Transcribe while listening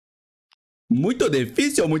Muito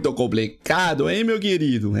difícil ou muito complicado, hein, meu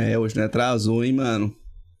querido? É, hoje não atrasou, hein, mano?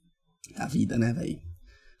 A vida, né, velho?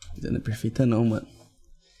 A vida não é perfeita não, mano.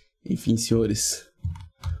 Enfim, senhores.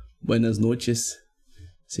 Buenas noites.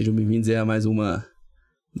 Sejam bem-vindos aí a mais uma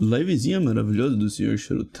livezinha maravilhosa do senhor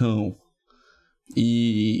Chrotão.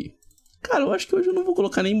 E... cara, eu acho que hoje eu não vou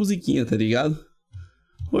colocar nem musiquinha, tá ligado?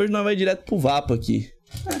 Hoje nós vai direto pro vapo aqui.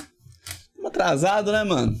 Estamos atrasados, né,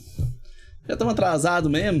 mano? Já estamos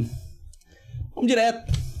atrasados mesmo. Vamos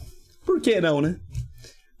direto. Por que não, né?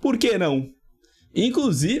 Por que não?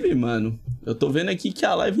 Inclusive, mano, eu tô vendo aqui que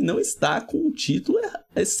a live não está com o título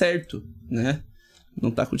certo, né? Não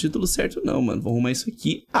tá com o título certo não, mano. Vou arrumar isso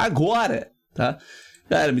aqui agora, tá?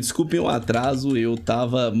 Cara, me desculpem o atraso. Eu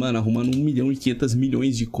tava, mano, arrumando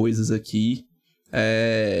 1.500.000.000 de coisas aqui.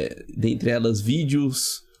 Dentre elas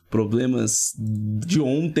vídeos, problemas de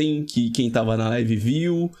ontem que quem tava na live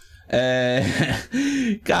viu.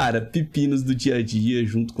 Cara, pepinos do dia a dia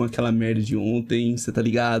junto com aquela merda de ontem, você tá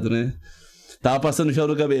ligado, né? Tava passando gel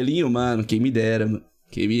no cabelinho, mano, quem me dera, mano.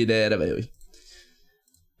 Quem me dera, velho.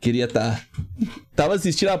 Queria tá. Tava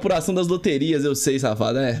assistindo a apuração das loterias, eu sei,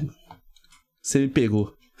 safado, né? Você me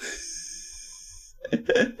pegou.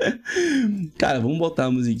 Cara, vamos botar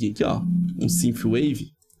a musiquinha aqui, ó. Um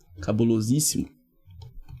synthwave, cabulosíssimo.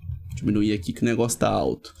 Diminuir aqui que o negócio tá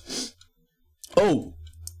alto. Ou...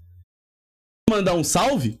 mandar um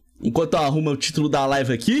salve, enquanto eu arrumo o título da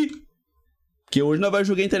live aqui, que hoje nós vamos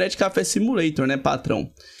jogar internet Café Simulator, né, patrão?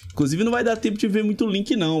 Inclusive não vai dar tempo de ver muito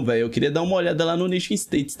link não, velho. Eu queria dar uma olhada lá no Nation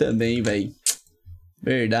States também, velho.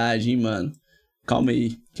 Verdade, hein, mano. Calma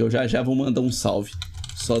aí, que eu já vou mandar um salve.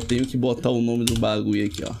 Só tenho que botar o nome do bagulho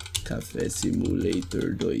aqui, ó. Café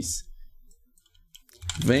Simulator 2.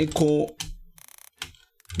 Vem com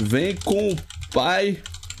o pai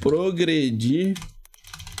progredir.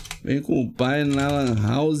 Vem com o pai na Lan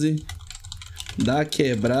House da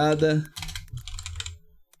quebrada,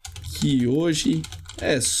 que hoje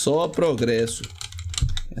é só progresso.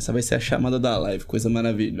 Essa vai ser a chamada da live, coisa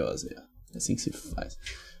maravilhosa. É assim que se faz.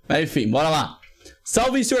 Mas enfim, bora lá.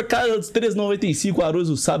 Salve, senhor Carlos 395,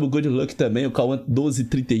 Aruso Sábio, Good Luck também, o Cauã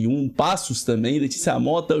 1231, Passos também, Letícia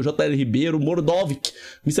Mota, o JL Ribeiro, Mordovic,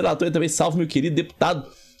 Mr. Latoya também, salve, meu querido deputado.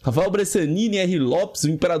 Rafael Bressanini, R. Lopes, o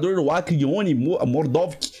Imperador do Acre, Ione,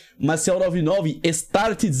 Mordovic, Maciel 99,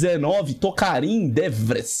 Start 19, Tocarim,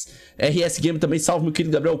 Devres, RS Game também, salve meu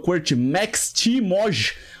querido Gabriel Corte, Max T.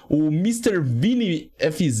 Moj, o Mr. Vini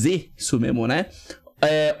FZ, isso mesmo, né?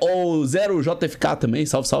 O Zero JFK também,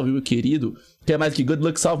 salve, salve meu querido. Quer mais aqui? Good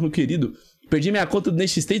Luck, salve meu querido. Perdi minha conta do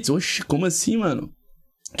Nation States, oxi, como assim, mano?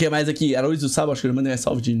 Quer mais aqui? Araújo do Sábado, acho que ele mandou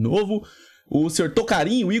salve de novo. O senhor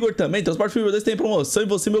Tocarim, o Igor também, Transporte Fever 2 tem promoção e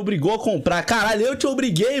você me obrigou a comprar. Caralho, eu te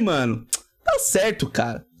obriguei, mano. Tá certo,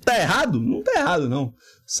 cara. Tá errado? Não tá errado, não.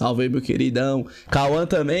 Salve aí, meu queridão. Cauã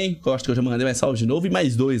também, eu acho que eu já mandei mais salve de novo. E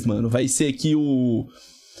mais dois, mano. Vai ser aqui o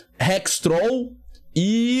Hextroll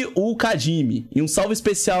e o Kadimi. E um salve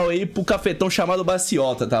especial aí pro cafetão chamado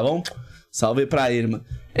Baciota, tá bom? Salve aí pra ele, mano.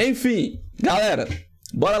 Enfim, galera,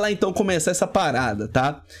 bora lá então começar essa parada,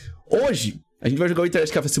 tá? Hoje... a gente vai jogar o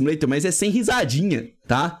Internet Café Simulator, mas é sem risadinha,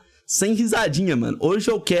 tá? Sem risadinha, mano. Hoje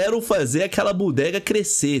eu quero fazer aquela bodega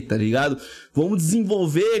crescer, tá ligado? Vamos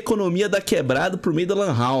desenvolver a economia da quebrada por meio da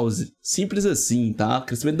Lan House. Simples assim, tá?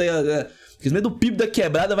 Crescimento do PIB da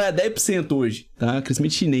quebrada vai a 10% hoje, tá?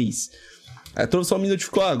 Crescimento chinês. A introdução me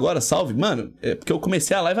notificou agora, salve. Mano, é porque eu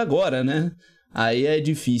comecei a live agora, né? Aí é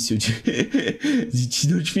difícil de te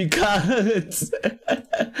notificar antes.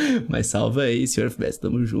 Mas salve aí, senhor FBS.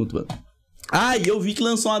 Tamo junto, mano. Ah, e eu vi que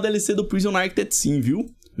lançou uma DLC do Prison Architect sim, viu?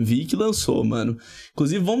 Vi que lançou, mano.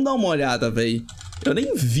 Inclusive, vamos dar uma olhada, velho. Eu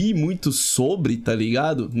nem vi muito sobre, tá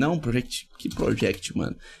ligado? Não, Project... que Project,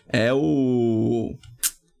 mano? É o...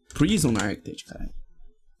 Prison Architect, cara.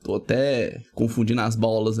 Tô até confundindo as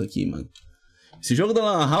bolas aqui, mano. Esse jogo da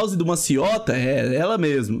Lan House do Maciota é ela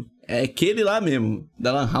mesmo. É aquele lá mesmo.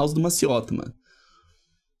 Da Lan House do Maciota, mano.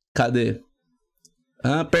 Cadê?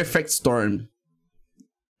 Ah, Perfect Storm.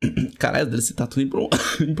 Caralho, você tá tudo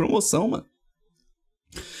em promoção, mano.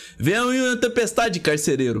 Venha uma tempestade,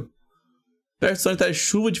 carcereiro. Personificar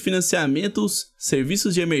chuva de financiamentos,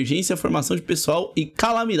 serviços de emergência, formação de pessoal e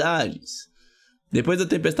calamidades. Depois da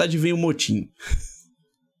tempestade vem o motim.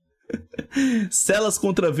 Celas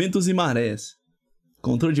contra ventos e marés.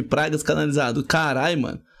 Controle de pragas canalizado. Caralho,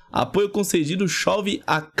 mano. Apoio concedido, chove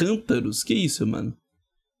a cântaros. Que isso, mano?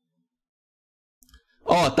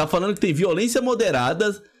 Ó, tá falando que tem violência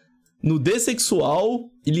moderada, nudez sexual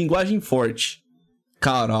e linguagem forte.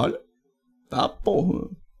 Caralho. Tá, porra.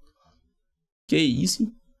 Que isso,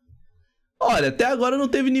 hein? Olha, até agora não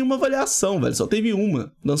teve nenhuma avaliação, velho. Só teve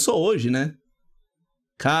uma. Lançou hoje, né?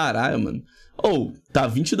 Caralho, mano. Ou, tá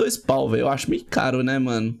 22 pau, velho. Eu acho meio caro, né,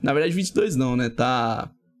 mano? Na verdade, 22 não, né?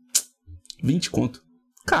 Tá 20 conto.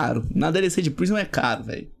 Caro. Na DLC de Prison é caro,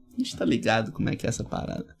 velho. A gente tá ligado como é que é essa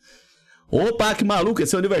parada. Opa, que maluco.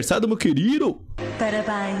 Esse é o aniversário do meu querido.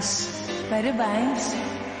 Parabéns. Parabéns.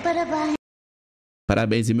 Parabéns.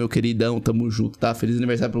 Parabéns, meu queridão. Tamo junto, tá? Feliz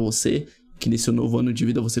aniversário pra você. Que nesse seu novo ano de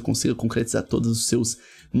vida você consiga concretizar todos os seus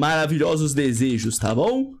maravilhosos desejos, tá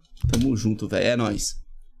bom? Tamo junto, velho. É nóis.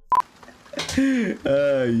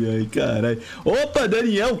 Ai, caralho. Opa,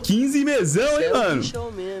 Daniel, 15 mesão, hein, mano?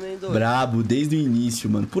 Brabo, desde o início,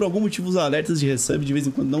 mano. Por algum motivo, os alertas de resub de vez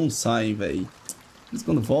em quando não saem, velho. De vez em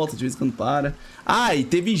quando volta, de vez em quando para. Ah, e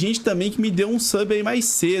teve gente também que me deu um sub aí mais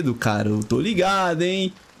cedo, cara. Eu tô ligado,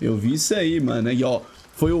 hein? Eu vi isso aí, mano. Aí, ó.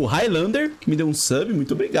 Foi o Highlander que me deu um sub.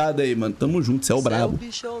 Muito obrigado aí, mano. Tamo junto, você é o brabo.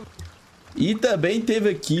 E também teve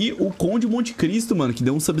aqui o Conde Monte Cristo, mano, que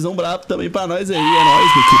deu um subzão brabo também pra nós aí. É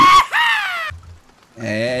nóis, meu querido.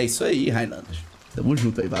 É, isso aí, Highlander. Tamo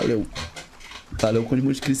junto aí, valeu. Valeu, Conde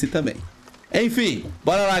Monte Cristo também. Enfim,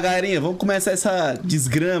 bora lá, galerinha. Vamos começar essa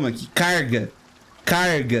desgrama aqui. Carga.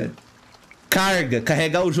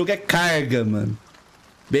 Carregar o jogo é carga, mano.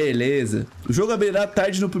 Beleza. O jogo abrirá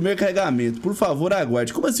tarde no primeiro carregamento. Por favor,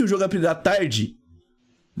 aguarde. Como assim o jogo abrirá tarde?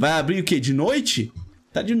 Vai abrir o quê? De noite?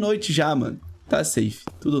 Tá de noite já, mano. Tá safe.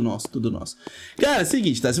 Tudo nosso, tudo nosso. Cara, é o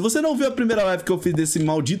seguinte, tá? Se você não viu a primeira live que eu fiz desse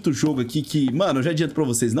maldito jogo aqui, que, mano, eu já adianto pra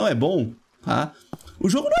vocês, não é bom, tá? O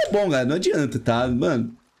jogo não é bom, galera. Não adianta, tá?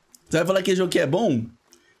 Mano, você vai falar que esse jogo aqui é bom?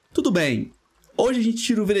 Tudo bem. Hoje a gente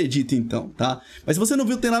tira o veredito, então, tá? Mas se você não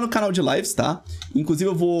viu, tem lá no canal de lives, tá? Inclusive,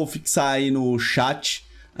 eu vou fixar aí no chat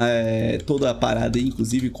toda a parada aí,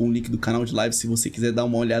 inclusive com o link do canal de lives, se você quiser dar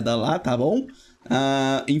uma olhada lá, tá bom?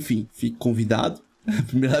 Enfim, fique convidado. A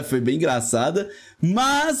primeira live foi bem engraçada,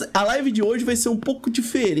 mas a live de hoje vai ser um pouco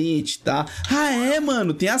diferente, tá? Ah, é,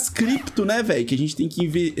 mano, tem as cripto, né, velho? Que a gente tem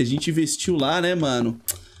que a gente investiu lá, né, mano?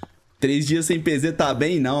 3 dias sem PZ tá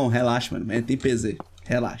bem? Não, relaxa, mano, tem PZ,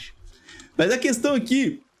 relaxa. Mas a questão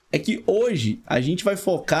aqui é que hoje a gente vai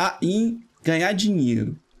focar em ganhar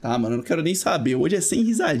dinheiro, tá, mano? Eu não quero nem saber, hoje é sem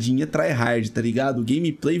risadinha, tryhard, tá ligado?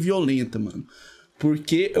 Gameplay violenta, mano.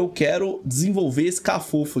 Porque eu quero desenvolver esse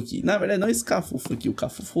cafofo aqui. Na verdade, não esse cafofo aqui, o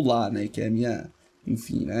cafofo lá, né? Que é a minha,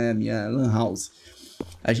 enfim, né? A minha lan house.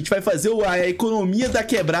 A gente vai fazer a economia da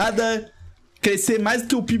quebrada crescer mais do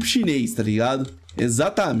que o PIB chinês, tá ligado?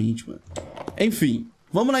 Exatamente, mano. Enfim,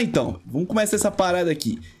 vamos lá então. Vamos começar essa parada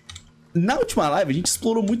aqui. Na última live, a gente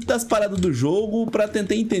explorou muito das paradas do jogo pra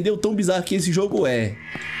tentar entender o tão bizarro que esse jogo é.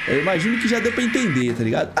 Eu imagino que já deu pra entender, tá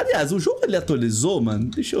ligado? Aliás, o jogo ele atualizou,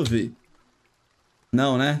 mano? Deixa eu ver.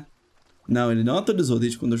 Não, né? Não, ele não atualizou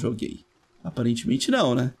desde quando eu joguei. Aparentemente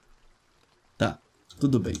não, né? Tá,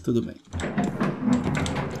 tudo bem, tudo bem.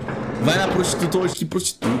 Vai na prostituta hoje, que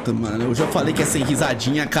prostituta, mano. Eu já falei que é sem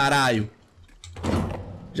risadinha, caralho.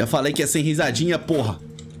 Já falei que é sem risadinha, porra.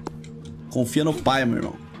 Confia no pai, meu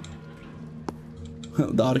irmão.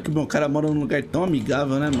 Da hora que o meu cara mora num lugar tão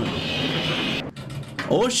amigável, né, mano?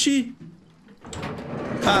 Oxi.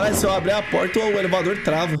 Caralho, se eu abrir a porta, o elevador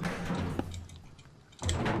trava.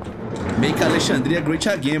 Meio que Alexandria Great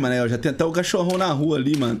Again, né? Já tem até o cachorrão na rua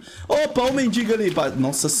ali, mano. Opa, o mendigo ali.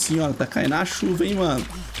 Nossa senhora, tá caindo a chuva, hein, mano.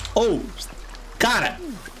 Cara,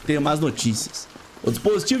 tenho más notícias. O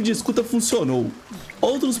dispositivo de escuta funcionou.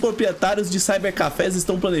 Outros proprietários de cybercafés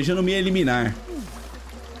estão planejando me eliminar.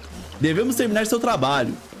 Devemos terminar seu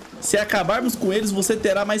trabalho. Se acabarmos com eles, você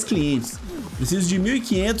terá mais clientes. Preciso de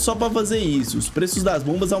 1.500 só pra fazer isso. Os preços das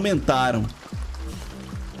bombas aumentaram.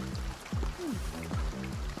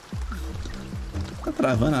 Tá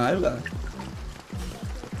travando a live, galera?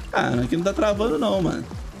 Ah, aqui não tá travando não, mano.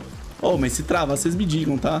 Mas se travar, vocês me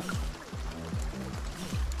digam, tá?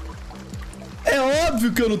 É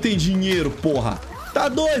óbvio que eu não tenho dinheiro, porra. Tá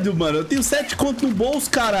doido, mano? Eu tenho 7 conto no bolso,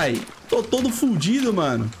 carai. Tô todo fudido,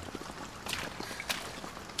 mano.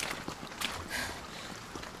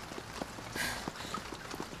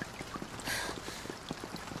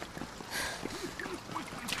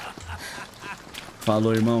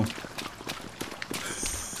 Falou, irmão.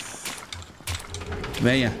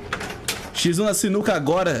 Venha. X1 na sinuca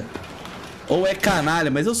agora. Ou é canalha,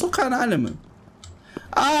 mas eu sou canalha, mano.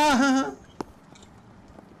 Ah!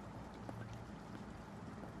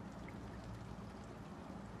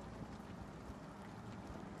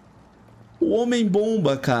 O homem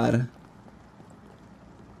bomba, cara.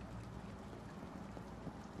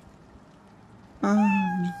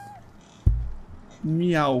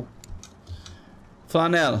 Miau.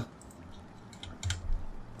 Flanela.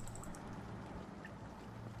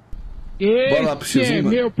 Esse bora lá pro X1, é mano.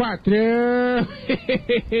 Meu patrão.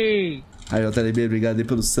 Aí, JLB, obrigado aí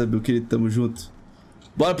pelo sub, meu querido, tamo junto.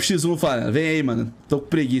 Bora pro X1, Flanela. Vem aí, mano. Tô com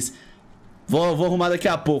preguiça. Vou arrumar daqui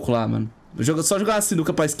a pouco lá, mano. Só jogar uma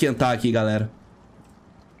sinuca pra esquentar aqui, galera.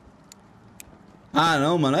 Ah,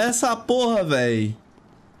 não, mano. É essa porra, véi.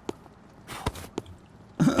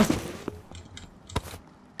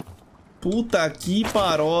 Puta que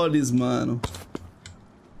paroles, mano.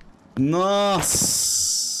 Nossa.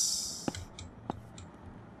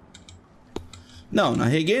 Não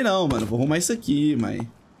arreguei não, mano. Vou arrumar isso aqui, mas...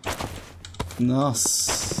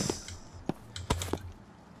 Nossa.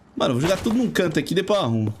 Mano, vou jogar tudo num canto aqui, depois eu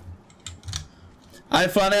arrumo. Aí,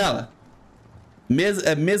 Flanela.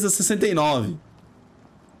 Mesa 69.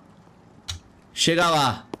 Chega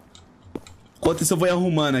lá. Enquanto isso eu vou ir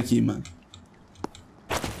arrumando aqui, mano.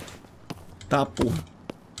 Tá, porra.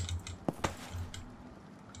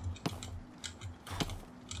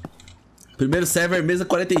 Primeiro server, mesa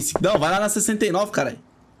 45. Não, vai lá na 69, caralho.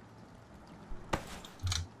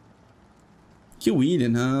 Que William,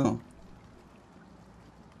 não.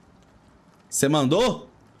 Você mandou?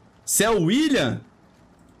 Você é o William?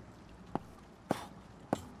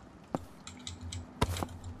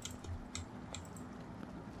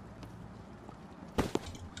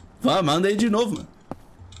 Vai, manda aí de novo, mano.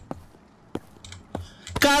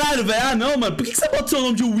 Caralho, velho. Ah, não, mano. Por que você bota o seu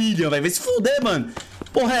nome de William, velho? Vai se fuder, mano.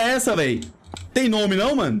 Porra é essa, velho? Tem nome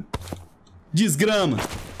não, mano? Desgrama.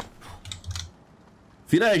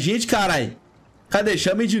 Vira a gente, caralho. Cadê?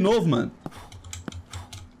 Chame de novo, mano.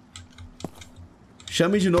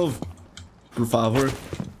 Chame de novo. Por favor.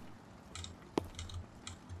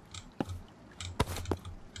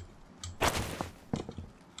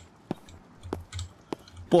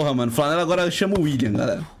 Porra, mano. Flanela agora chama o William,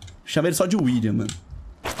 galera. Chama ele só de William, mano.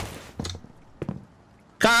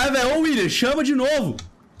 Caralho, velho. Ô, William, chama de novo.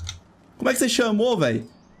 Como é que você chamou, velho?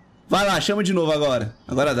 Vai lá, chama de novo agora.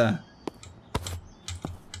 Agora dá.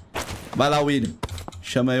 Vai lá, William.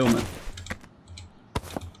 Chama eu, mano.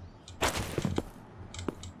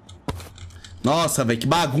 Nossa, velho. Que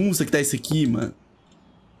bagunça que tá isso aqui, mano.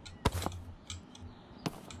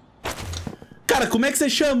 Cara, como é que você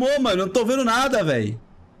chamou, mano? Eu não tô vendo nada, velho.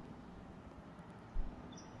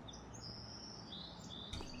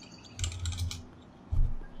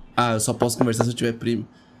 Ah, eu só posso conversar se eu tiver primo.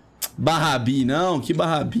 Barrabi, não. Que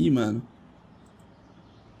Barrabi, mano.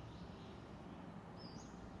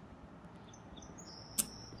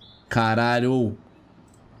 Caralho.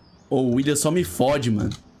 Ô, o William só me fode,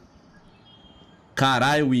 mano.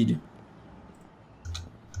 Caralho, William.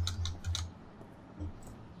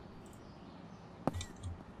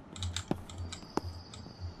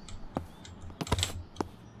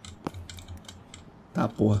 Tá,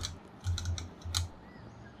 porra.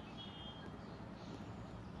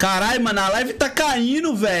 Caralho, mano, a live tá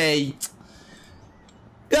caindo, véi.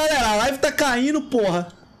 Galera, a live tá caindo,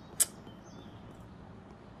 porra.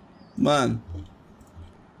 Mano.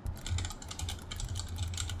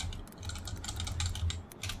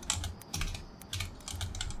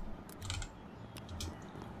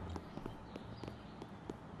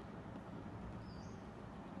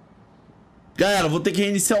 Galera, vou ter que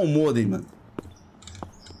reiniciar o modem, mano.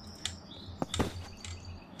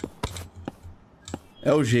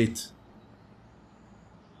 É o jeito.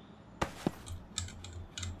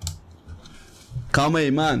 Calma aí,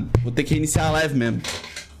 mano. Vou ter que reiniciar a live mesmo.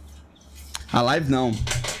 A live não.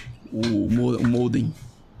 O modem.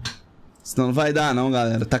 Senão não vai dar não,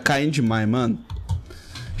 galera. Tá caindo demais, mano.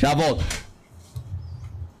 Já volto.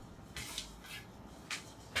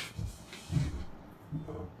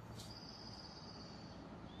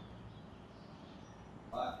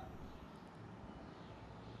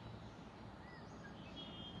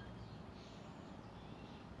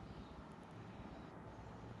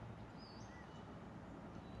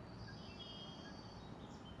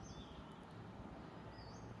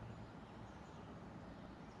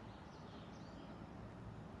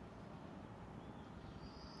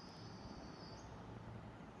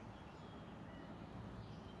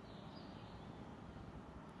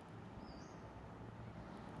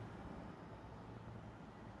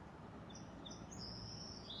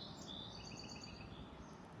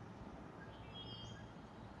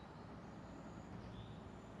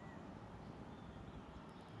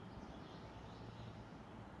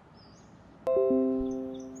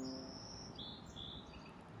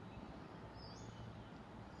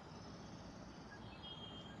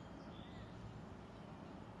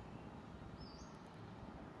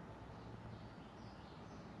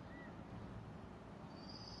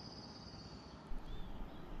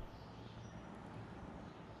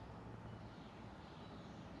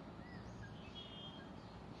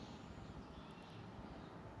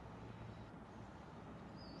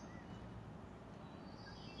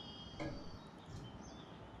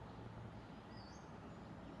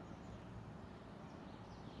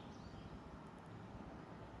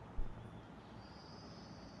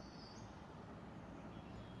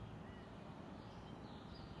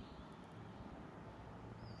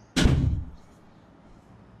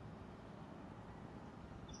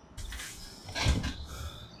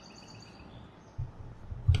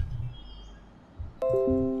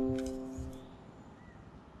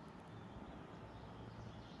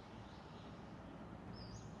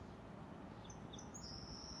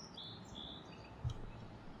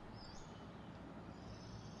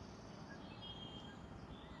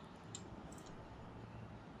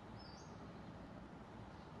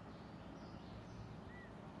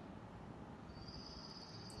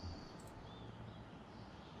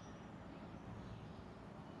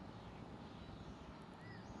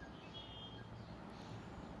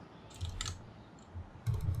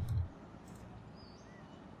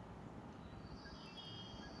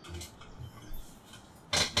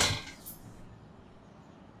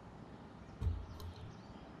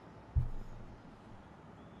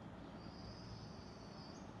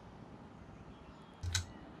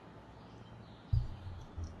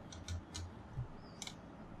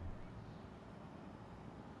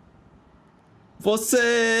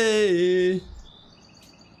 Você.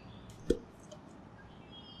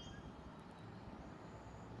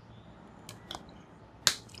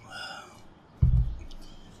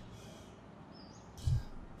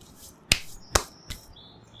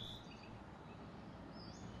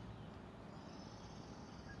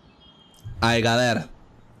 Aí, galera.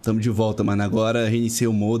 Tamo de volta, mano. Agora reiniciei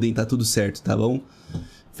o modem, tá tudo certo, tá bom?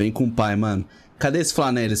 Vem com o pai, mano. Cadê esse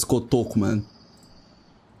flanela, esse cotoco, mano?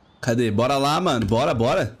 Cadê? Bora lá, mano. Bora,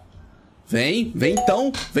 bora. Vem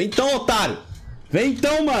então, otário. Vem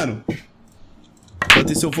então, mano.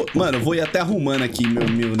 Enquanto isso eu vou... Mano, eu vou ir até arrumando aqui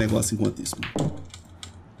meu negócio enquanto isso, mano.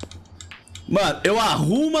 Mano, eu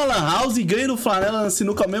arrumo a lan house e ganho no flanela na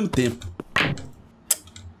sinuca ao mesmo tempo.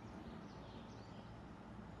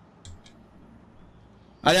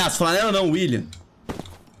 Aliás, flanela não, William.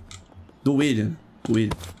 Do William. Do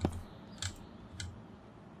William.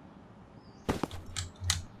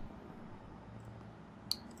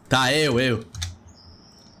 Tá, eu.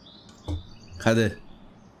 Cadê?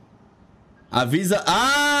 Avisa...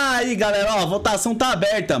 Ah, aí, galera, ó, a votação tá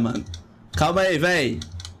aberta, mano. Calma aí, véi.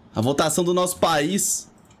 A votação do nosso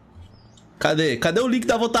país. Cadê? Cadê o link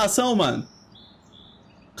da votação, mano?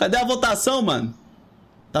 Cadê a votação, mano?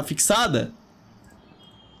 Tá fixada?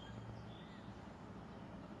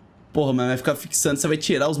 Porra, mas vai ficar fixando. Você vai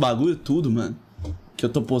tirar os bagulho tudo, mano. Que eu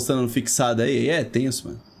tô postando no fixado aí. É tenso,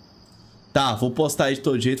 mano. Tá, vou postar aí de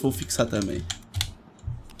todo jeito. Vou fixar também.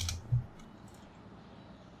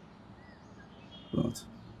 Pronto.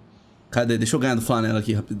 Cadê? Deixa eu ganhar do flanela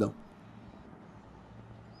aqui, rapidão.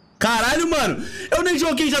 Caralho, mano. Eu nem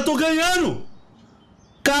joguei, já tô ganhando.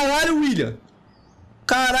 Caralho, William.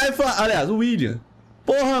 Caralho, aliás, o William.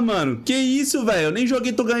 Porra, mano. Que isso, velho. Eu nem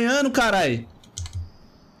joguei, tô ganhando, caralho.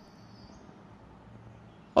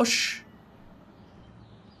 Oxi.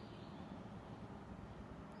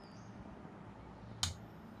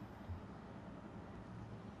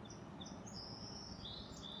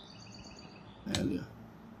 É ali,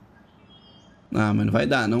 ó. Ah, mas não vai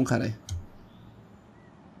dar não, caralho.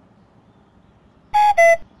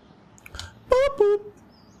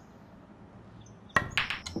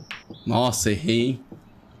 Nossa, errei, hein?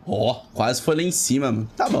 Ó, quase foi lá em cima, mano.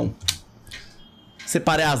 Tá bom.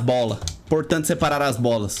 Separei as bolas. Importante separar as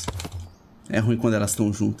bolas. É ruim quando elas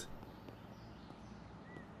estão juntas.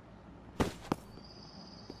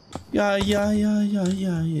 Ai, ai, ai, ai,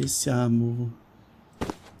 ai, esse amor.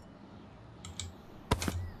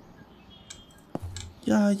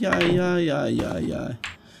 Ai, ai, ai, ai, ai, ai.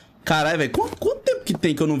 Caralho, velho. Quanto tempo que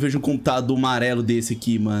tem que eu não vejo um computador amarelo desse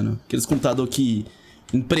aqui, mano? Aqueles computador que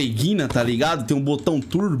impregna, tá ligado? Tem um botão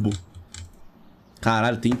turbo.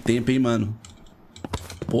 Caralho, tem tempo, hein, mano.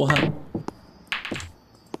 Porra.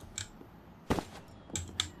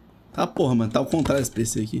 Tá, porra, mano. Tá ao contrário esse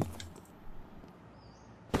PC aqui.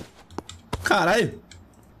 Caralho.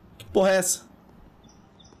 Que porra é essa?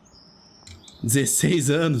 16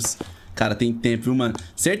 anos. Cara, tem tempo, viu, mano?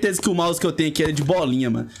 Certeza que o mouse que eu tenho aqui é de bolinha,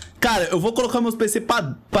 mano. Cara, eu vou colocar meus PC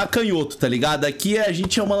pra canhoto, tá ligado? Aqui a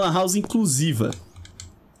gente é uma lan house inclusiva.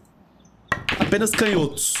 Apenas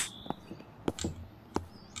canhotos.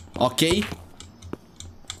 Ok?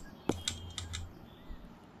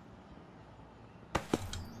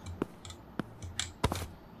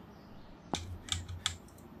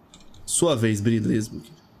 Sua vez, Brilesmo.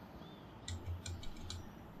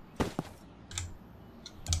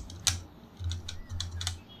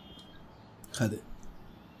 Cadê?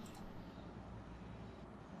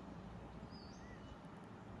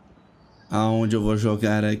 Aonde eu vou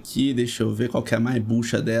jogar aqui? Deixa eu ver qual que é a mais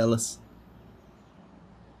bucha delas.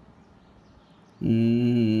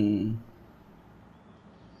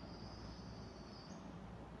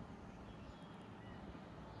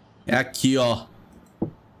 É aqui, ó.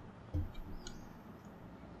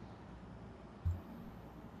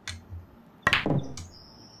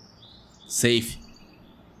 Safe.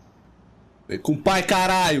 Vem com o pai,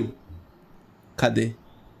 caralho. Cadê?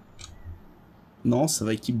 Nossa,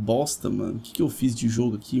 velho, que bosta, mano. O que eu fiz de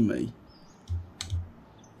jogo aqui, velho?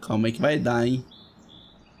 Calma aí que vai dar, hein?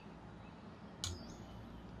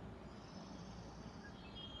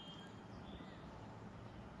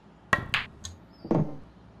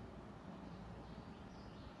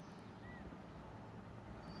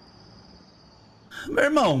 Meu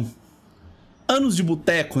irmão, anos de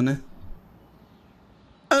boteco, né?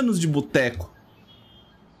 Anos de boteco.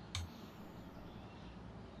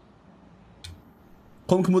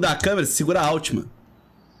 Como que muda a câmera? Segura Alt, mano.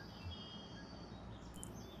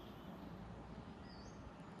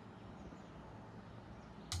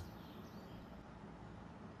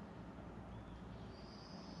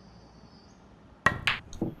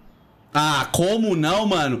 Ah, como não,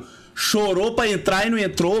 mano? Chorou pra entrar e não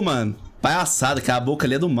entrou, mano. Palhaçada, que a boca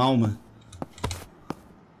ali é do mal, mano.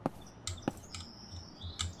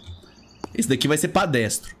 Esse daqui vai ser pra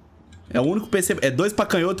destro. É o único PC... É 2 pra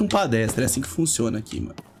canhoto e 1 pra destro. É assim que funciona aqui,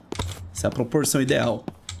 mano. Essa é a proporção ideal.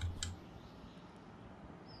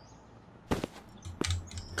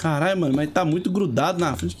 Caralho, mano, mas tá muito grudado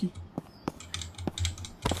na frente aqui.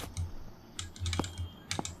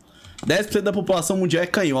 10% da população mundial é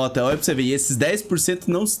canhota. Olha pra você ver. E esses 10%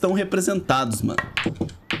 não estão representados, mano.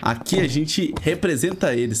 Aqui a gente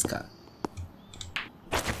representa eles, cara.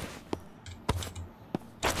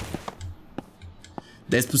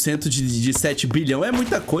 de 7 bilhão é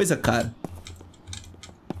muita coisa, cara.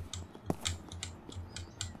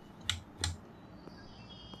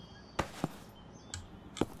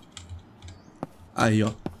 Aí,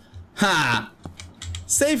 ó. Ha!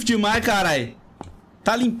 Safe demais, carai.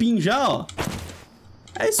 Tá limpinho já, ó.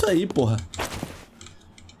 É isso aí, porra.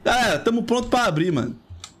 Galera, tamo pronto pra abrir, mano.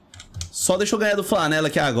 Só deixa eu ganhar do flanela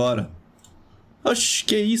aqui agora. Oxi,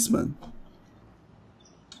 que isso, mano.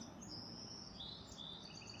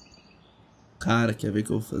 Cara, quer ver o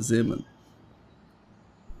que eu vou fazer, mano?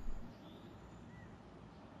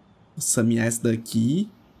 Vou samear essa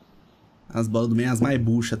daqui. As bolas do meio, as mais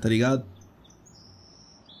buchas, tá ligado?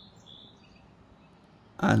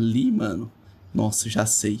 Ali, mano. Nossa, já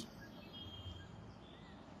sei.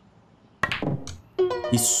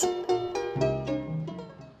 Isso.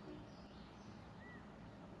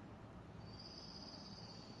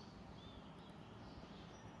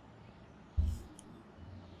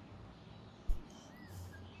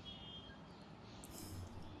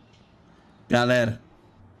 Galera.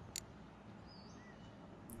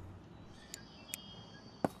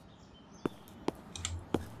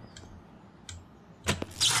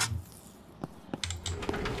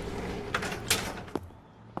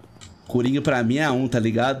 Coringa pra mim é 1, tá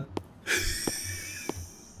ligado?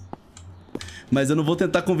 Mas eu não vou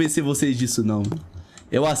tentar convencer vocês disso, não.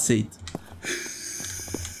 Eu aceito.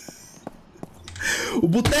 O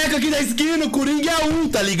boteco aqui da esquina, o Coringa é 1,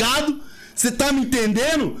 tá ligado? Você tá me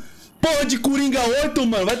entendendo? Porra de Coringa 8,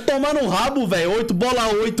 mano. Vai tomar no rabo, velho. 8, bola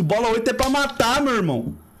 8. Bola 8 é pra matar, meu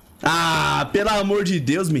irmão. Ah, pelo amor de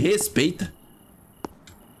Deus, me respeita.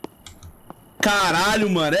 Caralho,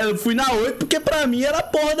 mano. Eu fui na 8 porque pra mim era a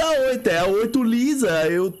porra da 8. É a 8 lisa.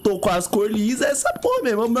 Eu tô com as cores lisas. É essa porra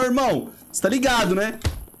mesmo, meu irmão. Você tá ligado, né?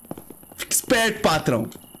 Fica esperto, patrão.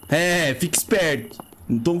 É, fica esperto.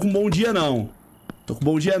 Não tô com bom dia, não. Tô com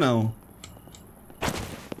bom dia, não.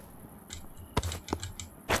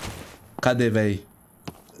 Cadê, velho?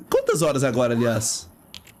 Quantas horas agora, aliás?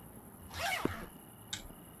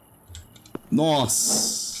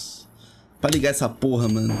 Nossa. Pra ligar essa porra,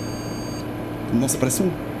 mano. Nossa, parece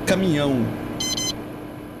um caminhão.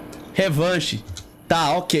 Revanche.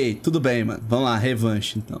 Tá, ok. Tudo bem, mano. Vamos lá,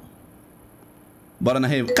 revanche, então. Bora na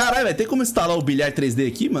revanche. Caralho, vai ter como instalar o bilhar 3D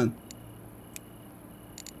aqui, mano?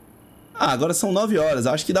 Ah, agora são 9 horas.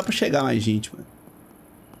 Acho que dá pra chegar mais gente, mano.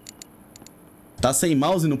 Tá sem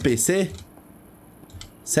mouse no PC?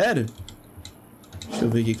 Sério? Deixa eu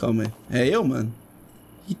ver aqui, calma aí. É eu, mano?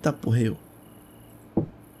 Eita porra, eu.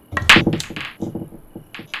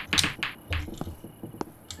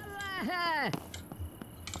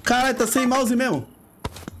 Caralho, tá sem mouse mesmo.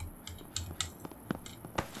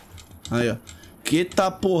 Aí, ó. Eita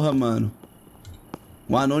porra, mano.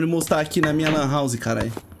 O Anonymous tá aqui na minha lan house,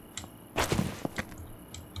 caralho.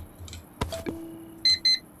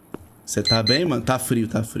 Você tá bem, mano? Tá frio,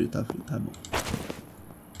 tá frio, tá frio, tá bom.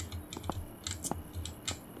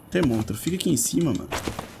 Termômetro, fica aqui em cima, mano.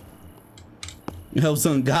 É o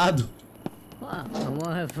zangado.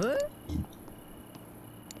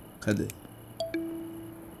 Cadê?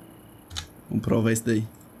 Vamos provar isso daí.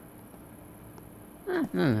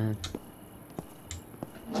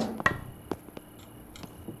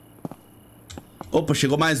 Opa,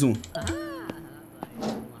 chegou mais um.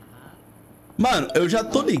 Mano, eu já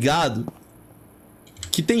tô ligado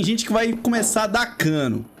que tem gente que vai começar a dar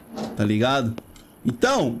cano, tá ligado?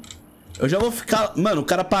 Então, eu já vou ficar... Mano, o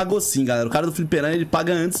cara pagou sim, galera. O cara do fliperama, ele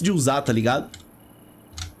paga antes de usar, tá ligado?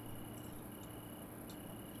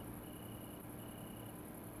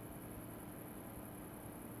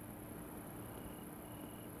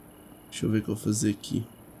 Deixa eu ver o que eu vou fazer aqui.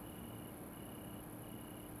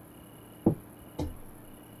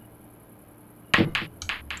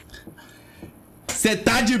 Você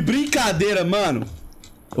tá de brincadeira, mano.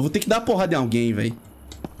 Eu vou ter que dar porrada em alguém, velho.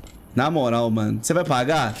 Na moral, mano. Você vai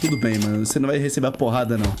pagar? Tudo bem, mano. Você não vai receber a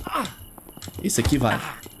porrada, não. Esse aqui vai.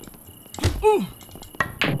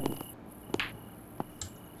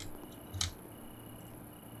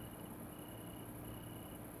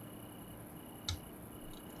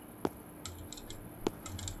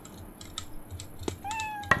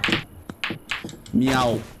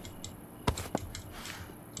 Miau.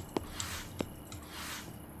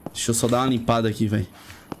 Deixa eu só dar uma limpada aqui, velho.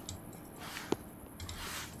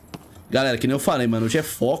 Galera, que nem eu falei, mano. Hoje é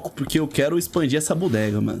foco porque eu quero expandir essa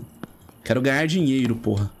bodega, mano. Quero ganhar dinheiro,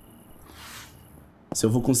 porra. Se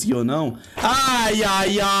eu vou conseguir ou não. Ai,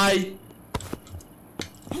 ai, ai.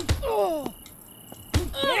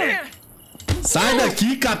 Sai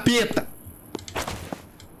daqui, capeta.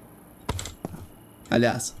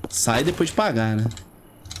 Aliás, sai depois de pagar, né?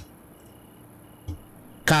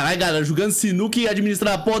 Caralho, galera, jogando sinuca e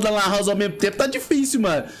administrar a porra da Lan House ao mesmo tempo tá difícil,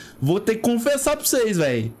 mano. Vou ter que confessar pra vocês,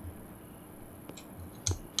 velho.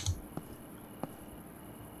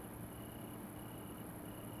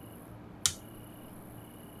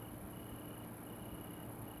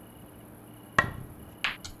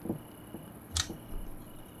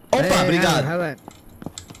 Opa, obrigado.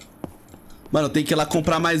 Mano, eu tenho que ir lá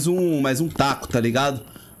comprar mais um taco, tá ligado?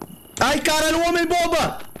 Ai, caralho, um homem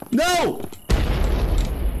bomba! Não!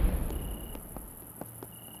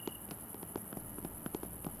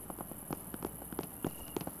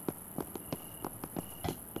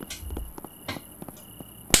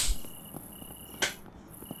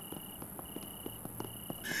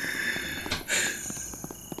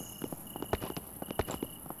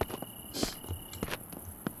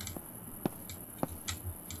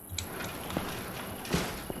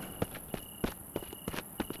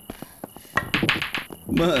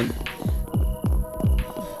 Mano.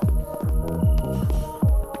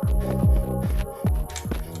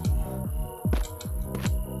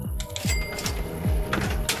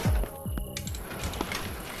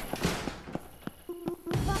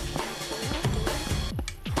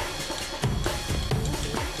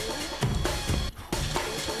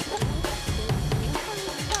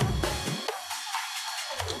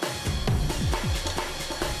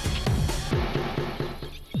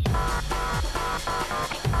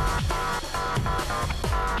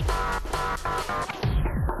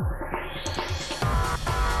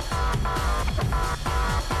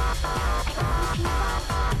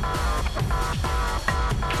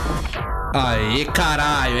 Aê,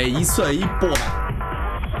 caralho, é isso aí, porra.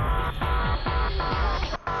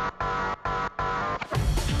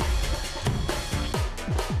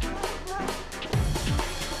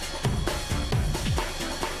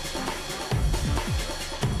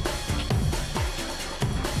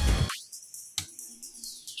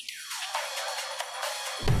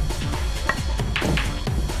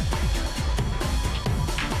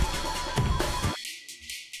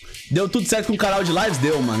 Deu tudo certo com o canal de lives?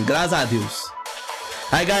 Deu, mano. Graças a Deus.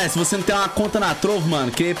 Aí, galera, se você não tem uma conta na Trovo,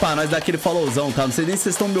 mano, queria ir pra nós dar aquele followzão, tá? Não sei nem se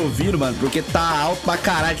vocês estão me ouvindo, mano, porque tá alto pra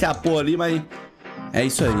caralho que a porra ali, mas... É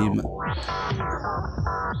isso aí, mano.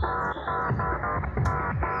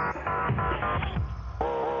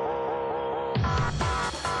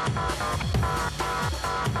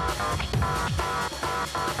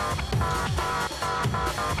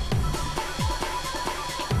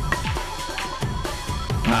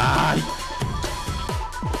 Ai!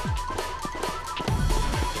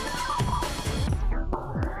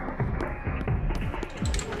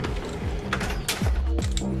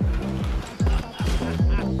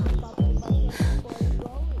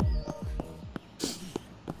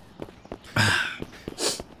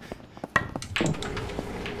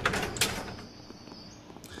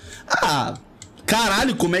 Ah!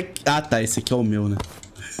 Caralho, como é que... Ah, tá, esse aqui é o meu, né?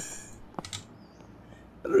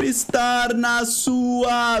 Estar na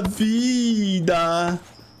sua vida,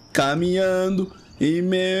 caminhando em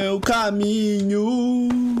meu caminho.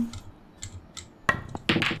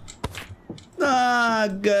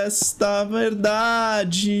 Traga esta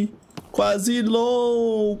verdade quase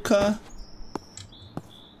louca,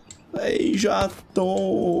 beija à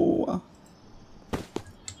toa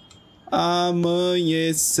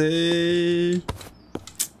amanhecer.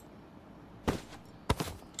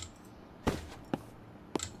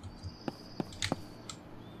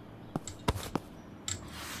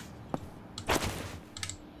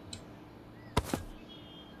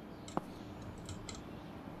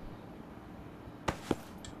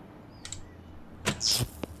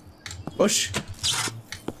 Oxi.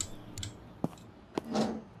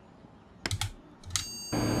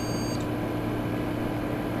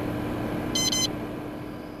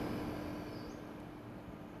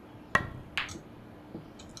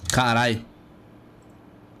 Carai.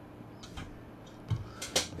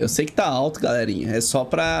 Eu sei que tá alto, galerinha. É só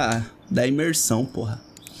pra dar imersão, porra.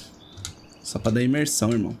 Só pra dar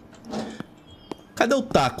imersão, irmão. Cadê o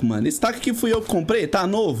taco, mano? Esse taco aqui fui eu que comprei? Tá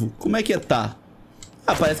novo? Como é que tá?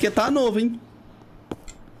 Ah, parece que tá novo, hein?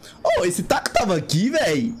 Oh, esse taco tava aqui,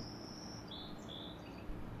 velho.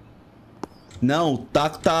 Não, o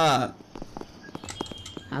taco tá...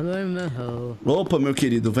 Opa, meu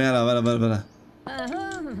querido, vai lá, vai lá, vai lá, vai lá.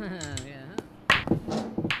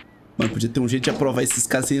 Mano, podia ter um jeito de aprovar esses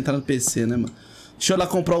caras sem entrar no PC, né, mano? Deixa eu lá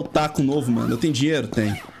comprar o taco novo, mano. Eu tenho dinheiro?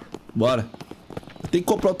 Tenho. Bora. Eu tenho que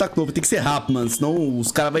comprar o taco novo. Tem que ser rápido, mano. Senão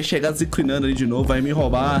os caras vão chegar desequinando ali de novo. Vai me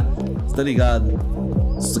roubar. Você tá ligado?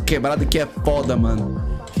 Essa quebrada aqui é foda, mano.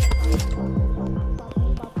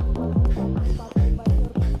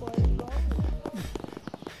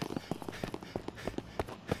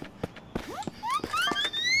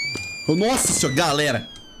 Oh, nossa senhora, galera.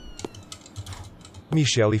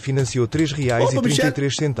 Michele financiou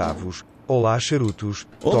R$3,33. Olá, charutos.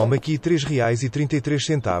 Toma aqui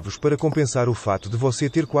R$3,33 para compensar o fato de você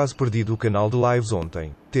ter quase perdido o canal de lives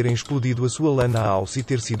ontem, terem explodido a sua LAN na house e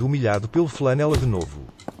ter sido humilhado pelo flanela de novo.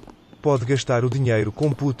 Pode gastar o dinheiro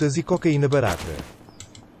com putas e cocaína barata.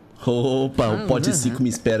 Opa, o pote 5 me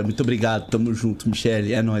espera. Muito obrigado, tamo junto,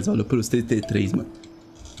 Michele. É nóis, olha pelos 33, mano.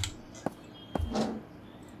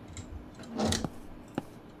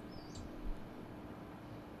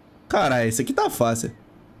 Caralho, esse aqui tá fácil.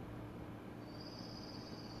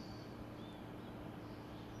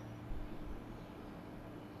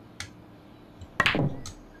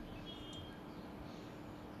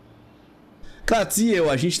 Cratos e eu,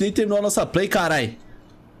 a gente nem terminou a nossa play, carai.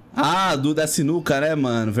 Ah, do da sinuca, né,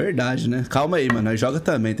 mano? Verdade, né? Calma aí, mano. Nós joga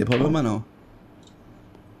também, não tem problema não.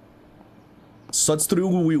 Só destruiu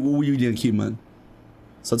o William aqui, mano.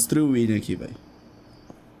 Só destruiu o William aqui, velho.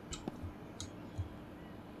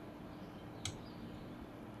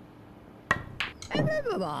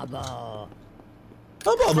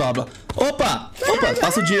 Opa! Opa,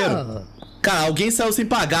 passa o dinheiro. Cara, alguém saiu sem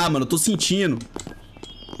pagar, mano. Eu tô sentindo.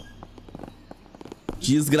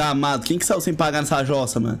 Desgramado. Quem que saiu sem pagar nessa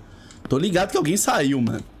jossa, mano? Tô ligado que alguém saiu,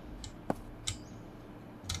 mano.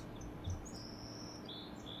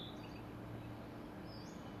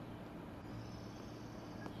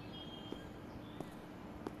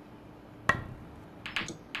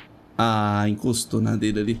 Ah, encostou na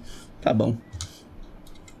dele ali. Tá bom.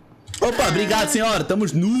 Opa, obrigado, senhora. Tamo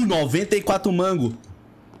no 94 mango.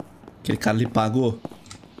 Aquele cara ali pagou.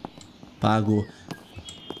 Pagou.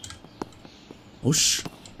 Oxi.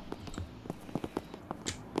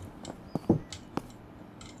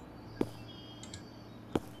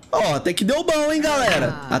 Ó, até que deu bom, hein,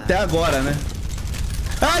 galera. Até agora, né?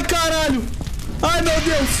 Ai, caralho. Ai, meu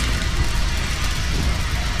Deus.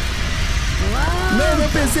 Não, meu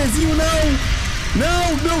PCzinho, não.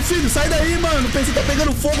 Não, meu filho, sai daí, mano. O PC tá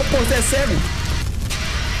pegando fogo, pô, você é cego.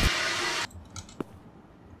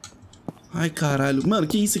 Ai, caralho. Mano,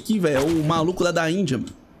 que isso aqui, velho? É o maluco lá da Índia,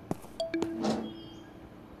 mano.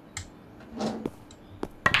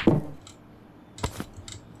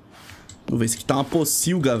 Vamos ver, esse aqui tá uma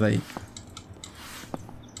pocilga, velho.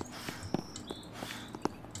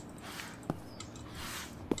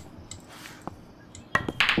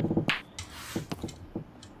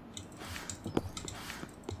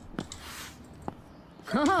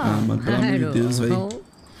 Ah, mano, pelo amor de Deus, velho.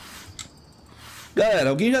 Galera,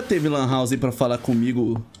 alguém já teve lan house aí pra falar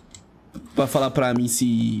comigo? Pra falar pra mim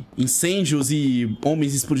se incêndios e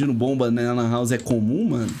homens explodindo bomba na lan house é comum,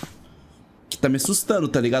 mano? Que tá me assustando,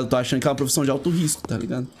 tá ligado? Tô achando que é uma profissão de alto risco, tá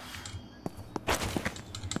ligado?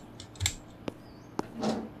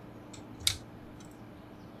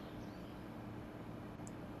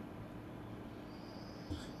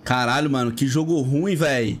 Caralho, mano, que jogo ruim,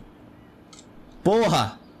 velho.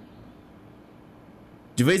 Porra!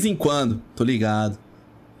 De vez em quando, tô ligado.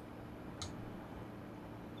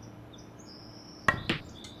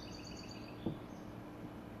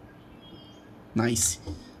 Nice.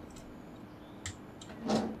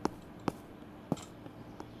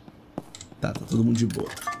 Tá todo mundo de boa.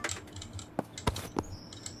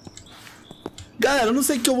 Galera, eu não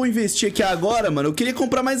sei o que eu vou investir aqui agora, mano. Eu queria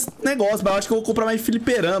comprar mais negócio, mas eu acho que eu vou comprar mais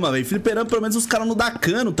fliperama, velho. Fliperama, pelo menos os caras não dão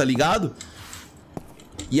cano, tá ligado?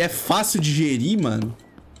 E é fácil de gerir, mano.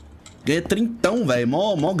 Ganha trintão, velho.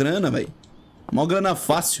 Mó grana, velho. Mó grana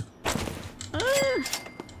fácil.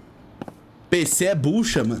 PC é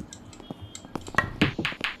bucha, mano.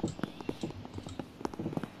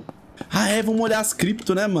 Ah, é, vamos olhar as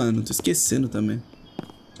cripto, né, mano? Tô esquecendo também.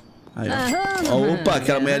 Aí, ó. Opa,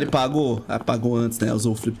 aquela mulher ali pagou. Ah, pagou antes, né?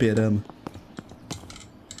 Usou o fliperama.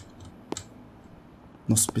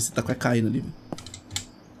 Nossa, o PC tá quase caindo ali, velho.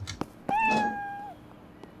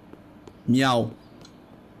 Miau.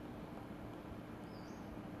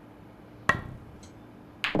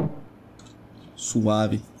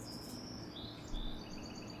 Suave.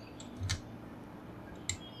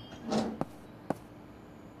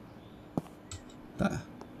 Tá.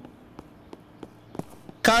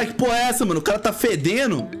 Cara, que porra é essa, mano? O cara tá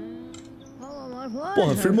fedendo.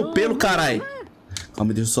 Porra, firma o pelo, caralho.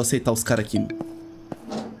 Calma, deixa eu só aceitar os caras aqui, mano.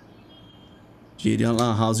 Dinheiro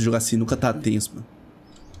lan house e jogar assim nunca tá tenso, mano.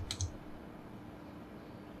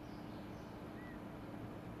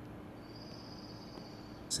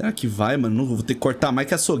 Será que vai, mano? Não vou ter que cortar mais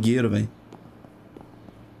que açougueiro, velho.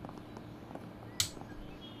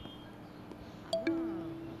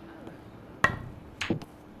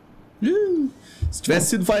 Se tivesse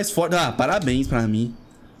sido mais forte... Ah, parabéns pra mim.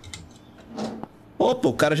 Opa,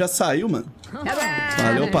 o cara já saiu, mano.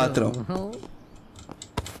 Valeu, patrão.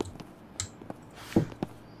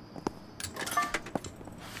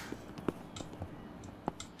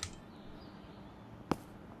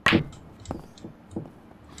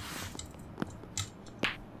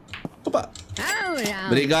 Opa.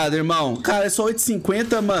 Obrigado, irmão. Cara, é só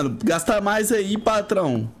 8,50, mano. Gasta mais aí,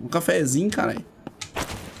 patrão. Um cafezinho, caralho.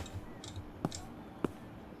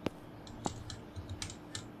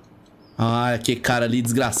 Ah, que cara ali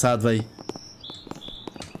desgraçado, velho.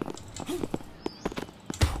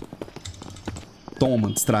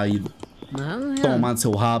 Toma, distraído. Toma do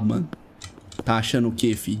seu rabo, mano. Tá achando o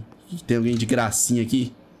quê, fi? Tem alguém de gracinha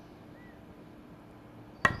aqui?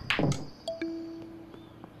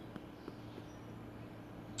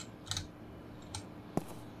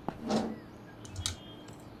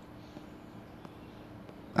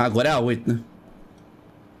 Agora é a 8, né?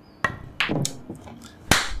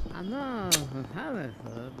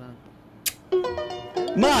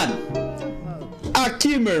 Mano,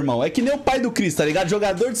 aqui, meu irmão, é que nem o pai do Chris, tá ligado?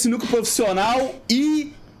 Jogador de sinuca profissional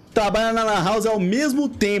e trabalha na lan house ao mesmo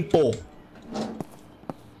tempo.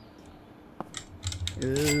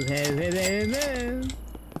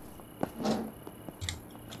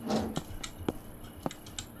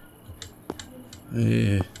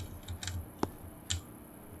 É...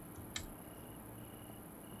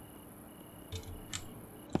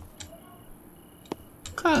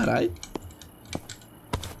 Caralho.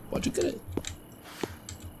 Pode crer.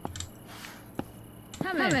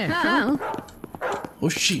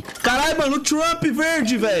 Oxi. Caralho, mano, o Trump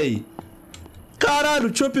verde, velho. Caralho,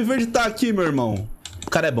 o Trump verde tá aqui, meu irmão. O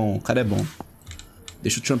cara é bom, o cara é bom.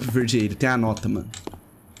 Deixa o Trump verde aí, ele tem a nota, mano.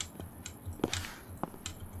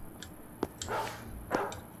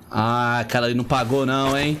 Ah, cara, ele não pagou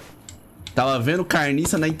não, hein. Tava vendo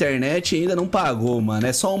carniça na internet e ainda não pagou, mano.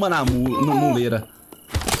 É só uma na muleira.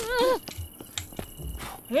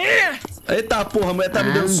 Eita porra, a mulher tá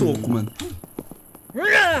me dando soco, mano.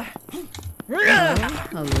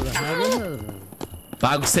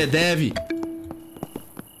 Paga o que você deve.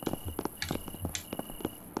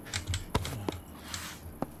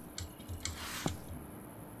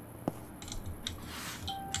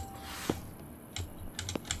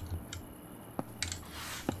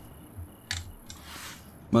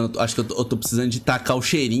 Mano, acho que eu tô precisando de tacar o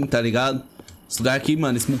cheirinho, tá ligado? Esse lugar aqui,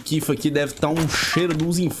 mano, esse muquifo aqui deve estar um cheiro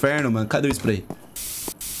dos infernos, mano. Cadê o spray?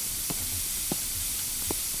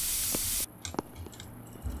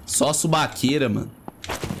 Só subaqueira, mano.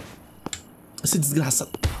 Esse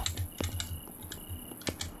desgraçado.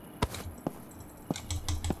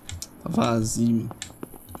 Tá vazio, mano.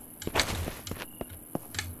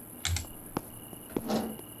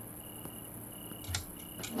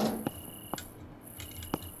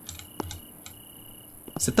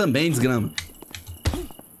 Você também, desgrama.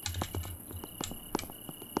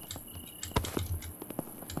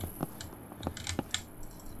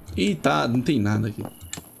 Ih, tá, não tem nada aqui.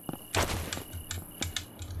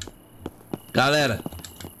 Galera,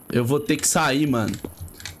 eu vou ter que sair, mano.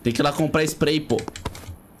 Tem que ir lá comprar spray, pô.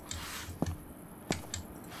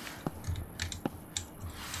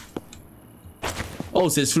 Ô,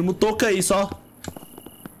 vocês filmam toca aí, só.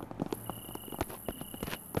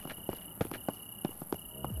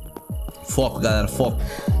 Foco, galera, foco.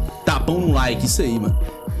 Tapão no like, isso aí, mano.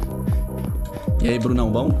 E aí,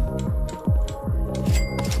 Brunão, bom?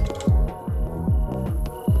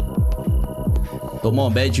 Tomou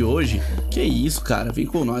uma bad hoje? Que isso, cara, vem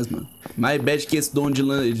com nós, mano. Mais bad que esse dono de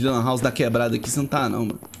lan house da quebrada aqui, você não tá, não,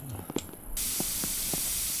 mano.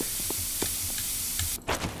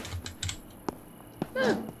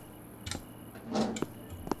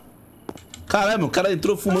 Caralho, o cara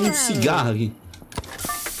entrou fumando um cigarro aqui.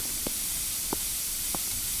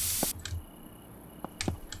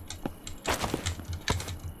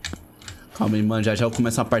 Calma aí, mano, já já eu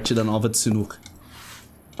começo uma partida nova de sinuca.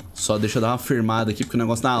 Só deixa eu dar uma firmada aqui, porque o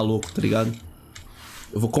negócio tá louco, tá ligado?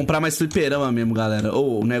 Eu vou comprar mais fliperama mesmo, galera.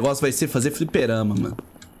 O negócio vai ser fazer fliperama, mano.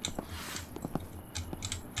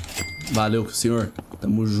 Valeu, senhor.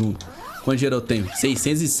 Tamo junto. Quanto dinheiro eu tenho?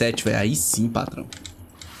 607, velho. Aí sim, patrão.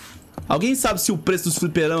 Alguém sabe se o preço dos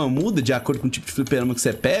fliperama muda de acordo com o tipo de fliperama que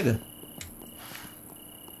você pega?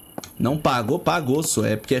 Não pagou? Pagou, só.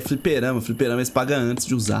 É porque é fliperama. Fliperama eles pagam antes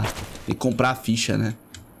de usar. Tem que comprar a ficha, né?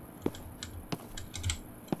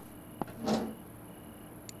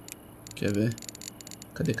 Quer ver?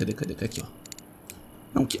 Cadê? Aqui, ó.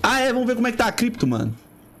 Não, que... Ah, é. Vamos ver como é que tá a cripto, mano.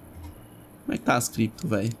 Como é que tá as cripto,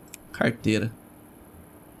 velho? Carteira.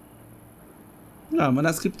 Ah, mas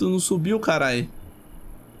as cripto não subiu, caralho.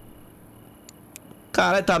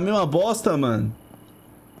 Caralho, tá a mesma bosta, mano.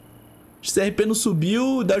 XRP não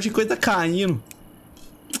subiu, dá de coisa tá caindo.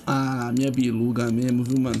 Ah, minha biluga mesmo,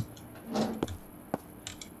 viu, mano?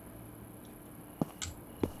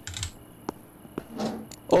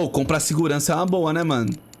 Ô, comprar segurança é uma boa, né,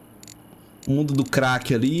 mano? O mundo do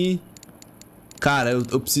crack ali. Cara,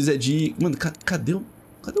 eu preciso é de... Mano, cadê o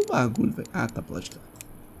bagulho, velho? Ah, tá, pode.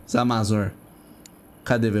 Zamazor.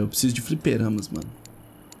 Cadê, velho? Eu preciso de fliperamas, mano.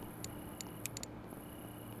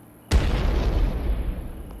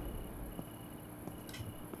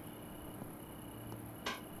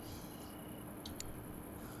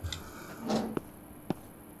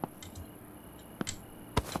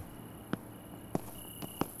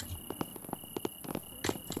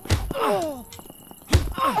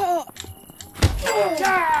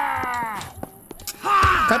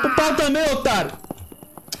 Cai pro pau também, otário!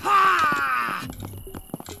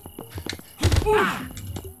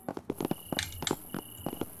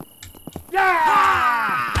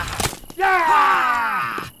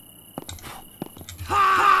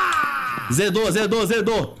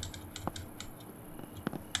 Zedou!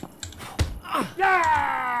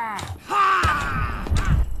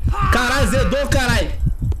 Caralho, zedou, caralho!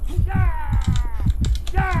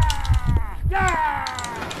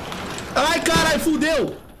 Ai, caralho,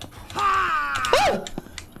 fudeu!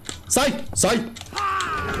 Sai!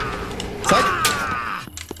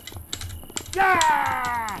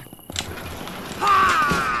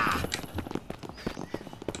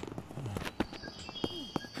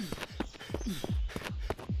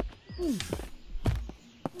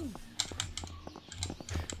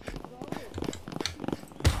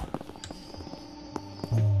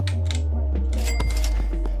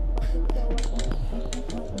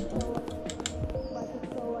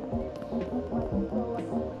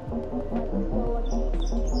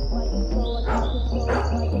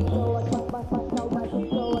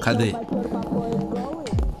 Cadê?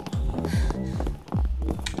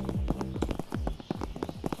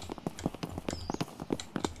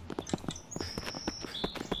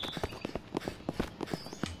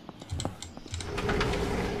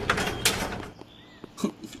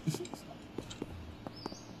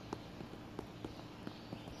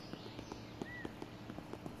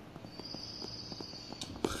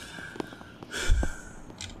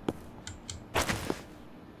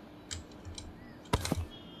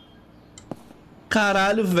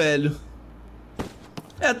 Caralho, velho.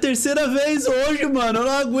 É a terceira vez hoje, mano. Eu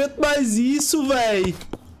não aguento mais isso, velho.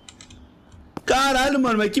 Caralho,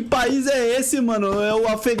 mano. Mas que país é esse, mano? É o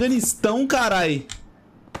Afeganistão, caralho.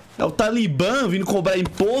 É o Talibã vindo cobrar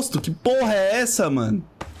imposto? Que porra é essa, mano?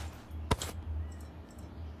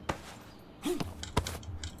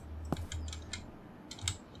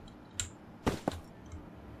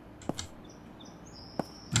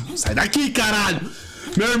 Sai daqui, caralho!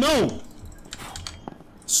 Meu irmão!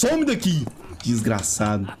 Some daqui,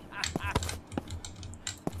 desgraçado.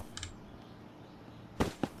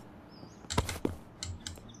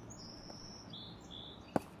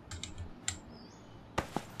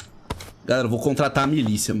 Galera, eu vou contratar a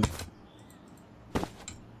milícia, mano.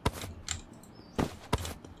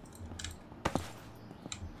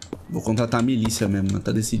 Vou contratar a milícia mesmo, mano.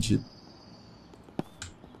 Tá decidido.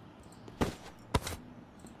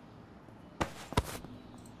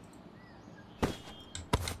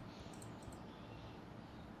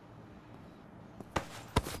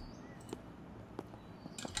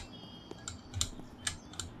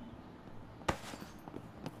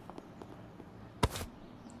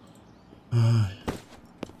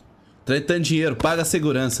 Tá entrando dinheiro, paga a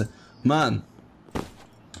segurança. Mano.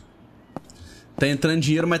 Tá entrando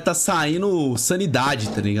dinheiro, mas tá saindo sanidade,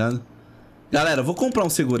 tá ligado? Galera, eu vou comprar um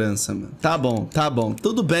segurança, mano. Tá bom.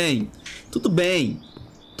 Tudo bem.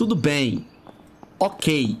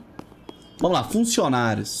 Ok. Vamos lá,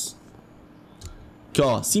 funcionários. Aqui,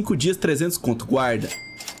 ó. 5 dias, 300 conto. Guarda.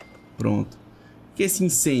 Pronto. O que é esse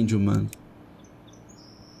incêndio, mano?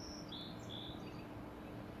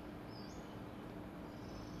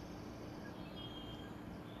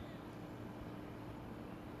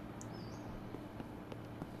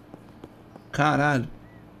 Caralho.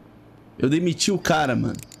 Eu demiti o cara,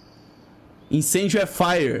 mano. Incêndio é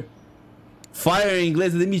fire. Fire em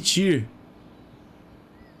inglês é demitir.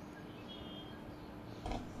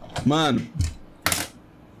 Mano.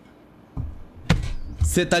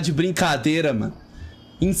 Você tá de brincadeira, mano.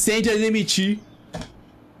 Incêndio é demitir.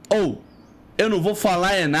 Ou, eu não vou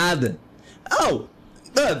falar é nada.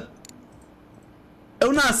 Mano.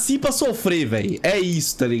 Eu nasci pra sofrer, velho. É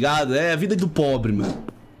isso, tá ligado? É a vida do pobre, mano.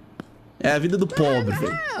 É a vida do pobre,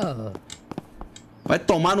 velho. Vai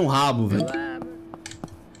tomar no rabo, velho.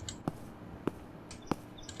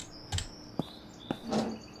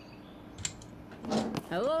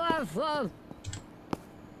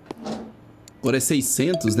 Agora é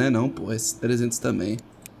 600, né? Não, pô. É 300 também.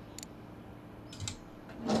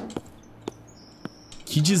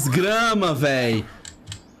 Que desgrama, velho.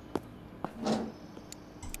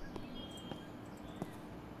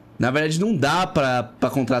 Na verdade, não dá pra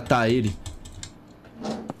contratar ele.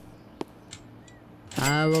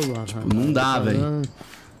 Tipo, não dá, velho.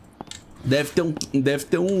 Deve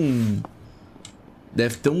ter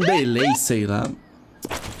um delay, sei lá.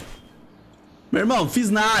 Meu irmão,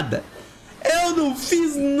 fiz nada. Eu não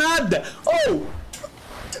fiz nada.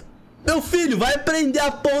 Meu filho, vai prender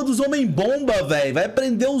a porra dos homem-bomba, velho. Vai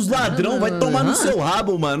prender os ladrão. Vai tomar no seu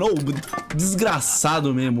rabo, mano.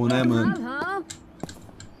 Desgraçado mesmo, né, mano?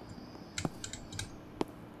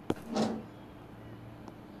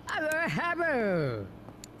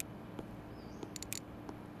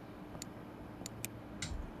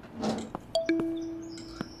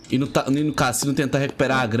 E no cassino tentar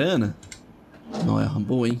recuperar a grana? Não, é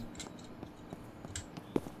boa, hein?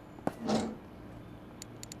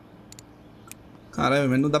 Caralho,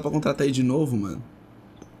 mas não dá pra contratar ele de novo, mano.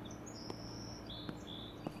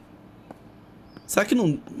 Será que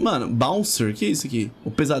não... Mano, Bouncer, que é isso aqui?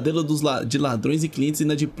 O pesadelo de ladrões e clientes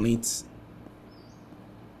inadimplentes.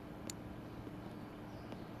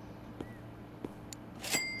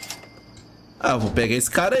 Ah, eu vou pegar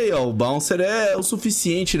esse cara aí, ó. O Bouncer é o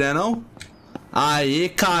suficiente, né, não? Aê,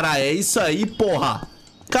 cara, é isso aí, porra.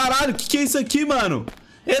 Caralho, que é isso aqui, mano?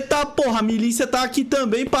 Eita, porra, a milícia tá aqui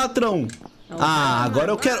também, patrão. Ah,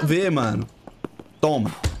 agora eu quero ver, mano.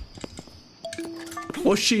 Toma.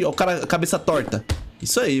 Oxi, ó o cara, cabeça torta.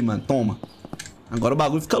 Isso aí, mano, toma. Agora o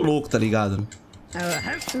bagulho fica louco, tá ligado?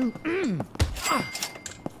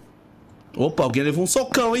 Opa, alguém levou um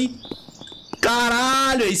socão, hein?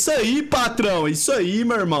 Caralho, é isso aí, patrão. É isso aí,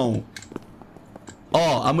 meu irmão.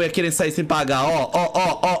 Ó, a mulher querendo sair sem pagar.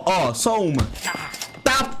 Ó, só uma.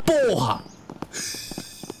 Tá, porra.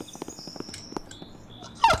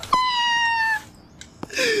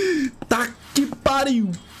 Tá que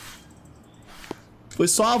pariu. Foi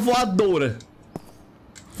só uma voadora.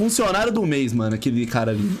 Funcionário do mês, mano, aquele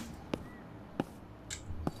cara ali.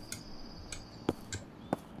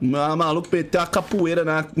 O maluco meteu a capoeira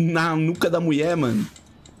na nuca da mulher, mano.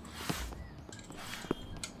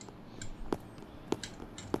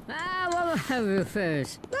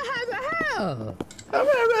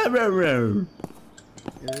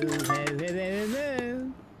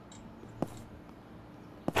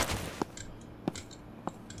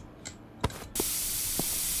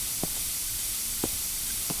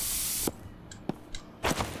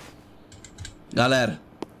 Galera,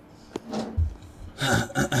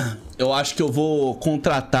 eu acho que eu vou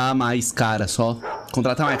contratar mais cara só.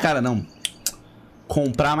 Contratar mais cara, não.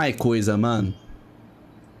 Comprar mais coisa, mano.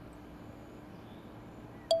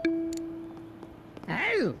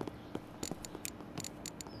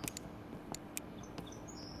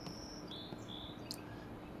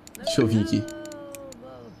 Deixa eu vir aqui.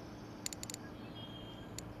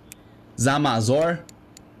 Zamazor.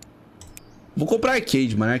 Vou comprar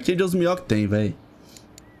arcade, mano. Arcade é os melhores que tem, velho.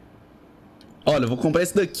 Olha, eu vou comprar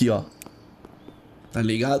esse daqui, ó. Tá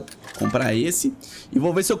ligado? Comprar esse. E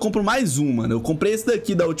vou ver se eu compro mais um, mano. Eu comprei esse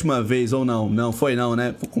daqui da última vez ou não. Não, foi não,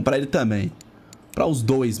 né? Vou comprar ele também. Comprar os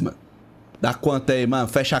dois, mano. Dá quanto aí, mano?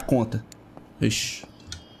 Fecha a conta. Ixi.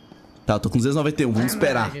 Tá, eu tô com 291. Vamos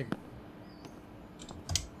esperar.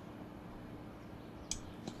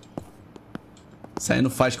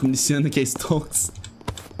 Saindo faixa como iniciando que é Stonks.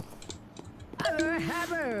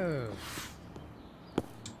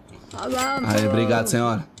 Aí, obrigado,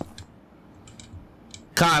 senhora.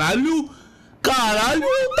 Caralho! Caralho,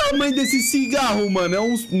 olha o tamanho desse cigarro, mano. É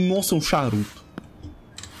um... Nossa, um charuto.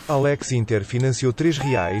 Alex Inter financiou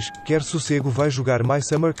R$3. Quer sossego, vai jogar mais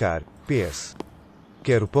Summer Car. PS.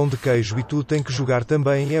 Quero pão de queijo e tu tem que jogar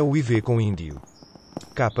também é o IV com índio.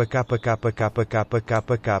 Capa,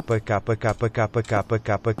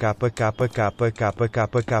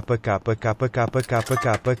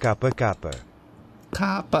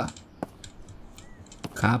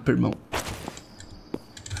 irmão.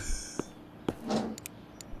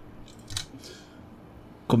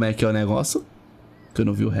 Como é que é o negócio? Que eu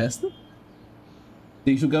não vi o resto.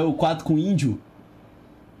 Tem que jogar o 4 com índio.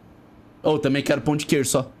 Oh, também quero pão de queijo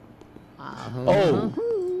só. Oh,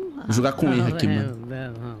 vou jogar com erro aqui,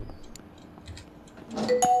 mano.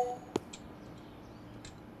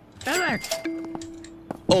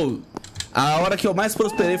 Oh, a hora que eu mais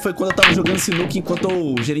prosperei foi quando eu tava jogando sinuca enquanto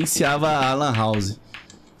eu gerenciava a LAN house.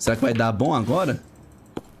 Será que vai dar bom agora?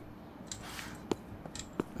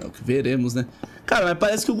 É o que veremos, né? Cara, mas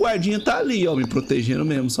parece que o guardinha tá ali, ó, me protegendo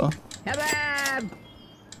mesmo, só.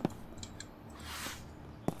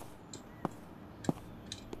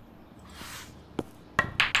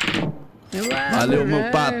 Valeu,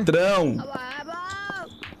 meu patrão.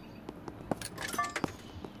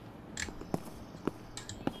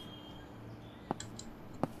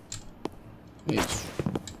 Isso.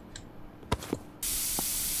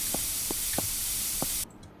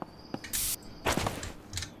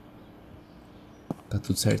 Tá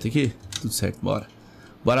tudo certo aqui? Tudo certo, bora.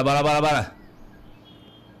 Bora, bora, bora, bora.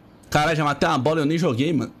 Caralho, já matei uma bola e eu nem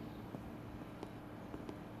joguei, mano.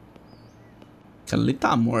 Aquela ali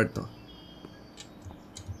tá morta, ó.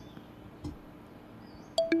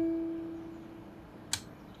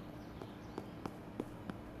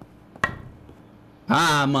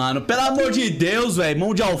 Ah, mano, pelo amor de Deus, velho.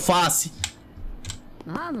 Mão de alface.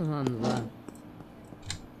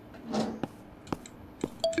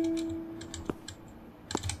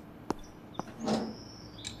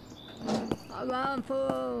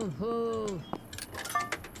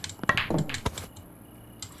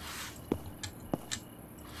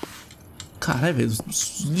 Caralho, velho.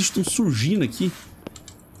 Os lixos estão surgindo aqui.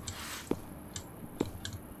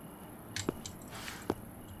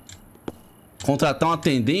 Contratar um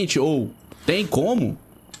atendente? Ou tem como?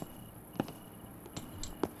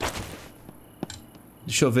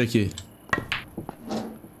 Deixa eu ver aqui.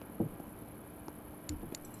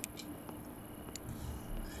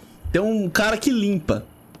 Tem um cara que limpa.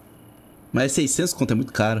 Mas 600 conto é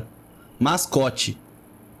muito caro. Mascote.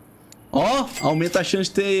 Ó, aumenta a chance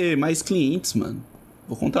de ter mais clientes, mano.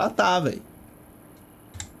 Vou contratar, velho.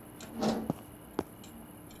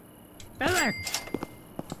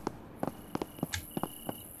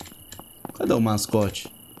 Cadê o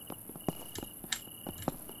mascote?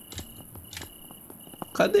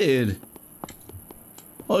 Cadê ele?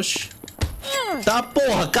 Oxi. Tá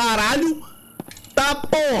porra, caralho. Tá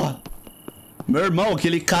porra. Meu irmão,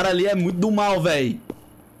 aquele cara ali é muito do mal, velho.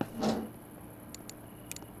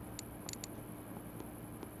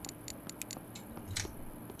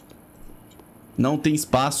 Não tem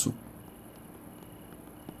espaço.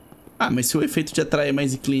 Ah, mas se o efeito de atrair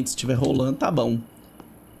mais clientes estiver rolando, tá bom.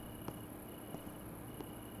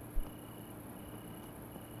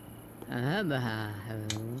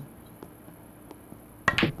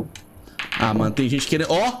 Ah, mano, tem gente querendo...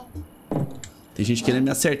 Ó! Tem gente querendo me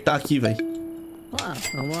acertar aqui, velho.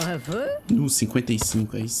 No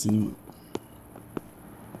 55, aí sim, mano.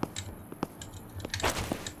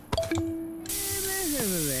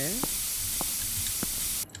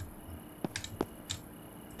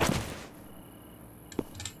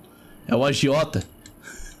 É o agiota.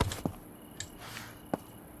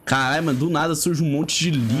 Caralho, mano, do nada surge um monte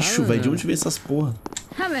de lixo, velho. De onde vem essas porra?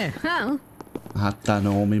 Ah, tá,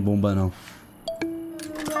 não, homem bomba não.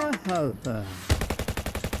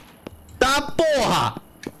 Tá, porra!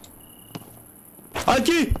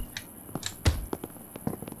 Aqui!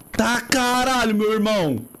 Tá, caralho, meu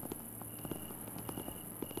irmão!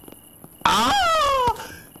 Ah!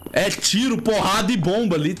 É tiro, porrada e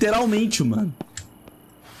bomba, literalmente, mano.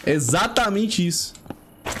 Exatamente isso.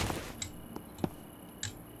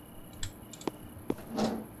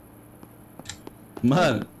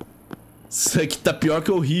 Mano, isso aqui tá pior que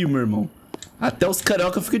eu rio, meu irmão. Até os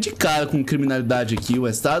carioca ficam de cara com criminalidade aqui,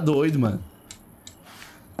 ué. Você tá doido, mano.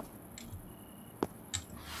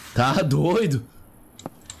 Tá doido.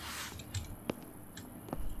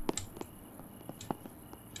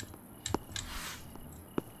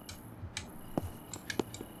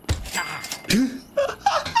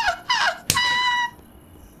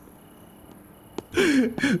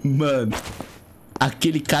 Mano,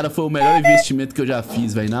 aquele cara foi o melhor investimento que eu já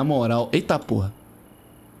fiz, velho. Na moral. Eita porra.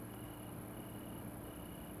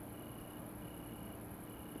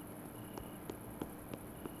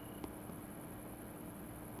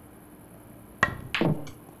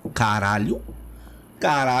 Caralho.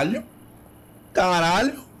 Caralho.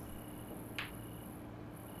 Caralho.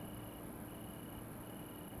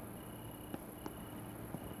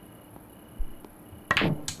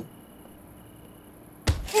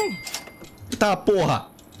 Tá, porra.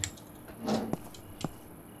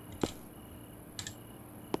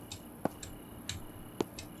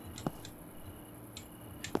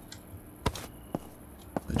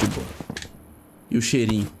 E o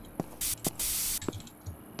cheirinho.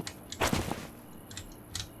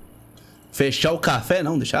 Fechar o café?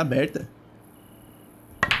 Não, deixar aberta.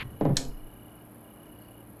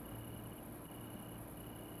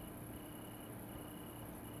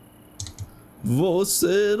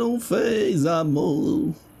 Você não fez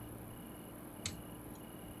amor.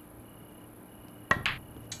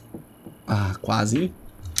 Ah, quase, hein?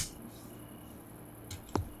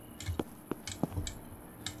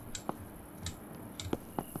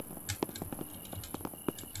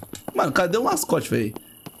 Mano, cadê o mascote, velho?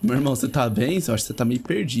 Meu irmão, você tá bem? Eu acho que você tá meio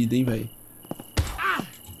perdido, hein, velho?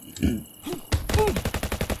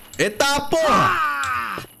 Eita, porra!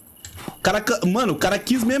 Mano, o cara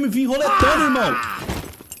quis mesmo vir roletando, irmão.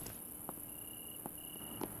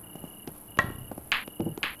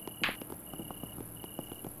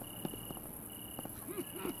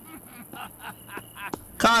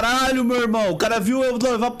 Caralho, meu irmão. O cara viu eu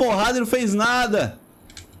levar porrada e não fez nada.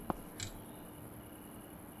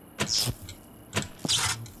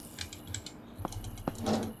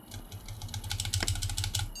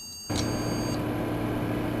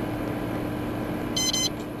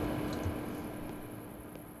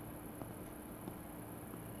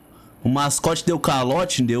 O mascote deu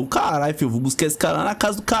calote? Deu caralho, filho. Vou buscar esse cara lá na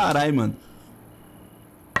casa do caralho, mano.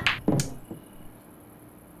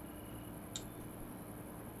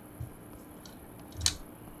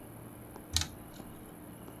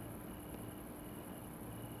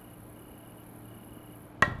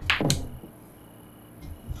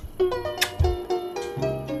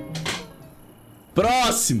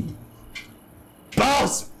 Próximo!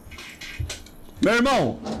 Próximo! Meu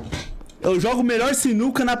irmão, eu jogo melhor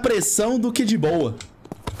sinuca na pressão do que de boa.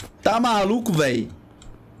 Tá maluco, velho?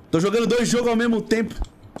 Tô jogando 2 jogos ao mesmo tempo.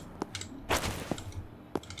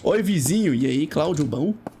 Oi, vizinho. E aí, Cláudio,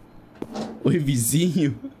 bom? Oi,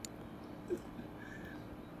 vizinho.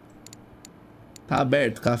 Tá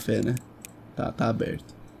aberto o café, né? Tá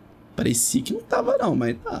aberto. Parecia que não tava não,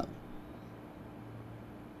 mas tá.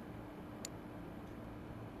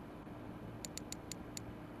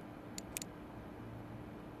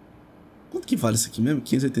 Quanto que vale isso aqui mesmo?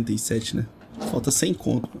 587, né? Falta 100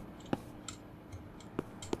 conto.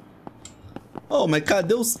 Oh, mas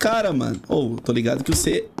cadê os caras, mano? Oh, tô ligado que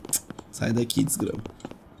você... Sai daqui, desgrama.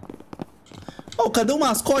 Oh, cadê o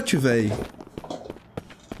mascote, velho?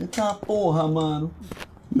 Eita porra, mano.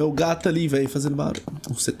 Meu gato ali, velho, fazendo barulho.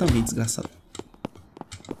 Você também, desgraçado.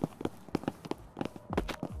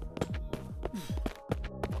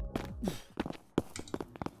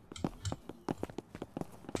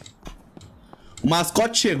 O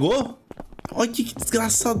mascote chegou? Olha que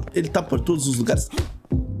desgraçado. Ele tá por todos os lugares.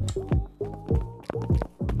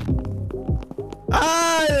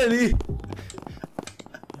 Ah, ele ali.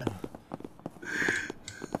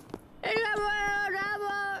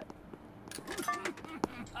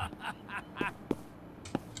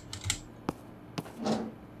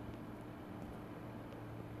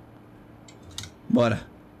 Bora.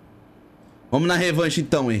 Vamos na revanche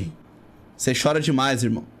então, hein? Você chora demais,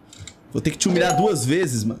 irmão. Vou ter que te humilhar 2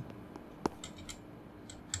 vezes, mano.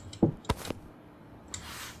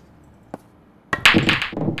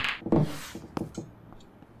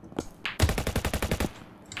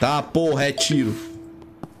 Tá, porra, é tiro.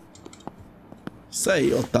 Isso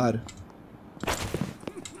aí, otário.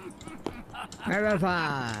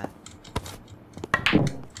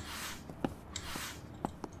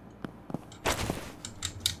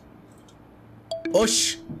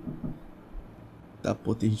 Oxi. Tá,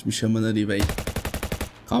 pô, tem gente me chamando ali, velho.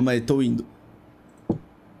 Calma aí, tô indo.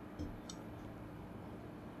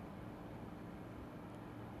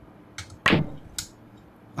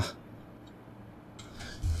 Ah.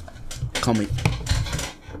 Calma aí.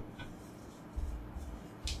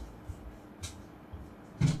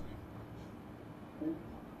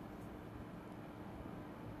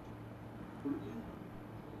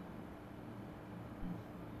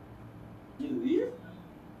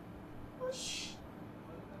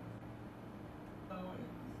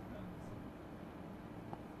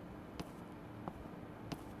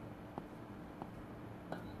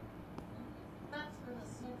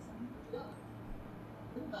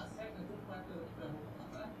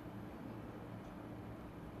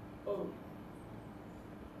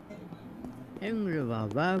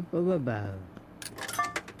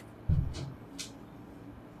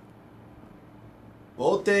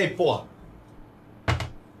 Voltei, porra.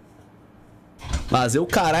 Fazer o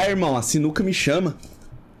caralho, irmão. A sinuca me chama.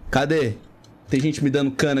 Cadê? Tem gente me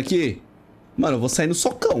dando cana aqui? Mano, eu vou sair no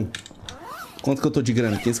socão. Quanto que eu tô de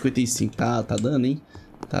grana? 555. Tá dando, hein?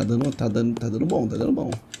 Tá dando bom, tá dando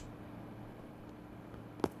bom.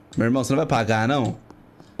 Meu irmão, você não vai pagar, não?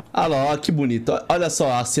 Ah lá, ó, que bonito. Olha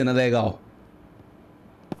só a cena legal.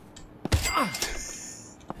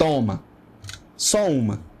 Toma. Só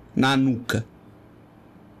uma. Na nuca.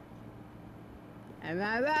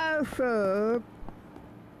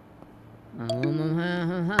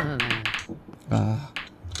 Ah.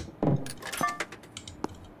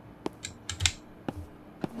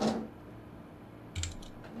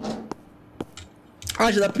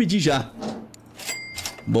 Ah, já dá pra pedir já.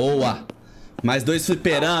 Boa. Mais 2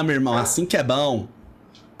 fliperama, irmão. Assim que é bom.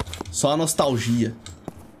 Só nostalgia.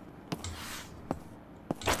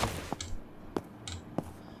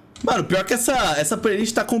 Mano, pior que essa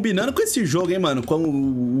playlist tá combinando com esse jogo, hein, mano. Com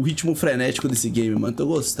o ritmo frenético desse game, mano. Tô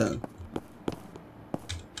gostando.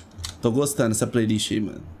 Tô gostando dessa playlist aí,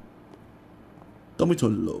 mano. Tô muito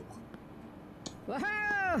louco.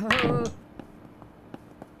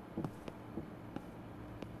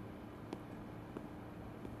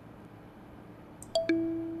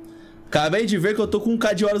 Acabei de ver que eu tô com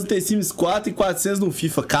 1k de horas no The Sims 4 e 400 no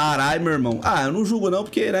FIFA. Caralho, meu irmão. Ah, eu não julgo não,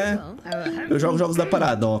 porque, né? Eu jogo jogos da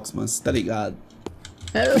Paradox, mano. Você tá ligado?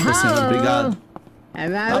 Assim, obrigado.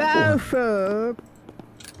 Ah, porra.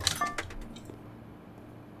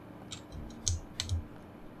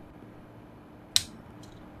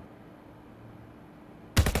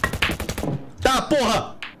 Tá,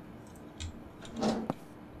 porra!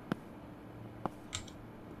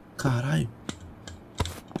 Caralho.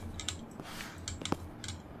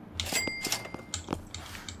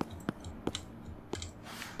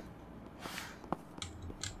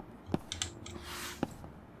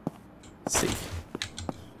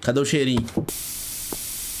 Cadê o cheirinho?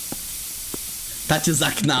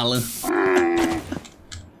 Tatizak na LAN.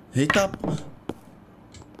 Eita.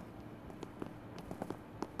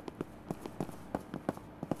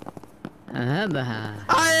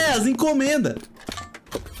 Ah, é, as encomendas.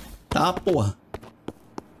 Tá, porra.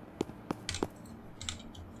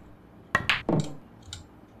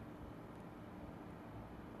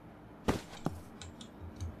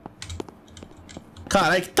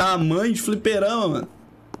 Caralho, que tamanho de fliperama, mano.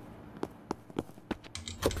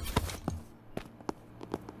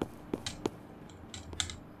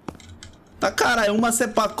 Tá, caralho, uma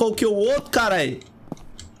sepacou que o outro, caralho.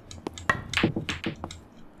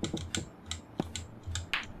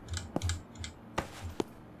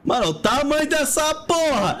 Mano, o tamanho dessa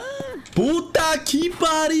porra. Puta que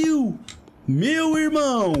pariu. Meu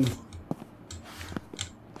irmão.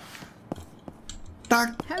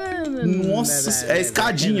 Tá. Nossa, é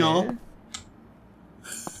escadinha, ó.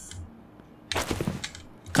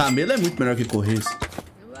 Camelo é muito melhor que correr.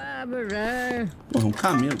 Porra, um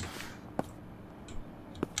camelo.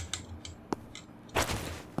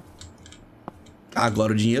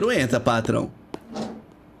 Agora o dinheiro entra, patrão.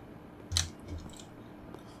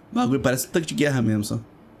 O bagulho parece um tanque de guerra mesmo, só.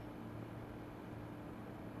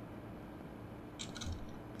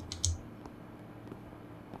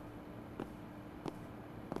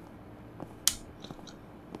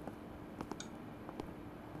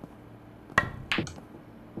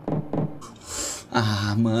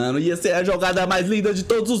 Ah, mano, ia ser a jogada mais linda de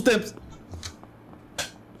todos os tempos.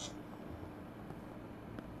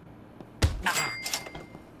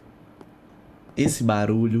 Esse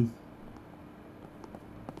barulho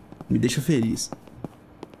me deixa feliz.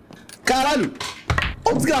 Caralho!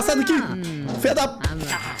 Ó o desgraçado aqui! Filha da...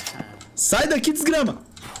 Sai daqui, desgrama!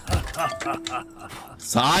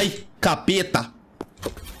 Sai, capeta!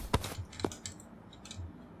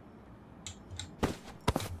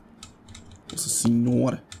 Nossa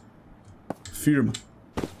senhora! Firma.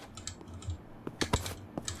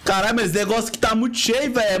 Caralho, mas esse negócio aqui tá muito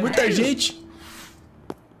cheio, velho. É muita gente.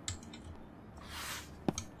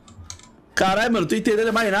 Caralho, mano, não tô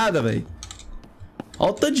entendendo mais nada, velho. Olha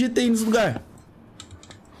o tanto de gente aí nesse lugar.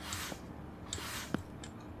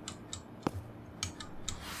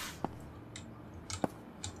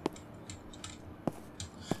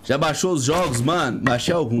 Já baixou os jogos, mano?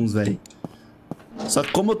 Baixei alguns, velho. Só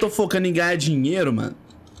que como eu tô focando em ganhar dinheiro, mano,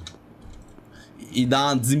 e dar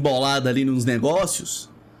uma desembolada ali nos negócios,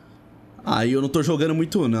 aí eu não tô jogando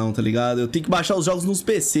muito não, tá ligado? Eu tenho que baixar os jogos nos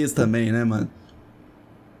PCs também, né, mano?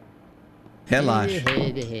 Relaxa.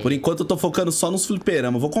 Por enquanto eu tô focando só nos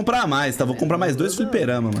fliperama. Vou comprar mais, tá? Vou comprar mais 2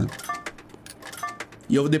 fliperama, mano.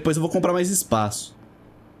 E depois eu vou comprar mais espaço.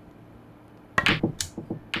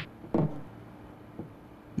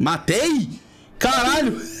 Matei?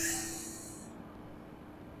 Caralho!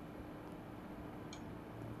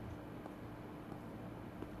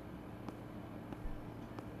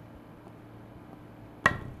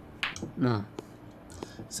 Não.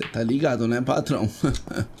 Você tá ligado, né, patrão?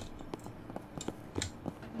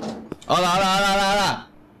 Olha lá, olha lá, olha lá, olha lá.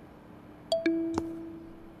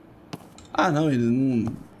 Ah, não, ele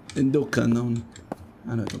não... Ele não deu cano, não, né?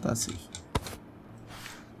 Ah, não, então tá safe.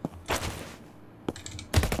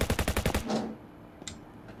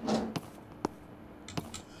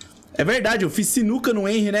 É verdade, eu fiz sinuca no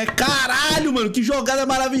Henry, né? Caralho, mano, que jogada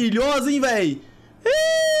maravilhosa, hein, velho?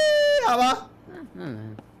 Olha lá.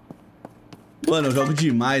 Mano, eu jogo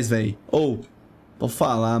demais, velho. Ou, vou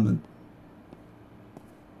falar, mano.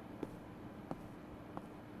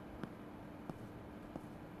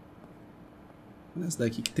 Essa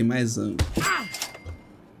daqui que tem mais ângulo.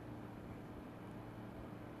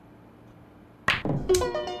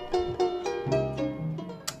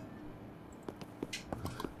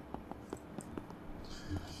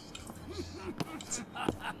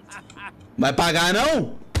 Vai pagar,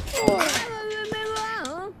 não?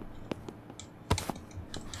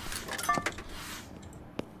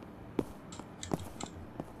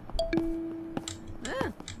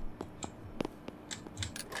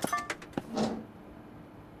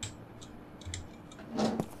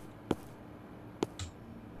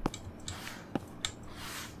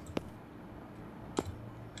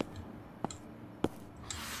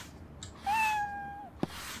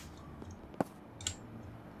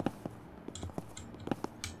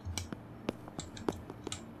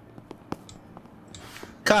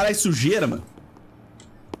 Caralho, sujeira, mano.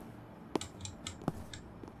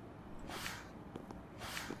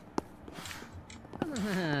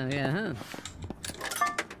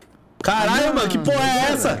 Caralho, mano, que porra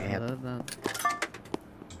é essa?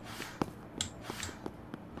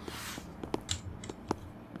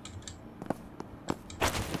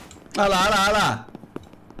 Olha lá, olha lá, olha lá.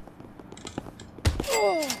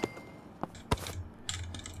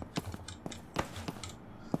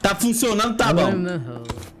 Tá funcionando, tá bom.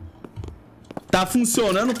 Tá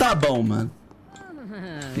funcionando, tá bom, mano.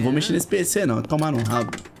 Não vou mexer nesse PC, não. Tomar no rabo.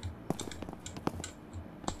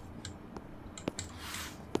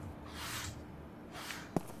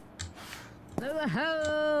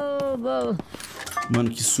 Mano,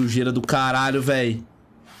 que sujeira do caralho, velho.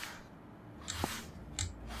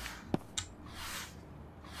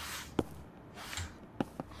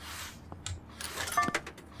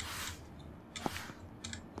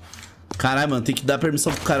 Caralho, mano, tem que dar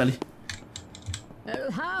permissão pro cara ali.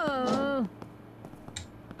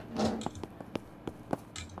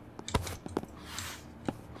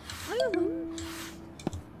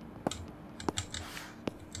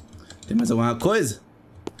 Tem mais alguma coisa?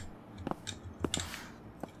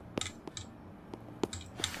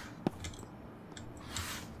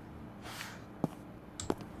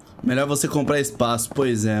 Melhor você comprar espaço.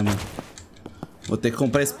 Pois é, mano. Vou ter que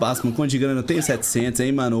comprar espaço. Com quanto de grana eu tenho? 700,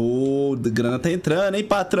 hein, mano? Ô, grana tá entrando, hein,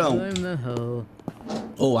 patrão?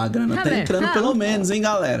 Ô, a grana tá entrando pelo menos, hein,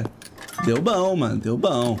 galera? Deu bom, mano. Deu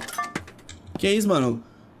bom. Que isso, mano?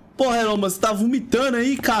 Porra, Elon, você tá vomitando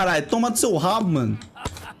aí, caralho. Toma do seu rabo, mano.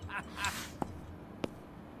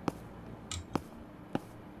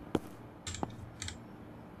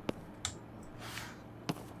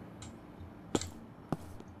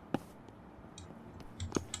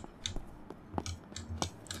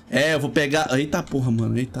 É, eu vou pegar... Eita porra,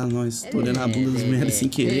 mano. Eita, nós. Tô olhando a bunda dos merda sem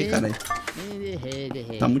querer, caralho.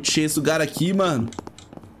 Tá muito cheio esse lugar aqui, mano.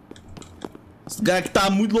 Esse lugar aqui tá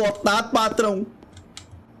muito lotado, patrão.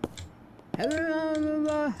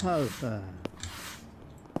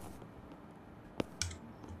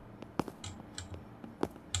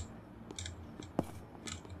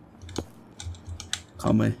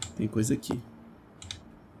 Calma aí. Tem coisa aqui.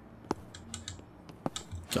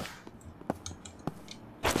 Aqui, ó.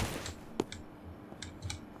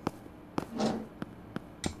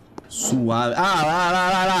 Suave. Ah,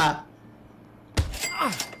 lá.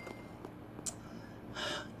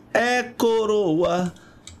 É coroa,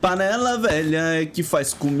 panela velha é que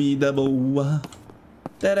faz comida boa.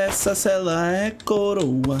 Interessa se ela é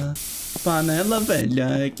coroa, panela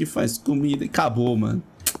velha é que faz comida. Acabou, mano.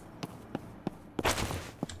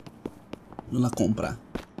 Vamos lá comprar.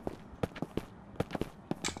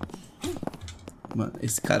 Mano,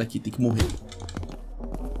 esse cara aqui tem que morrer.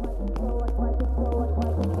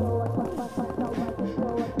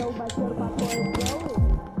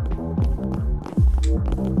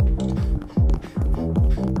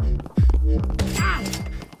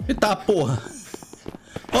 Eita porra.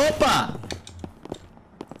 Opa!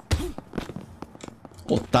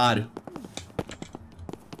 Otário.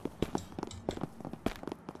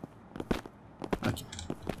 Aqui.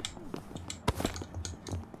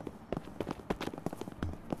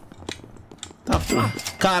 Tá porra.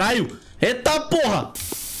 Caralho. Eita porra.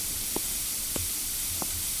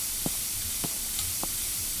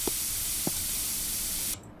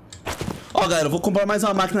 Ó, galera, eu vou comprar mais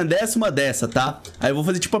uma máquina dessa e uma dessa, tá? Aí eu vou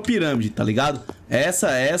fazer tipo a pirâmide, tá ligado? Essa,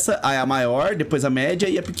 aí a maior, depois a média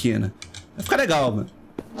e a pequena. Vai ficar legal, mano.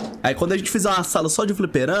 Aí quando a gente fizer uma sala só de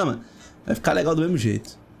fliperama, vai ficar legal do mesmo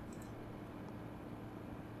jeito.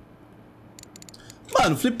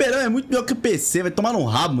 Mano, fliperama é muito melhor que o PC, vai tomar no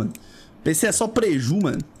rabo, mano. PC é só preju,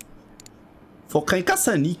 mano. Focar em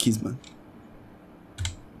caça-níqueis, mano.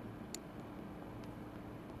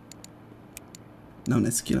 Não,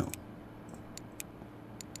 nessa aqui não.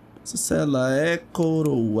 Essa cela é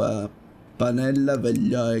coroa. Panela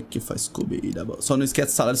velha que faz comida. Só não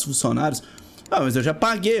esquece salários dos funcionários. Ah, mas eu já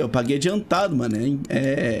paguei. Eu paguei adiantado, mano.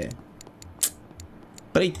 É...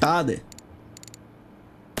 Preitada.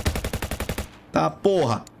 Tá,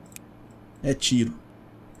 porra. É tiro.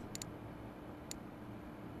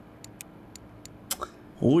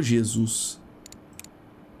 Ô, Jesus.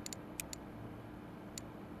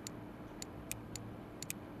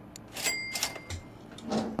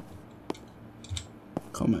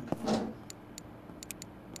 Calma aí.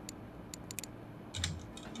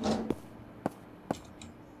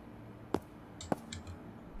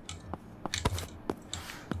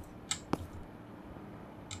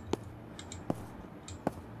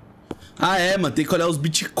 Ah, é, mano. Tem que olhar os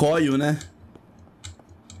Bitcoin, né?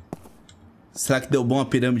 Será que deu bom a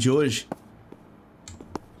pirâmide hoje?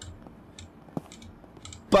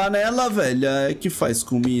 Panela velha é que faz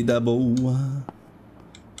comida boa.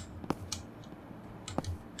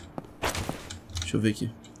 Deixa eu ver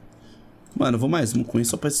aqui. Mano, eu vou mais um com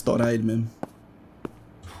isso só pra estourar ele mesmo.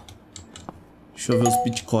 Deixa eu ver os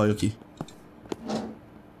Bitcoin aqui.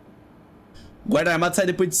 Guarda armado sai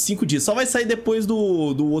depois de 5 dias. Só vai sair depois do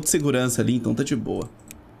outro segurança ali, então tá de boa.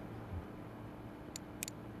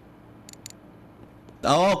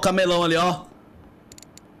 Ó, o camelão ali, ó.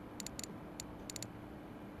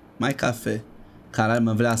 Mais café. Caralho,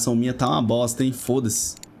 uma avaliação minha tá uma bosta, hein?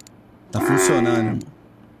 Foda-se. Tá funcionando, irmão.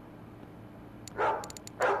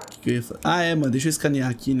 Que eu ia falar? Ah, é, mano. Deixa eu escanear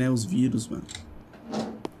aqui, né? Os vírus, mano.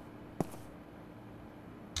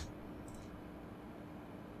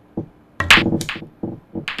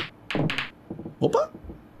 Opa!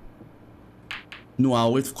 No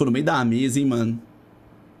A8 ficou no meio da mesa, hein, mano.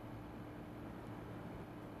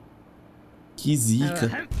 Que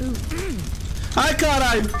zica. Ai,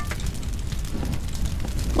 caralho.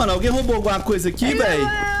 Mano, alguém roubou alguma coisa aqui, velho?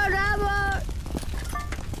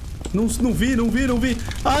 Não vi.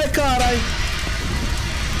 Ai, caralho.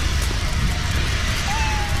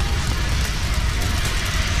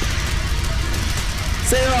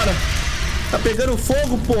 Senhora. Tá pegando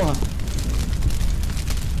fogo, porra.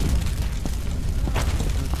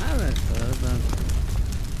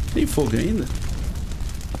 Tem fogo ainda?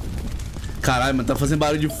 Caralho, mano, tá fazendo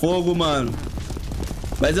barulho de fogo, mano.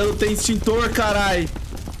 Mas eu não tenho extintor, caralho.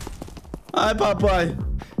 Ai, papai.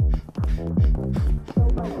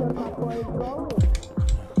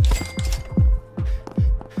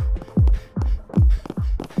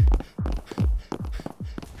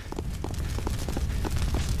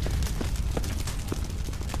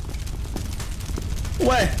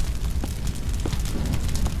 Ué.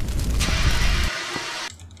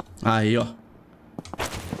 Aí, ó.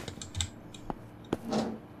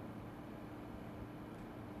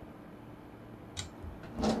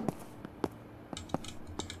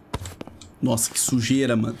 Nossa, que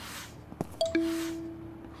sujeira, mano.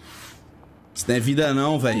 Isso não é vida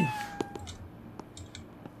não, velho.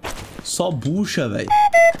 Só bucha, velho.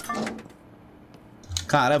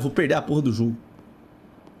 Cara, eu vou perder a porra do jogo.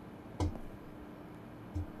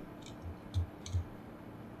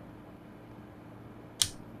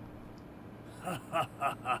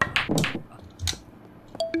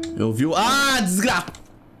 Eu vi o... Ah, desgraça!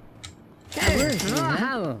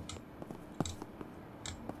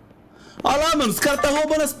 Olha lá, mano, os caras tá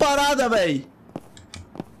roubando as paradas, velho.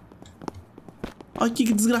 Olha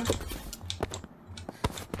que desgraça.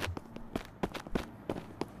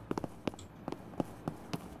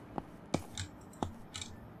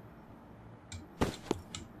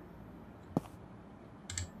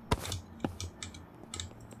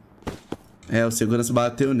 É, o segurança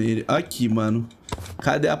bateu nele. Aqui, mano.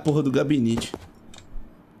 Cadê a porra do gabinete?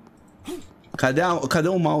 Cadê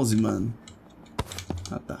o mouse, mano?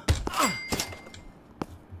 Ah, tá.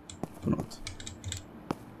 Pronto.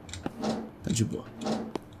 Tá de boa.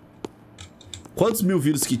 Quantos mil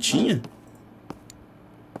vírus que tinha?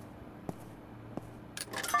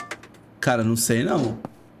 Cara, não sei não.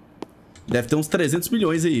 Deve ter uns 300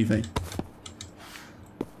 milhões aí, velho.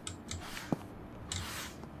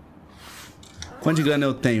 Quanto de grana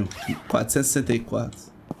eu tenho? 464.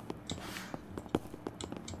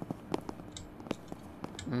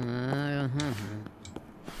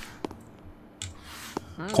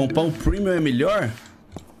 Comprar um premium é melhor?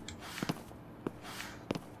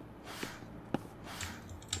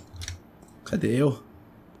 Cadê eu?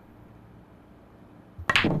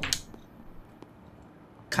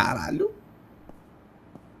 Caralho.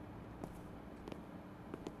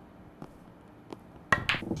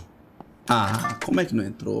 Ah, como é que não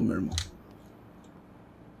entrou, meu irmão?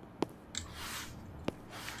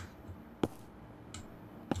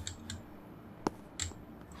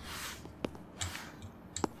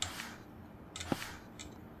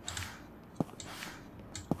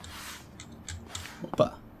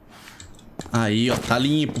 Opa. Aí, ó, tá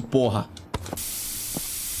limpo, porra.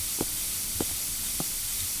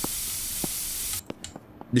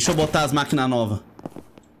 Deixa eu botar as máquinas novas.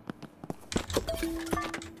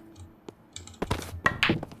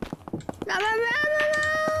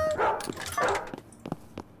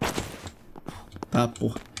 Tá,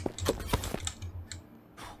 porra.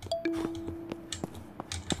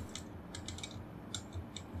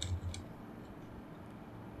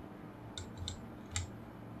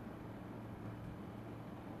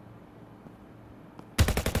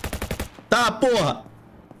 Tá, porra.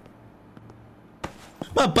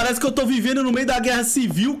 Mano, parece que eu tô vivendo no meio da guerra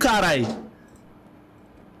civil, carai.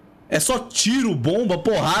 É só tiro, bomba,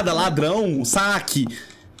 porrada, ladrão, saque.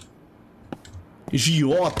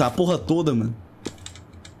 Giota, a porra toda, mano.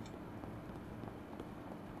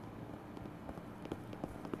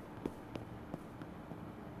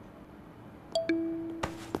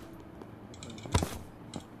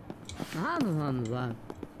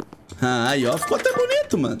 Ah, aí, ó, ficou até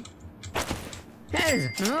bonito, mano.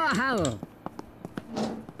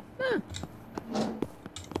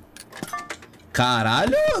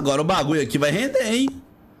 Caralho, agora o bagulho aqui vai render, hein?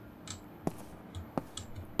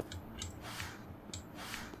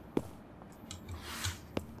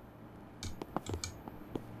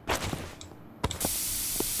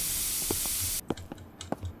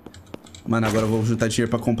 Mano, agora eu vou juntar dinheiro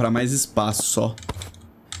pra comprar mais espaço só.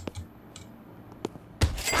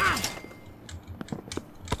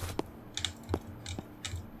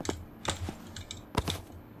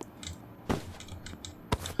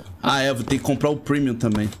 Ah, é, eu vou ter que comprar o premium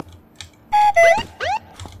também.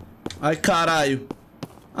 Ai, caralho.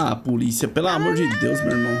 Ah, polícia, pelo amor de Deus,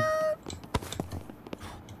 meu irmão.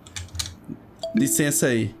 Licença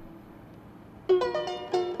aí.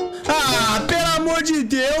 Ah, pelo amor de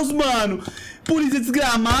Deus, mano. Polícia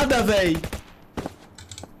desgramada, velho.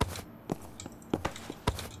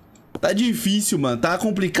 Tá difícil, mano. Tá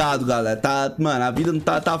complicado, galera. Tá, mano, a vida não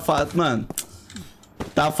tá fácil, mano.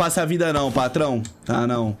 Tá fácil a vida não, patrão. Tá,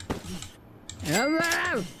 não.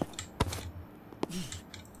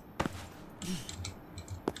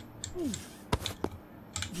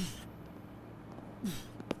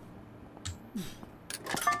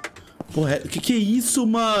 Porra, que é isso,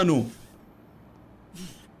 mano?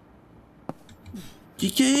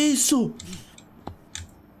 Que é isso?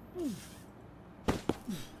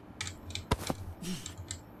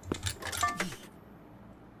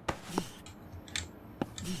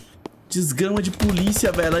 Desgrama de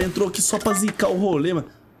polícia, velho. Ela entrou aqui só pra zicar o rolê, mano.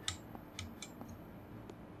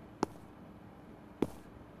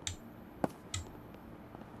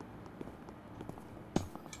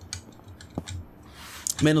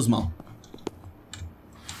 Menos mal.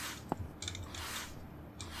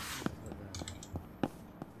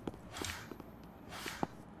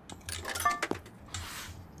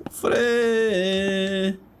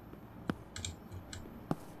 Fre...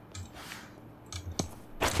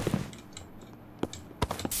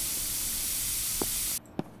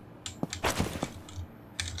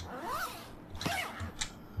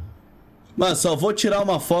 Mano, só vou tirar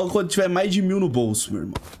uma folga quando tiver mais de 1000 no bolso, meu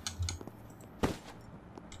irmão.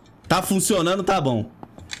 Tá funcionando, tá bom.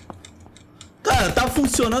 Cara, tá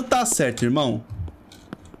funcionando, tá certo, irmão.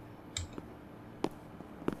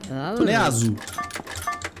 Tu nem é azul.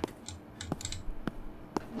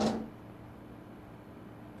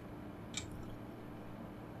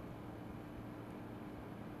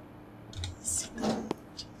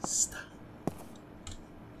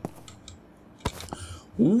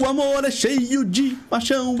 O amor é cheio de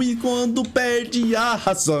paixão e quando perde a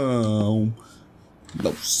razão,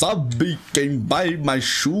 não sabe quem vai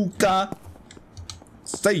machucar.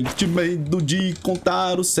 Sente medo de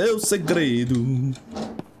contar o seu segredo.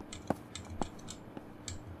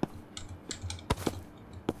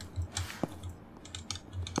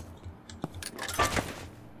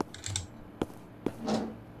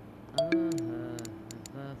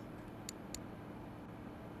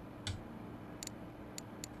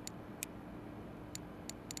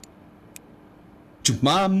 De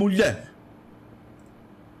uma mulher.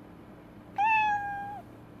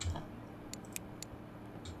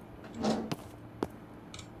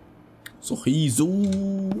 Sorriso.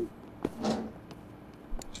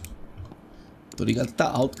 Tô ligado que tá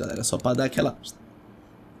alto, galera. Só pra dar aquela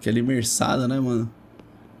imersada, né, mano?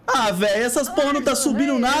 Ah, velho, essas porra não tá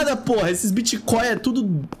subindo nada, porra. Esses Bitcoin é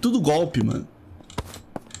tudo golpe, mano.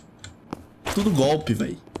 Tudo golpe,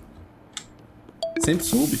 velho. Sempre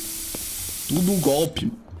soube. Tudo um golpe,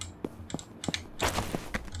 mano.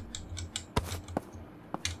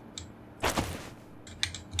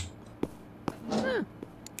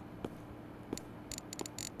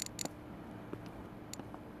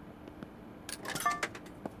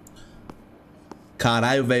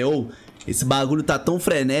 Caralho, velho. Esse bagulho tá tão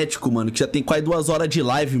frenético, mano, que já tem quase 2 horas de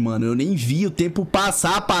live, mano. Eu nem vi o tempo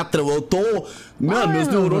passar, patrão. Eu tô... Mano, meus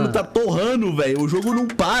neurônios tá torrando, velho. O jogo não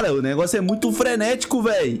para. O negócio é muito frenético,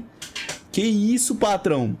 velho. Que isso,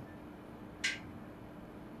 patrão?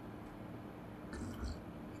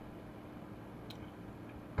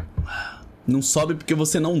 Não sobe porque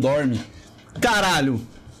você não dorme. Caralho.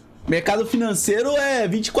 Mercado financeiro é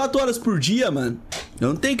 24 horas por dia, mano. Eu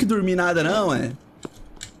não tenho que dormir nada, não, é.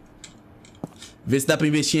 Vê se dá pra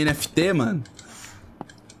investir em NFT, mano.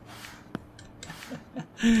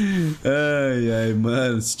 Ai,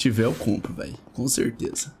 mano. Se tiver, eu compro, velho. Com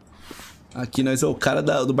certeza. Aqui nós é o cara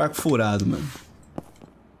do barco furado, mano.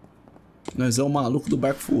 Nós é o maluco do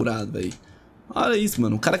barco furado, velho. Olha isso,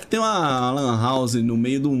 mano. O cara que tem uma lan house no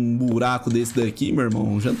meio de um buraco desse daqui, meu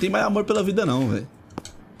irmão, já não tem mais amor pela vida, não, velho.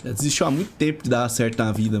 Já desistiu há muito tempo de dar certo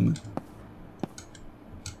na vida, mano.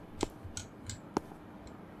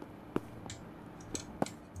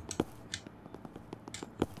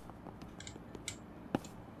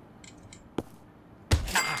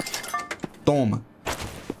 Toma.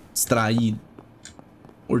 Distraído.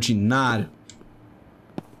 Ordinário.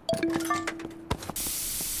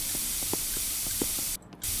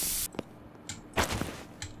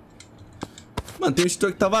 Mano, tem um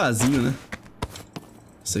extintor que tá vazio, né?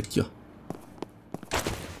 Esse aqui, ó.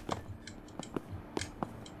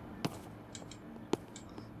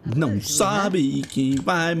 Não sabe quem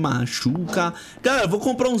vai machucar. Galera, eu vou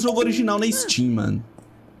comprar um jogo original na Steam, mano.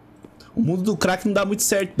 O mundo do crack não dá muito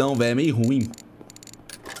certo não, velho. É meio ruim.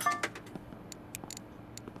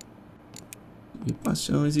 E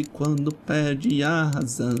paixões e quando perde a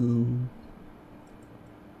razão.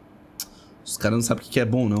 Os caras não sabem o que é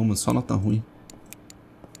bom não, mano. Só nota ruim.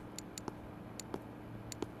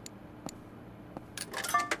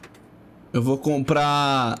 Eu vou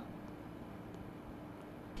comprar...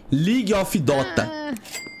 League of Dota.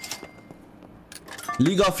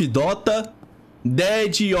 League of Dota.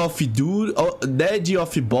 Dead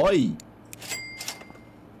of Boy.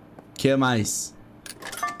 Que é mais?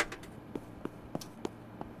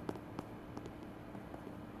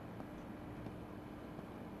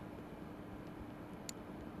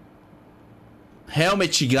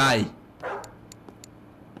 Helmet Guy.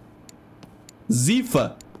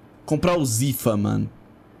 Zifa. Comprar o Zifa, mano.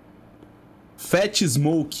 Fat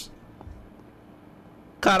Smoke.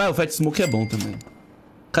 Caralho, o Fat Smoke é bom também.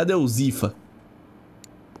 Cadê o Zifa?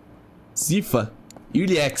 Zifa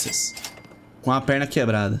Early Access. Com a perna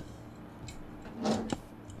quebrada.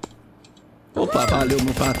 Opa, valeu,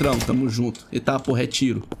 meu patrão. Tamo junto. Etapa,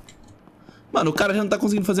 retiro. Mano, o cara já não tá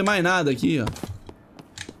conseguindo fazer mais nada aqui, ó.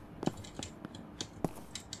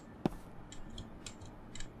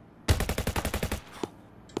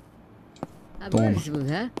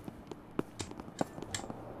 Toma.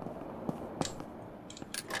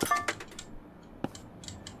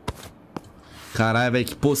 Caralho, velho,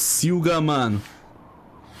 que pocilga, mano.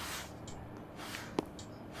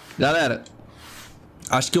 Galera,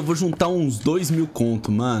 acho que eu vou juntar uns 2.000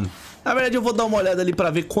 conto, mano. Na verdade, eu vou dar uma olhada ali pra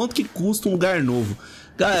ver quanto que custa um lugar novo.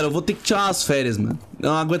 Galera, eu vou ter que tirar umas férias, mano. Eu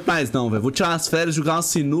não aguento mais não, velho. Vou tirar umas férias, jogar uma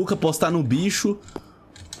sinuca, postar no bicho.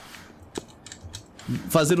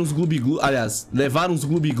 Fazer uns gloob-gloob. Aliás, levar uns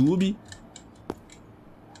gloob-gloob.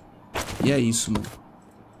 E é isso, mano.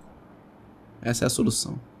 Essa é a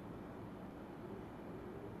solução.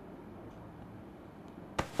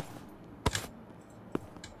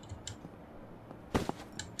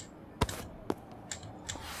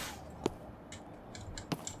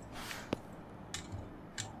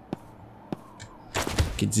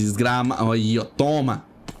 Que desgrama. Aí, ó. Toma.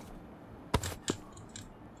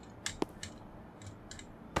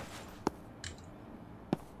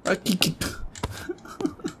 Aqui que...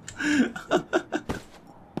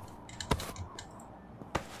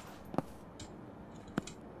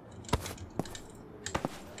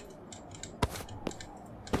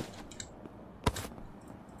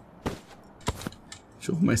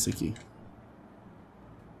 Deixa eu arrumar isso aqui.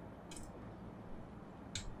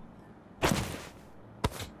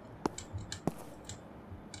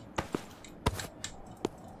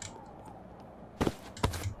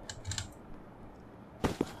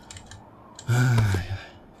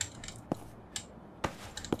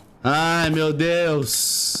 Ai, meu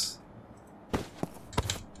Deus.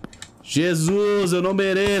 Jesus, eu não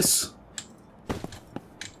mereço.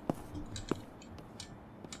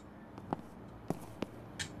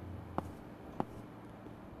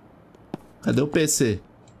 Cadê o PC?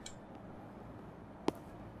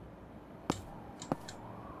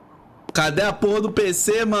 Cadê a porra do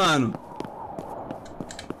PC, mano?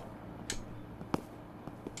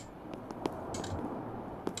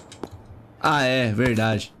 Ah, é,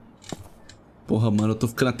 verdade. Porra, mano, eu tô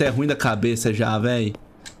ficando até ruim da cabeça já, velho.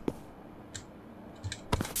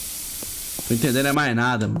 Tô entendendo é mais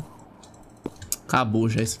nada, mano. Acabou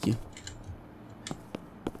já isso aqui.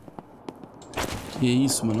 Que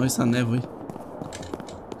isso, mano? Olha essa névoa aí.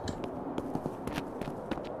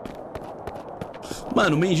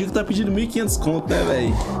 Mano, o mendigo tá pedindo 1.500 conto, né,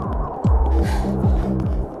 velho?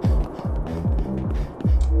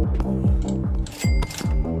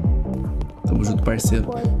 Tamo junto, parceiro.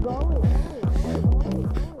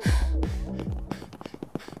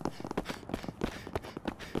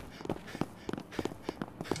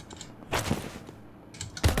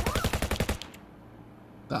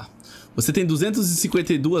 Tá. Você tem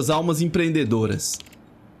 252 almas empreendedoras.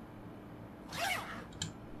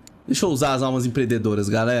 Deixa eu usar as almas empreendedoras,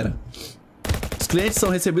 galera. Os clientes são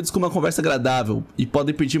recebidos com uma conversa agradável e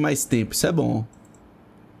podem pedir mais tempo. Isso é bom.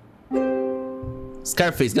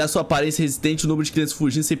 Scarface, graças à sua aparência resistente, o número de clientes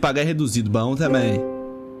fugindo sem pagar é reduzido. Bom também.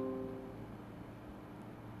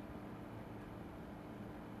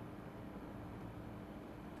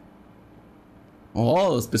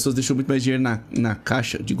 Ó, as pessoas deixam muito mais dinheiro na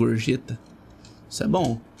caixa de gorjeta. Isso é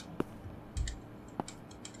bom.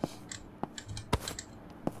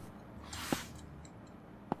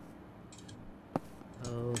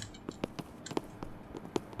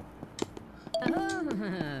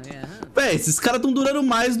 Véi, esses caras estão durando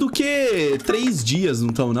mais do que 3 dias, não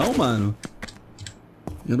estão não, mano?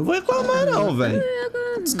 Eu não vou reclamar não, velho.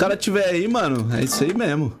 Se os caras tiver aí, mano, é isso aí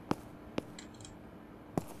mesmo.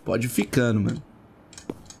 Pode ir ficando, mano.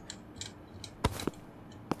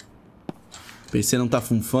 PC não tá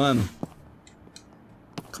funfando.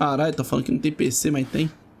 Caralho, tá falando que não tem PC, mas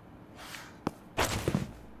tem.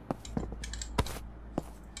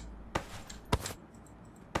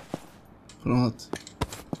 Pronto.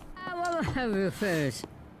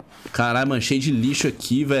 Caralho, mano, cheio de lixo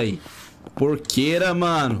aqui, velho. Porqueira,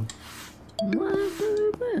 mano.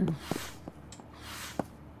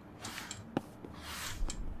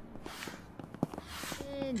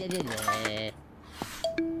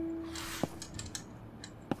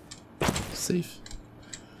 Safe.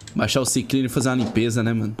 Baixar o ciclino e fazer uma limpeza,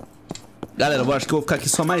 né, mano? Galera, eu acho que eu vou ficar aqui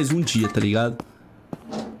só mais um dia, tá ligado?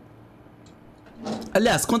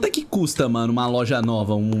 Aliás, quanto é que custa, mano, uma loja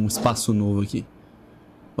nova, um espaço novo aqui?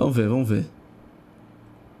 Vamos ver, vamos ver.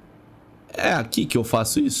 É aqui que eu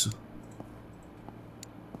faço isso?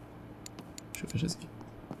 Deixa eu fechar isso aqui.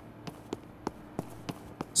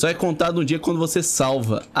 Só é contado um dia quando você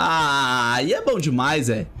salva. Ah, aí é bom demais,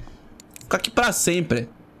 é. Ficar aqui pra sempre.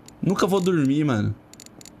 Nunca vou dormir, mano.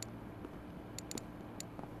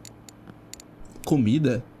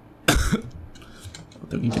 Comida?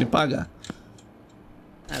 Tem alguém querer pagar.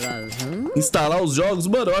 Instalar os jogos?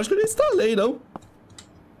 Mano, eu acho que eu não instalei, não.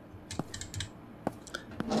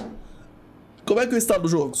 Como é que eu instalo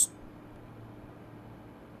os jogos?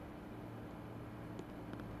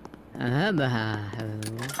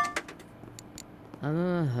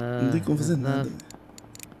 Não tem como fazer nada.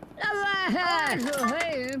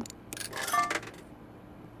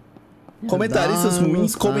 Comentaristas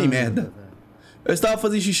ruins comem merda. Eu estava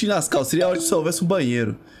fazendo xixi nas calças. Seria ótimo se houvesse um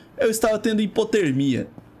banheiro. Eu estava tendo hipotermia.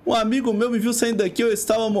 Um amigo meu me viu saindo daqui. Eu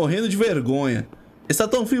estava morrendo de vergonha. Está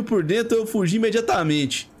tão frio por dentro. Eu fugi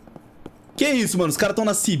imediatamente. Que isso, mano? Os caras estão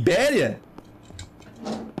na Sibéria?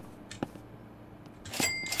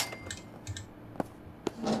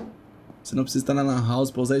 Você não precisa estar na Lan House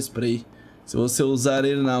para usar spray. Se você usar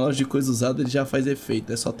ele na loja de coisa usada, ele já faz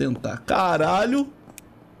efeito. É só tentar. Caralho!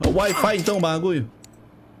 É o Wi-Fi então, o bagulho.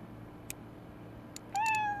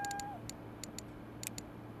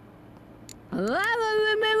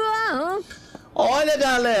 Olha,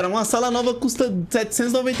 galera, uma sala nova custa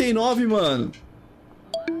 799, mano.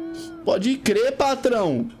 Pode crer,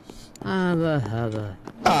 patrão.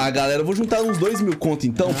 Ah, galera, eu vou juntar uns 2.000 conto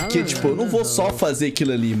então, porque, tipo, eu não vou só fazer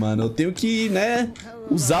aquilo ali, mano. Eu tenho que, né,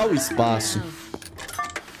 usar o espaço.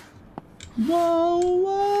 Uau,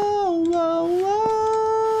 uau, uau, uau.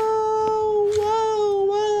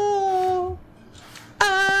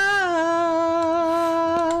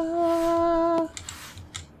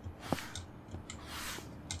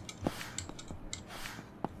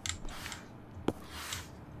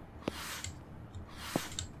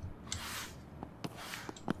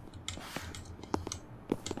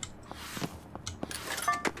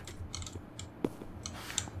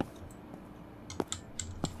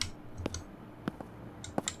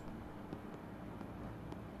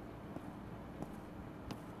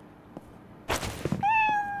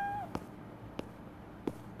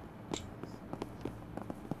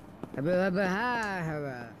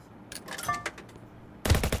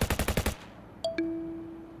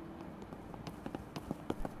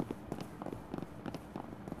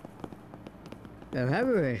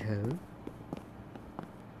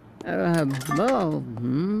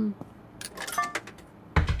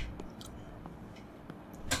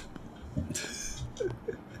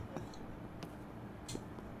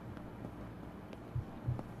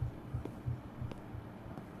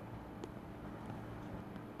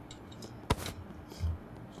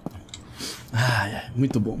 Ai,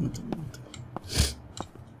 muito bom, muito bom, muito bom.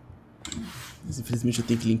 Mas infelizmente eu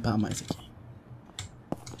tenho que limpar mais aqui.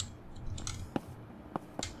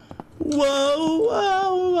 Uau,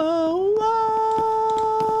 uau, uau, uau,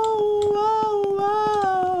 uau,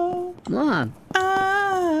 uau. Mom.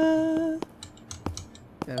 Ah.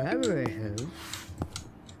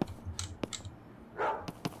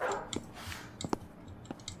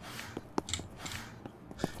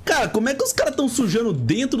 Cara, como é que os caras estão sujando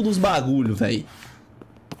dentro dos bagulho, velho?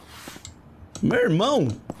 Meu irmão.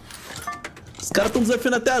 Os caras estão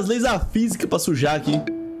desafiando até as leis da física pra sujar aqui.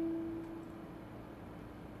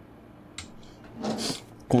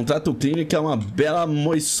 Contrata o crime que é uma bela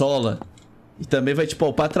moiçola. E também vai te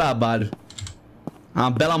poupar trabalho.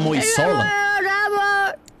 Uma bela moiçola?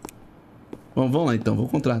 Vamos lá então, vou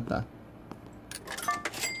contratar.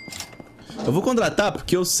 Eu vou contratar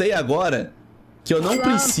porque eu sei agora que eu não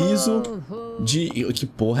preciso de... Que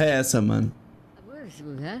porra é essa, mano?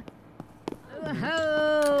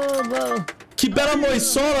 Que bela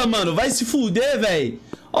moiçola, mano. Vai se fuder, velho.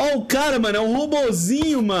 Ó o cara, mano. É um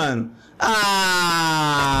robozinho, mano.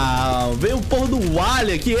 Ah, veio o porra do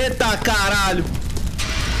alho aqui. Eita, caralho.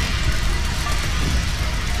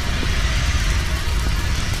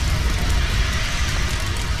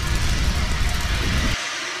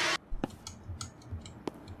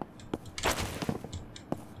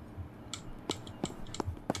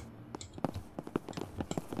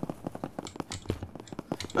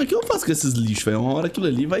 O que eu faço com esses lixos, velho? Uma hora aquilo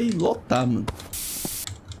ali vai lotar, mano.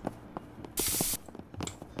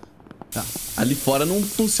 Tá. Ali fora não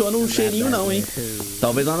funciona um cheirinho não, hein?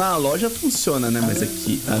 Talvez lá na loja funciona, né? Mas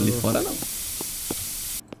aqui, ali fora não.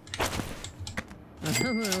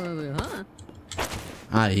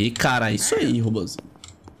 Aí, cara, isso aí, robozinho.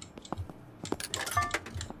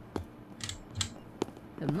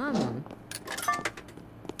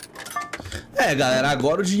 É, galera,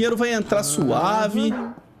 agora o dinheiro vai entrar suave.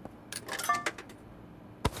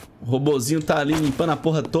 O robozinho tá ali limpando a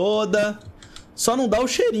porra toda. Só não dá o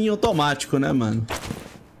cheirinho automático, né, mano?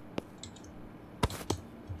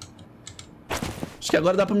 Acho que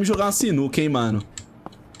agora dá pra me jogar uma sinuca, hein, mano?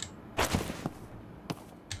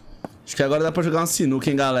 Acho que agora dá pra jogar uma sinuca,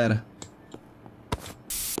 hein, galera?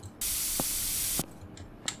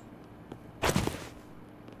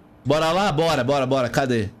 Bora lá? Bora.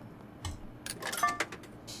 Cadê?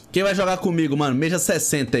 Quem vai jogar comigo, mano? Meja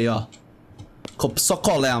 60 aí, ó. Só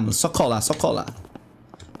colar, mano. Só colar.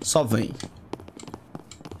 Só vem.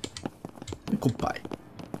 Vem com o pai.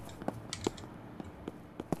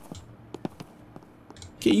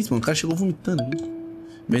 Que isso, mano? O cara chegou vomitando aqui.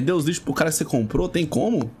 Vendeu os lixos pro cara que você comprou? Tem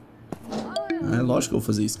como? Ah, é lógico que eu vou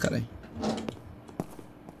fazer isso, caralho.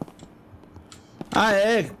 Ah,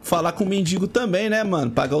 é. Falar com o mendigo também, né, mano?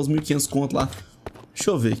 Pagar os 1.500 conto lá. Deixa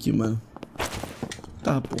eu ver aqui, mano.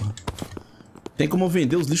 Tá, porra. Tem como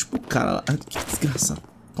vender os lixos pro cara lá. Que desgraça.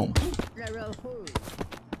 Toma.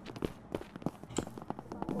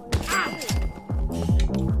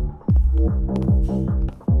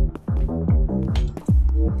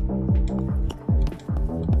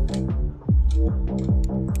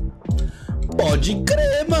 Pode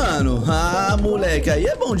crer, mano. Ah, moleque. Aí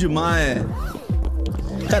é bom demais.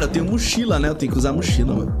 Cara, eu tenho mochila, né? Eu tenho que usar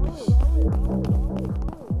mochila, mano.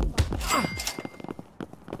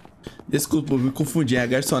 Desculpa, me confundi. É a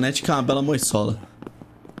garçonete que é uma bela moiçola.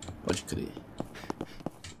 Pode crer.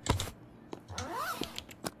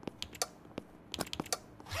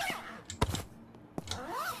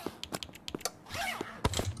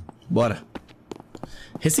 Bora.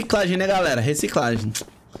 Reciclagem, né, galera? Reciclagem.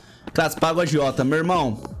 Cratos, pago agiota. Meu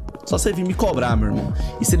irmão, só você vir me cobrar, meu irmão.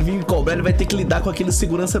 E se ele vir me cobrar, ele vai ter que lidar com aquele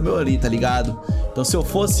segurança meu ali, tá ligado? Então se eu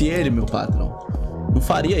fosse ele, meu patrão, não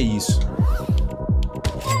faria isso.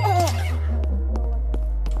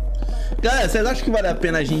 Galera, vocês acham que vale a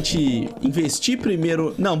pena a gente investir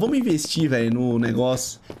primeiro? Não, vamos investir, velho, no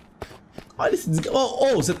negócio. Olha esse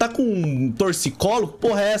você tá com um torcicolo? Que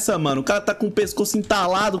porra é essa, mano? O cara tá com o pescoço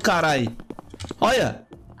entalado, carai. Olha.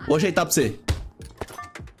 Vou ajeitar pra você.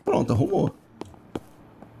 Pronto, arrumou.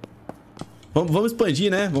 Vamos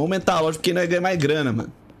expandir, né? Vamos aumentar a loja porque nós ganhamos mais grana,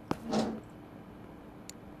 mano.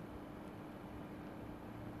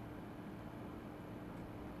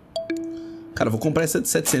 Cara, eu vou comprar essa de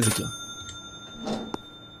 700 aqui, ó.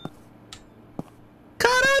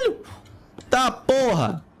 Caralho! Tá,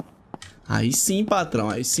 porra! Aí sim, patrão.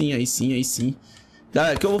 Aí sim, aí sim, aí sim.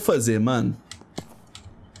 Galera, o que eu vou fazer, mano?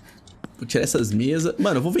 Vou tirar essas mesas.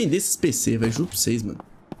 Mano, eu vou vender esses PC, velho. Juro pra vocês, mano.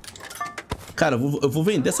 Cara, eu vou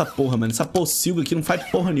vender essa porra, mano. Essa pocilga aqui não faz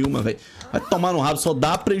porra nenhuma, velho. Vai tomar no rabo, só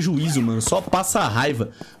dá prejuízo, mano. Só passa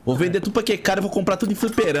raiva. Vou vender tudo pra que cara e vou comprar tudo em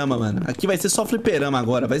fliperama, mano. Aqui vai ser só fliperama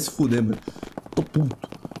agora. Vai se fuder, mano. Tô puto.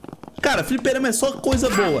 Cara, fliperama é só coisa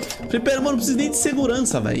boa. Fliperama não precisa nem de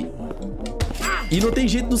segurança, velho. E não tem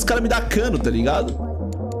jeito dos caras me dar cano, tá ligado?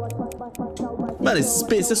 Mano, esses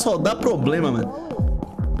PC só dá problema, mano.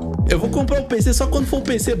 Eu vou comprar o PC só quando for um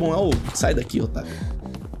PC bom. Ô, sai daqui, otário.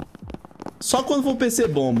 Só quando for um PC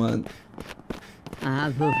bom, mano.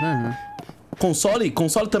 Console?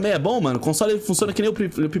 Console também é bom, mano? Console funciona que nem o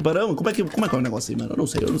fliperama? Como é que é o negócio aí, mano? Eu não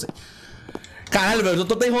sei. Caralho, velho, eu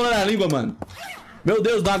tô até enrolando a língua, mano. Meu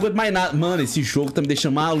Deus, não aguento mais nada. Mano, esse jogo tá me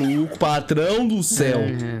deixando maluco, patrão do céu.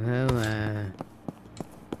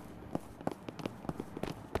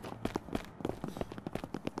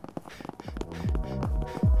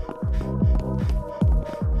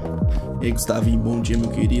 E aí, Gustavinho, bom dia, meu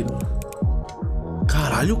querido.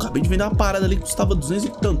 Caralho, eu acabei de vender uma parada ali que custava 200 e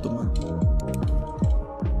tanto, mano.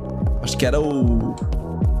 Acho que era o...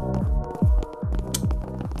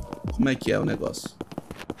 Como é que é o negócio?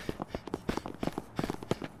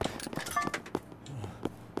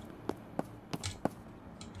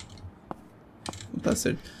 Não tá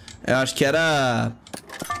certo. Eu acho que era...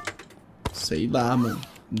 Sei lá, mano.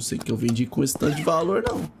 Não sei o que eu vendi com esse tanto de valor,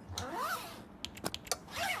 não.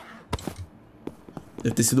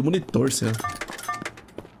 Deve ter sido monitor, sei lá.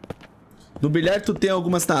 No bilhar tu tem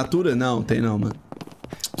alguma assinatura? Não, tem não, mano.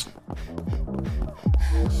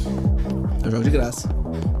 Eu jogo de graça.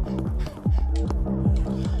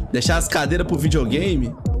 Deixar as cadeiras pro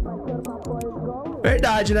videogame?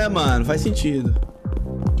 Verdade, né, mano? Faz sentido.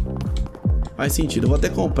 Faz sentido. Eu vou até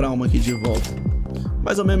comprar uma aqui de volta.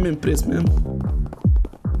 Mais ou menos o mesmo preço mesmo.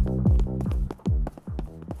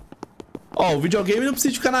 Ó, o videogame não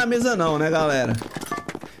precisa ficar na mesa não, né, galera?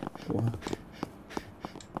 Porra.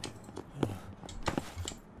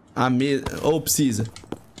 A mesa... Ou precisa.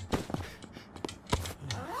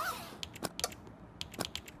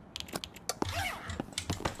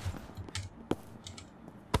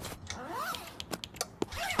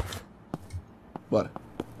 Bora.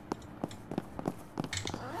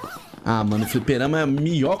 Ah, mano, o fliperama é a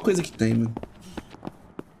melhor coisa que tem, mano.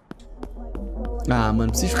 Ah,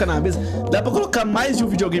 mano, precisa ficar na mesa. Dá pra colocar mais de um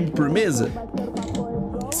videogame por mesa?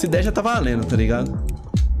 Se der, já tá valendo, tá ligado?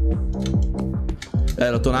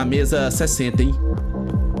 Galera, eu tô na mesa 60, hein?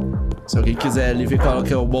 Se alguém quiser ali ver qual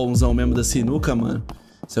que é o bonzão mesmo da sinuca, mano.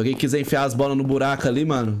 Se alguém quiser enfiar as bolas no buraco ali,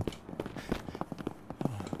 mano.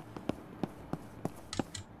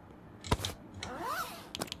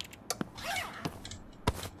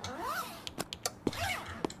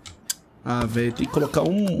 Ah, velho, tem que colocar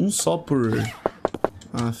um só por...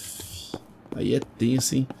 Aff, aí é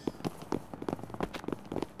tenso, hein?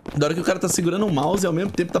 Da hora que o cara tá segurando o mouse e ao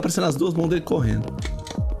mesmo tempo tá aparecendo as duas mãos dele correndo.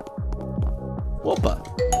 Opa!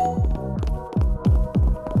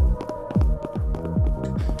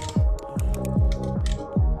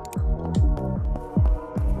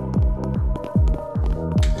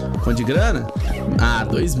 Quanto de grana? Ah,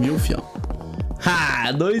 2.000, fião.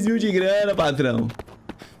 Ha, 2.000 de grana, patrão.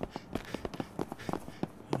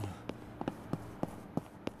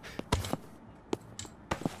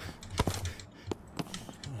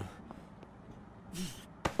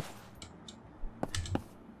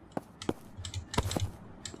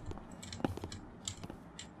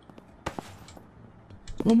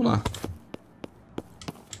 Vamos lá.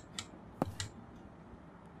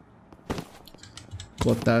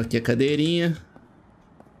 Botar aqui a cadeirinha.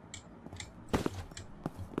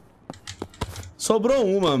 Sobrou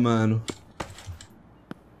uma, mano.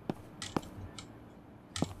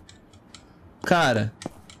 Cara,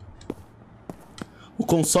 o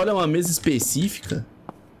console é uma mesa específica?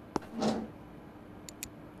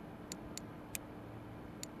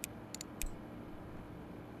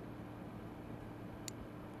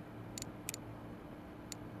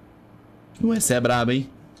 Ué, você é brabo, hein?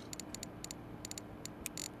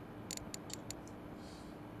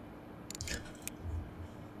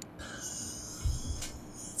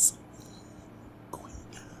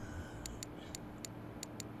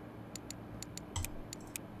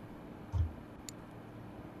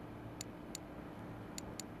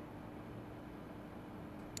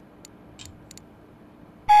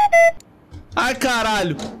 Ai,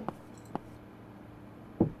 caralho!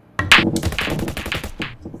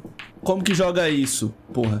 como que joga isso?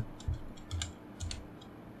 Porra.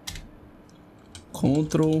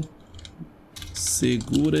 Ctrl,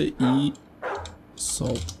 segura e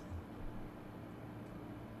solta.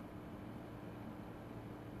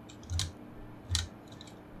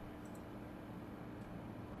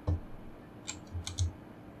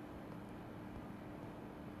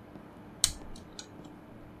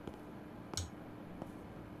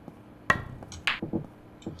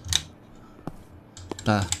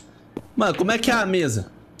 Tá. Mano, como é que é a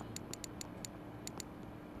mesa?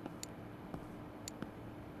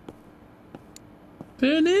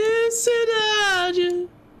 Felicidade.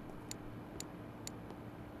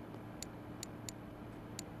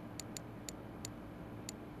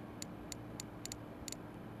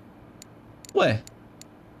 Ué.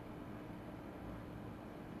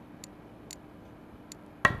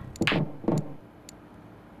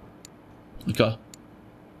 Aqui, ó.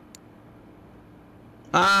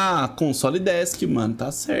 Ah, console desk, mano.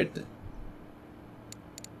 Tá certo.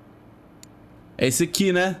 É esse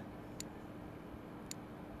aqui, né?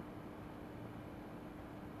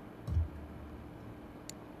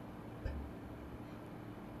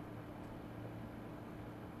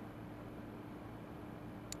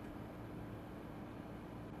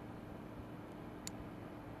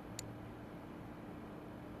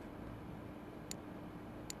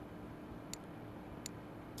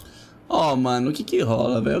 Ó, mano, o que que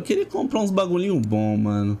rola, velho? Eu queria comprar uns bagulhinho bom,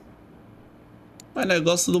 mano. Mas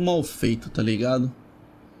negócio do mal feito, tá ligado?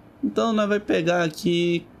 Então nós vai pegar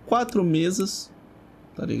aqui 4 mesas,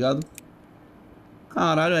 tá ligado?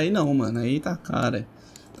 Caralho, aí não, mano. Aí tá caro, é.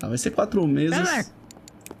 Tá, vai ser 4 mesas.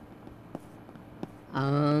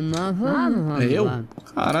 É eu?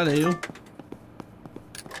 Caralho, é eu.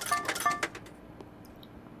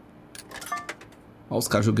 Ó os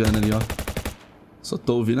caras jogando ali, ó. Só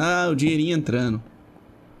tô ouvindo, o dinheirinho entrando.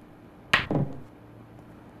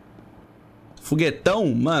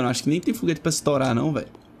 Foguetão? Mano, acho que nem tem foguete pra estourar não, velho.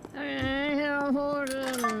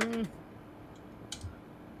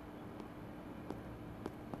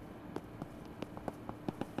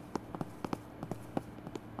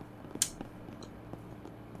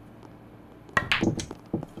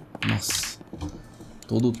 Nossa.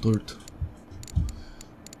 Todo torto.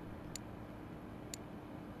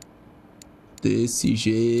 Desse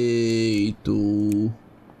jeito.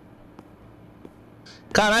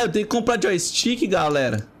 Caralho, eu tenho que comprar joystick,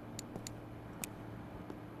 galera.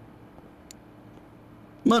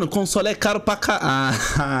 Mano, o console é caro pra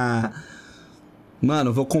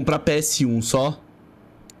Mano, eu vou comprar PS1 só.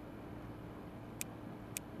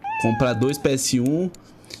 Comprar 2 PS1.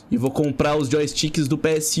 E vou comprar os joysticks do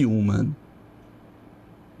PS1, mano.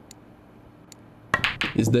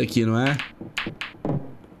 Esse daqui, não é?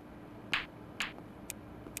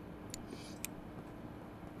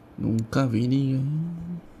 Nunca vi ninguém.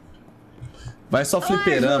 Vai só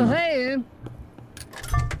fliperama.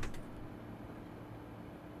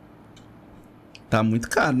 Tá muito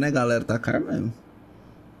caro, né, galera? Tá caro mesmo.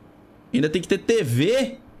 Ainda tem que ter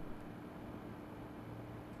TV.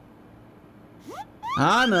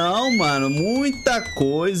 Ah, não, mano. Muita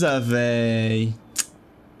coisa, véi.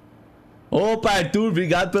 Opa, Arthur.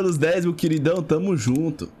 Obrigado pelos 10, meu queridão. Tamo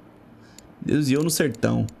junto. Deus e eu no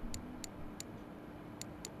sertão.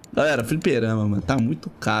 Galera, fliperama, mano. Tá muito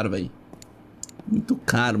caro, velho. Muito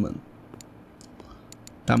caro, mano.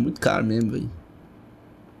 Tá muito caro mesmo, velho.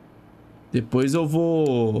 Depois eu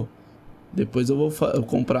vou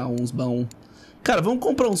comprar uns bons. Cara, vamos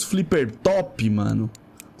comprar uns flipper top, mano.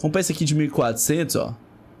 Comprar esse aqui de 1.400, ó.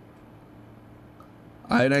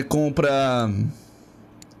 Aí nós compra...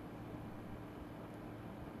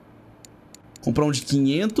 Comprar um de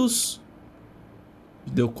 500.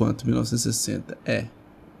 Deu quanto? 1960. É.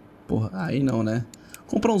 Porra, aí não, né?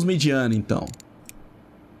 Comprar uns medianos, então.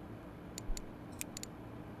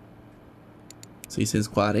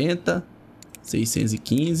 640.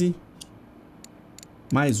 615.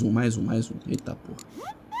 Mais um. Eita, porra.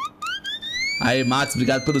 Aí, Matos,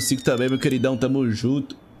 obrigado pelo 5 também, meu queridão. Tamo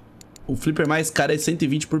junto. O flipper mais caro é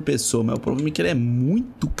 120 por pessoa, mas o problema é que ele é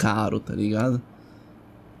muito caro, tá ligado?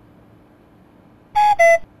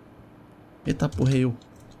 Eita, porra, eu.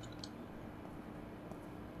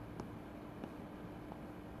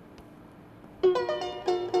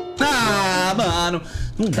 Ah, mano.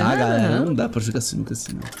 Não dá, galera. Não dá pra jogar sinuca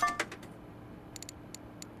assim, não.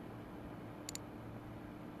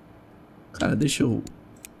 Cara, deixa eu...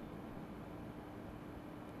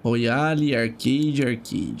 Royale,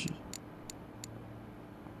 arcade.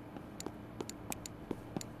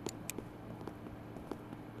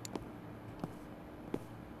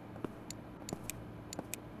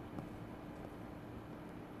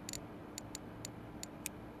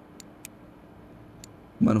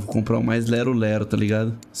 Mano, vou comprar o mais lero-lero, tá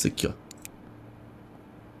ligado? Isso aqui, ó.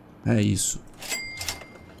 É isso.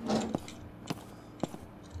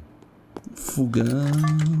 Fogão.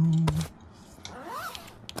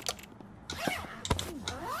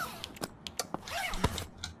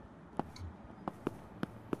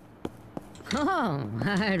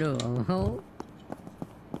 Oh,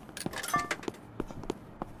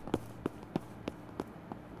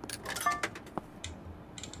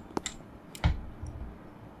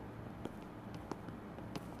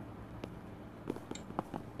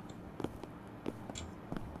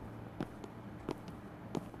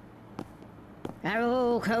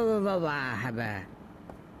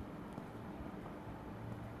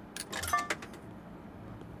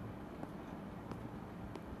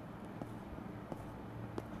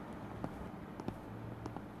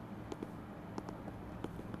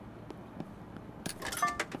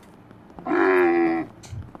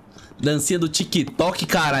 Dancinha do TikTok,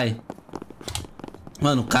 carai.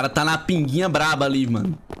 Mano, o cara tá na pinguinha braba ali,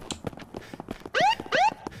 mano.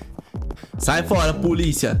 Sai fora,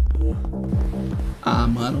 polícia. Ah,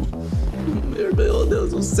 mano. Meu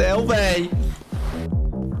Deus do céu, velho.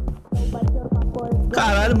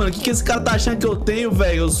 Caralho, mano. O que esse cara tá achando que eu tenho,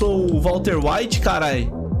 velho? Eu sou o Walter White,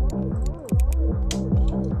 carai.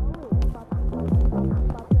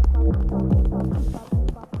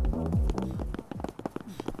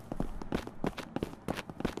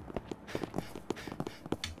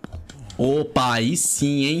 Opa, aí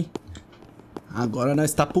sim, hein? Agora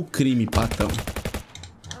nós tá pro crime, patrão.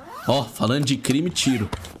 Ó, falando de crime, tiro.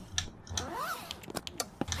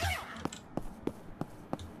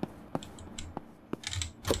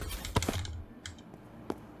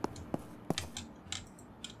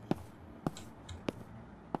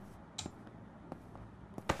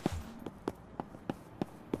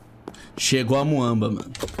 Chegou a muamba,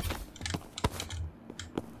 mano.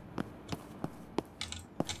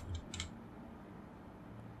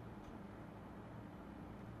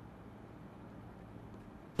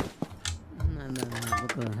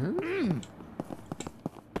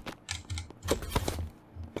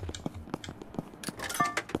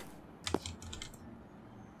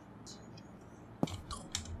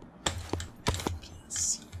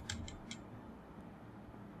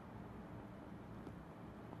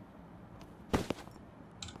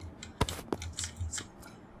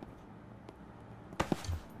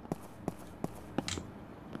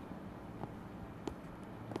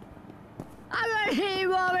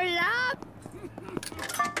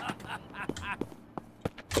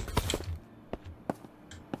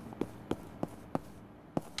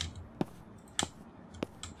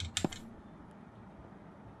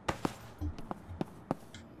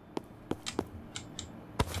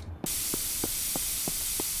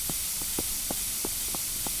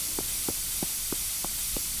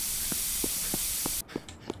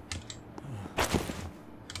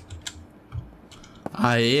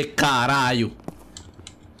 Aê, caralho.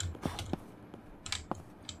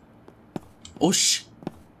 Oxi.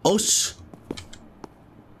 Oxi.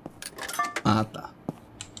 Ah, tá.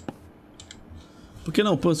 Por que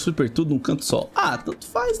não põe o super tudo num canto só? Ah, tanto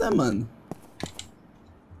faz, né, mano?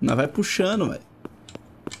 Nós vai puxando, velho.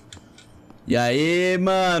 E aí,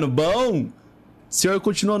 mano, bom? O senhor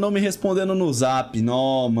continua não me respondendo no zap.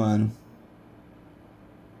 Não, mano.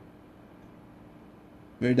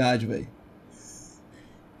 Verdade, velho.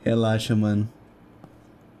 Relaxa, mano.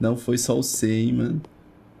 Não foi só o C, hein, mano.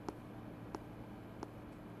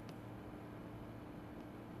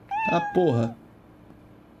 Ah, porra.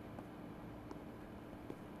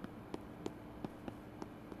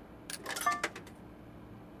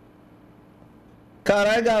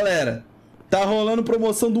 Caralho, galera. Tá rolando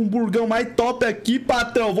promoção de um burgão mais top aqui,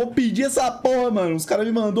 patrão. Vou pedir essa porra, mano. Os caras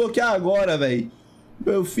me mandou aqui agora, velho.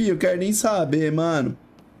 Meu filho, eu quero nem saber, mano.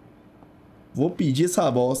 Vou pedir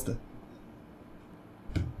essa bosta.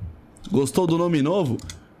 Gostou do nome novo?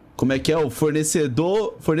 Como é que é? O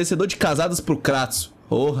fornecedor de casados pro Chratos.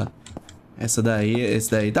 Porra. Esse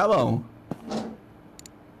daí tá bom.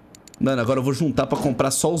 Mano, agora eu vou juntar pra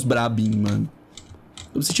comprar só os brabinhos, mano.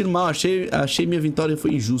 Tô me sentindo mal, achei minha vitória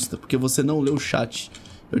foi injusta, porque você não leu o chat.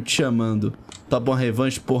 Eu te chamando. Topa uma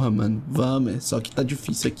revanche? Porra, mano. Vamos, só que tá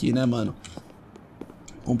difícil aqui, né, mano?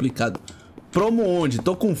 Complicado. Promo onde?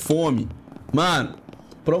 Tô com fome. Mano,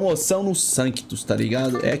 promoção no Sanctus, tá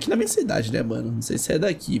ligado? É aqui na minha cidade, né, mano? Não sei se é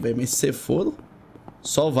daqui, velho, mas se você for,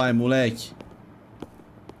 só vai, moleque.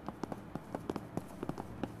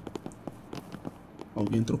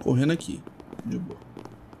 Alguém entrou correndo aqui. De boa.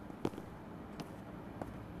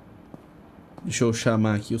 Deixa eu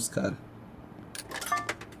chamar aqui os caras.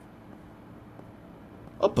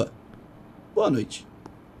 Opa. Boa noite.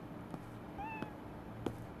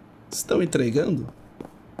 Estão entregando?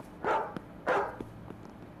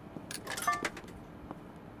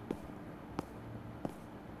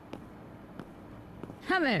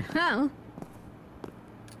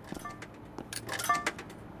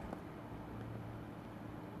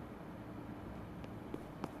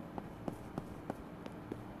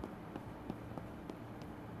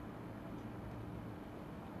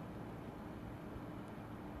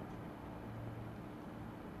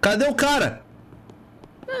 Cadê o cara?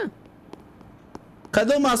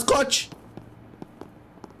 Cadê o mascote?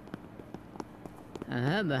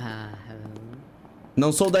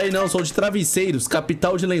 Não sou daí não, sou de Travesseiros,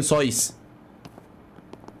 capital de Lençóis.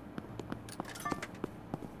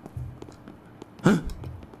 Hã?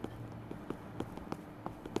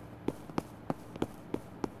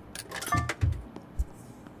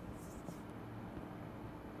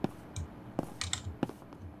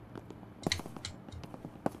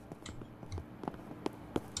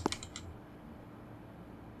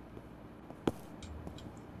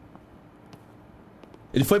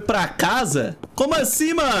 Ele foi pra casa? Como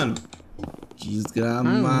assim, mano?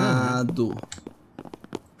 Desgramado.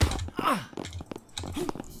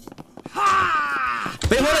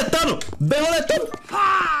 Vem roletando! Vem roletando!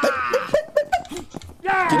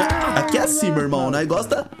 Aqui é assim, meu irmão. O negócio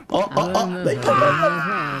tá... Ó, ó, ó. Vem.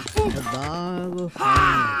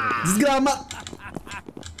 Desgramado.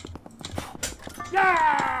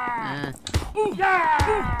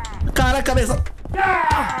 Cara, cabeça.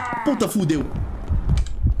 Puta, fudeu.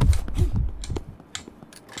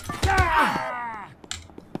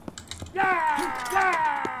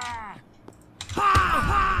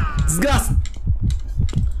 Desgraça!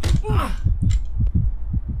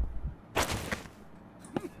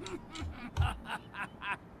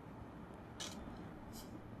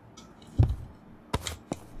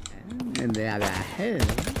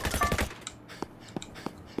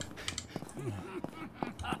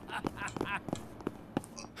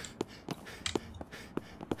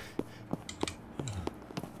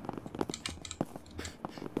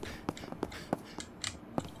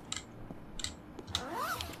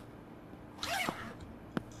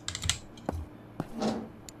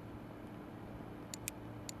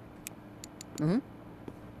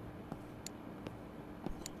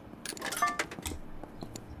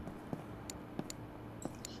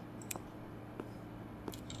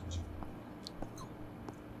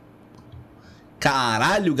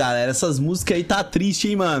 Caralho, galera, essas músicas aí tá triste,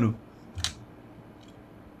 hein, mano.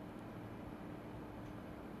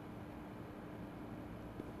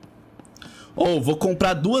 Oh, vou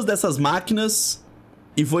comprar 2 dessas máquinas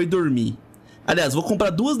e vou ir dormir. Aliás, vou comprar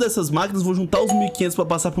 2 dessas máquinas, vou juntar os 1.500 pra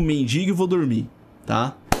passar pro mendigo e vou dormir,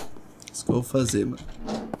 tá? Isso que eu vou fazer, mano.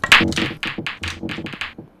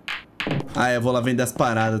 Ah, eu vou lá vender as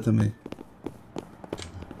paradas também.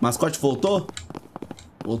 Mascote voltou?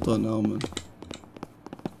 Voltou não, mano.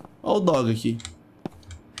 Olha o dog aqui.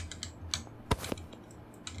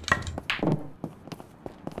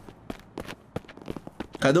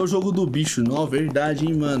 Cadê o jogo do bicho? Não, verdade,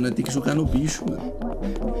 hein, mano. Tem que jogar no bicho, mano.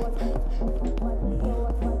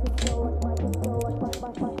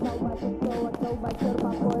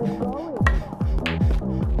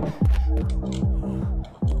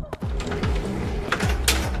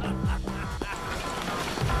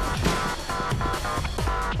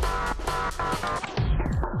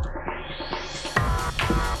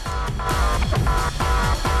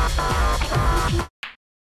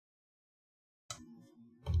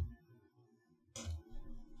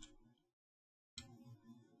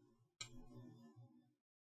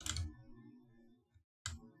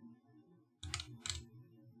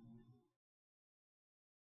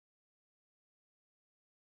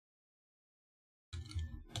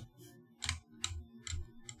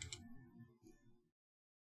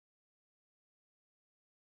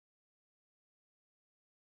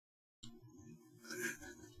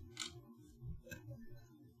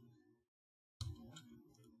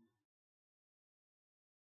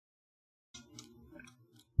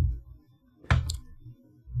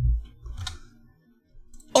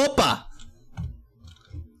 Opa!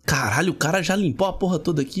 Caralho, o cara já limpou a porra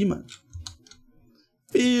toda aqui, mano.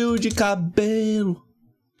 Fio de cabelo.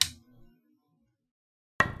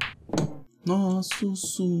 Nosso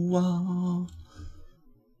suor.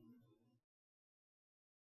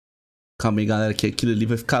 Calma aí, galera, que aquilo ali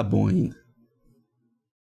vai ficar bom ainda.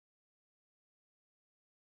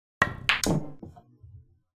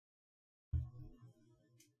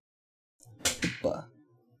 Opa.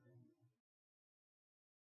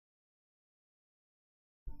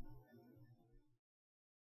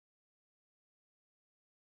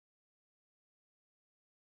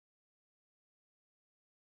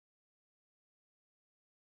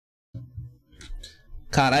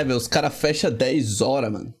 Caralho, velho, os caras fecham 10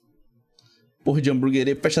 horas, mano. Porra de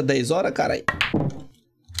hamburgueria fecha 10 horas, caralho.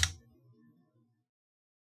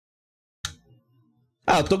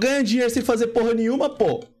 Ah, eu tô ganhando dinheiro sem fazer porra nenhuma,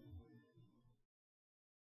 pô.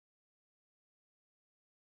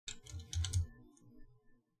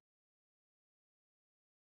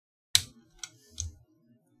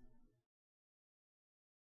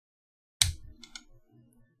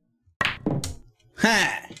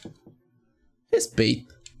 Ha!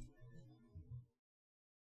 Respeita.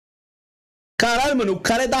 Caralho, mano, o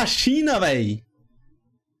cara é da China, velho.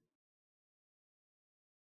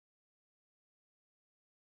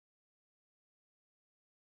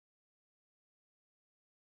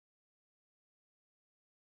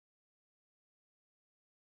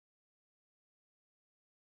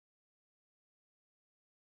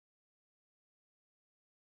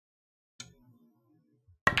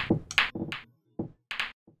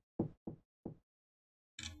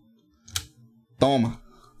 Toma.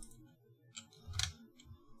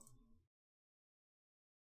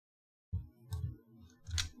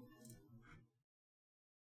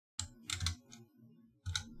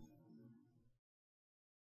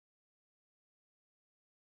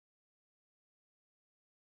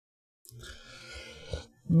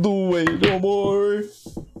 Doendo amor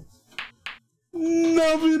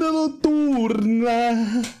na vida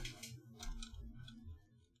noturna.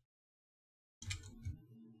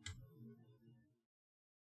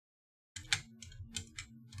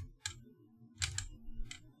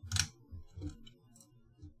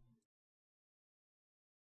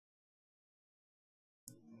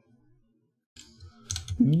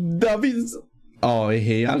 Davi. Ó, oh,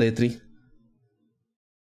 errei a letra, hein?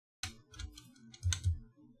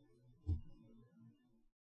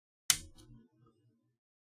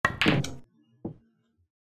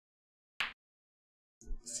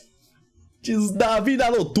 Diz da vida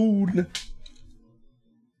noturna.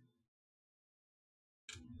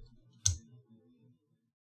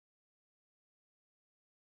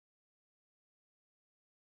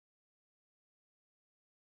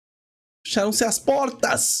 Fecharam-se as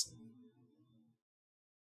portas.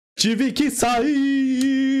 Tive que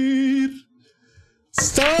sair.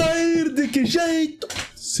 Sair de que jeito?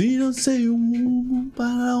 Se não sei o mundo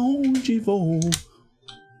para onde vou.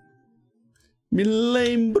 Me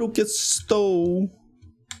lembro que estou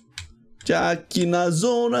já aqui na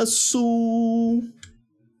zona sul.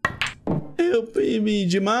 Eu bebi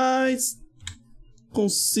demais.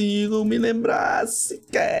 Consigo me lembrar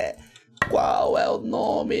sequer qual é o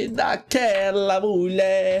nome daquela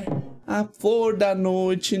mulher. A flor da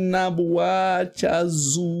noite na boate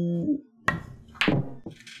azul.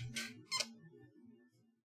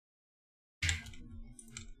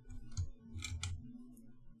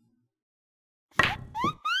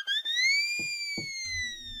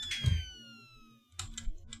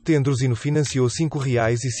 Tendrosino financiou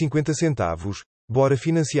R$5,50. Bora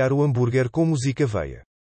financiar o hambúrguer com música veia.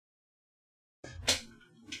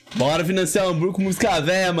 Bora financiar o hambúrguer com música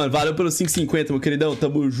véia, mano. Valeu pelos 5,50, meu queridão.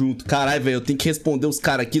 Tamo junto. Caralho, velho, eu tenho que responder os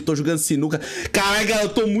caras aqui. Tô jogando sinuca. Caralho, galera,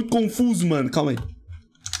 eu tô muito confuso, mano. Calma aí.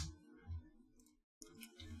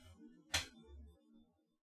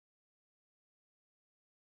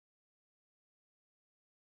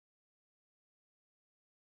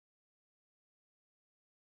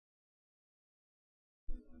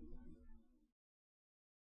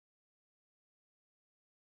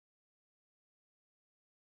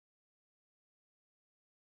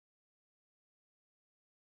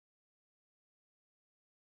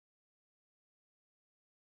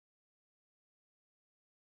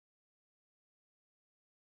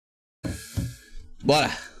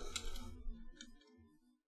 Bora.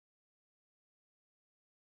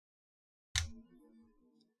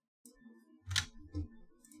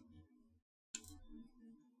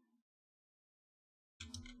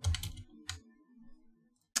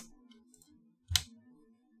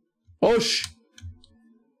 Oxi.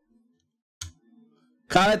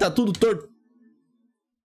 Caralho, tá tudo torto.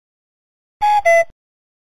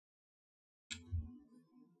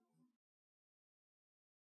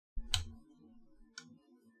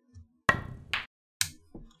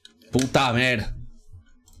 Puta merda.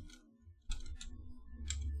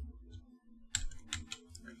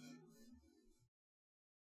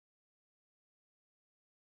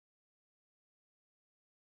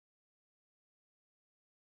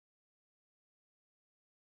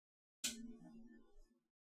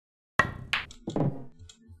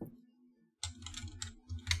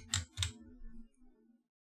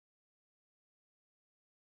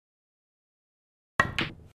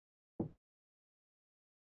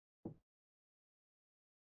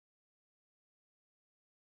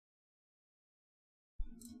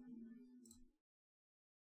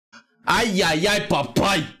 Ai, ai, ai,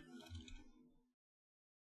 papai.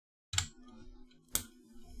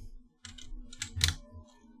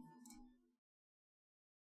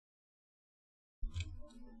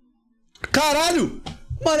 Caralho!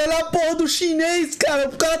 Mano, olha a porra do chinês, cara.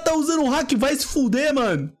 O cara tá usando um hack, vai se fuder,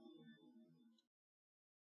 mano.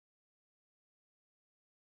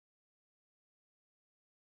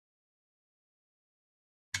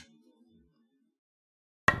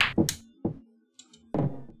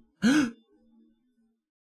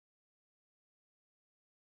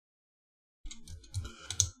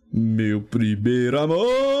 Meu primeiro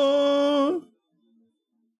amor.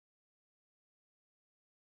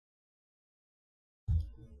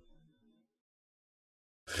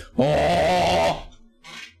 Oh!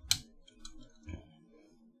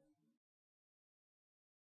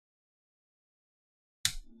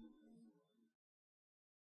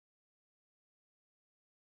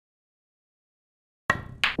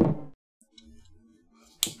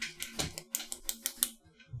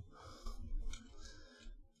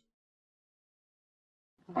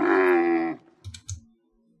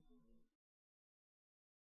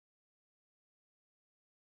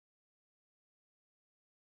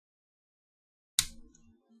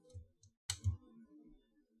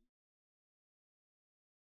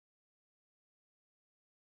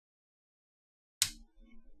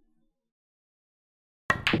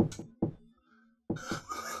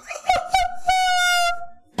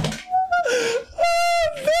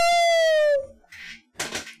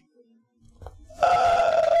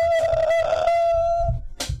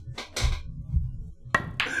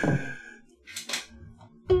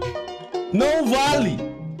 Não vale!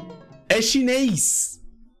 É chinês!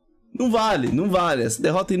 Não vale, não vale. Essa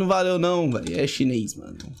derrota aí não valeu não, velho. É chinês,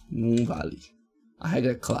 mano. Não vale. A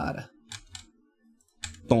regra é clara.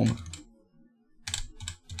 Toma.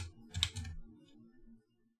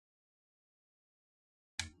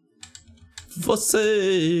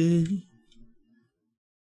 Você...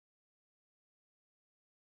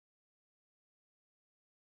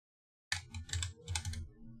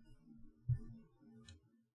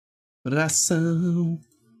 Coração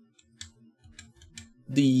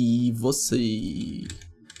de você.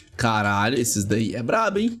 Caralho, esses daí é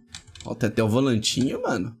brabo, hein? Ó, tem até o volantinho,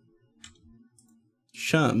 mano.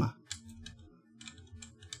 Chama.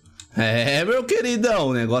 É, meu queridão,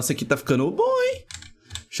 o negócio aqui tá ficando bom, hein?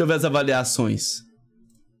 Deixa eu ver as avaliações.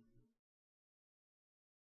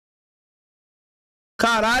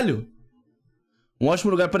 Caralho! Um ótimo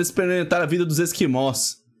lugar para experimentar a vida dos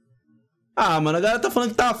esquimós. Ah, mano, a galera tá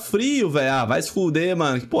falando que tá frio, velho. Ah, vai se fuder,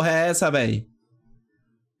 mano. Que porra é essa, velho?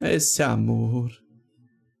 Esse amor.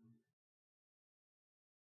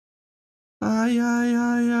 Ai, ai,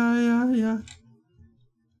 ai, ai, ai, ai.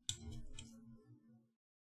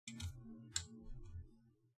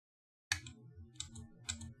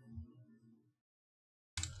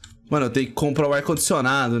 Mano, eu tenho que comprar o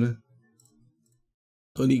ar-condicionado, né?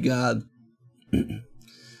 Tô ligado.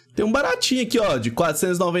 Tem um baratinho aqui, ó, de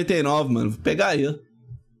 499, mano. Vou pegar aí, ó.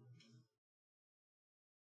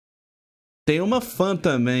 Tem uma fan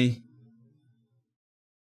também.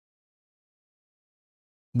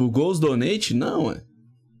 Bugou os donate? Não, é.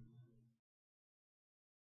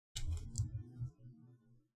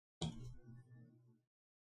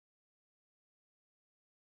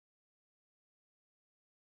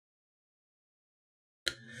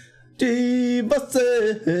 De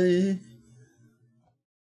você.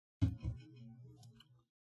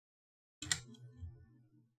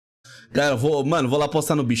 Cara, mano, vou lá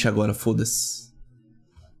postar no bicho agora, foda-se.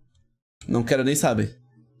 Não quero nem saber.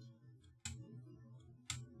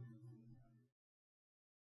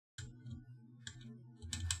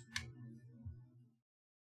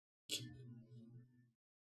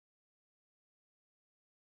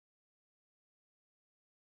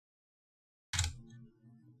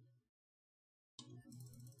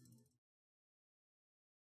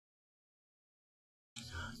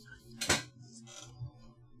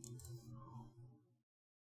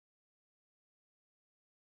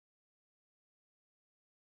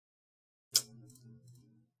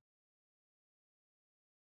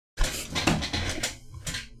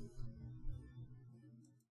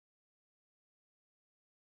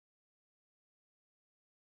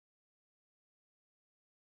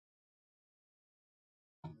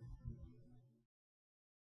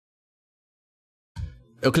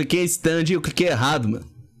 Eu cliquei em stand e eu cliquei errado, mano.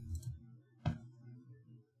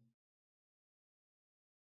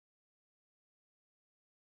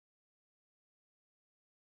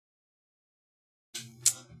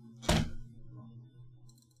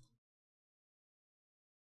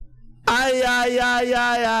 Ai, ai, ai,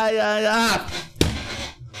 ai, ai, ai, ai.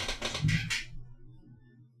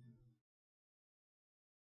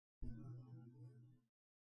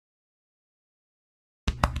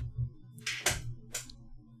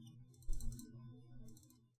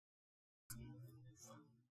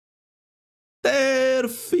 ter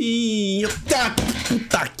fim.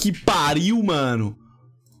 Puta que pariu, mano.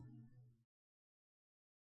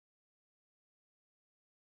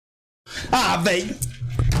 Ah, velho.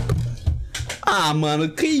 Ah,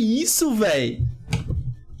 mano, que isso, velho?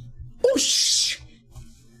 Oxi.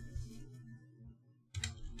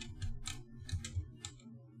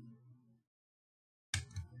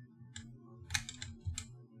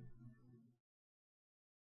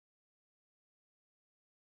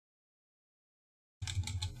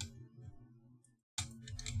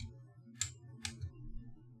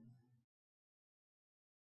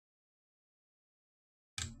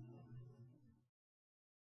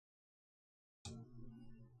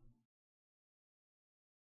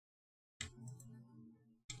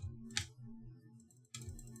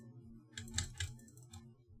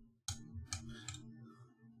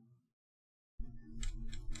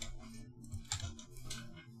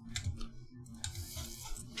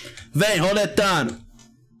 Vem, roletando.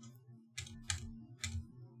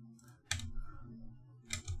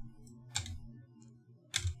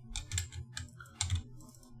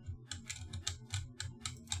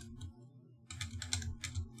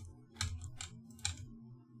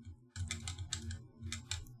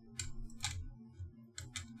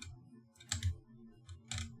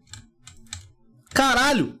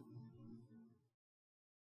 Caralho!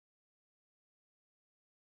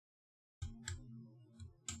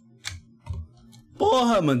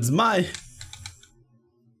 Porra, mano, desmaia.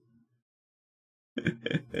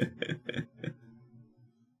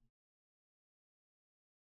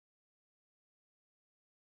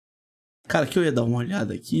 Cara, que eu ia dar uma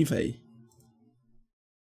olhada aqui, velho.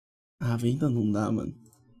 Ah, ainda não dá, mano.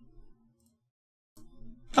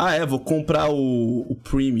 Ah, é, vou comprar o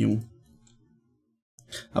Premium.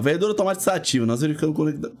 A varredura automática ativa. Nós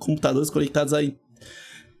verificamos computadores conectados aí.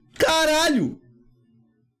 Caralho!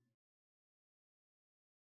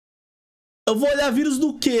 Eu vou olhar vírus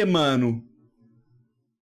do quê, mano?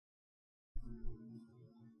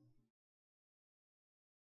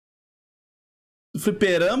 Do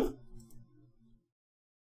fliperama?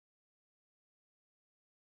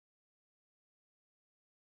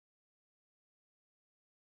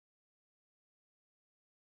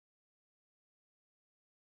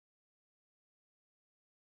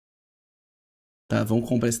 Tá, vamos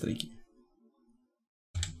comprar esse trem aqui.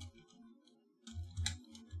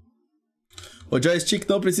 O joystick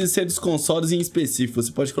não precisa ser dos consoles em específico. Você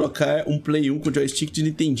pode colocar um Play 1 com joystick de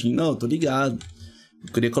Nintendinho. Não, eu tô ligado.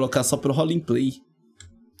 Eu queria colocar só pro Roll and Play.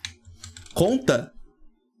 Conta?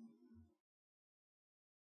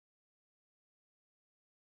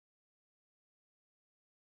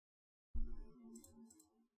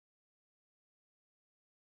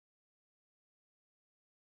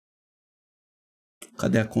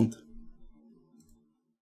 Cadê a conta?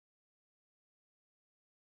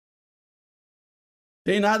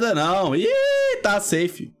 Tem nada não. Ih, tá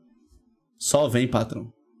safe. Só vem,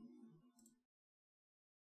 patrão.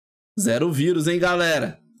 Zero vírus, hein,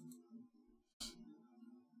 galera?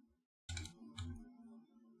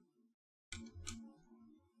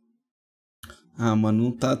 Ah, mano,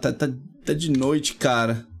 não tá de noite,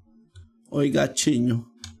 cara. Oi,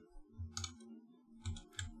 gatinho.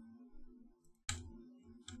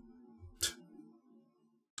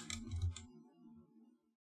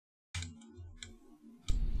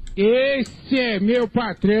 Esse é meu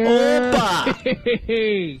patrão! Opa!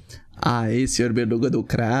 Aê, senhor Berduga do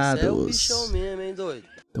Chratos. Você é o bichão mesmo, hein, doido?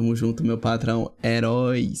 Tamo junto, meu patrão.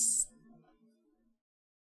 Heróis.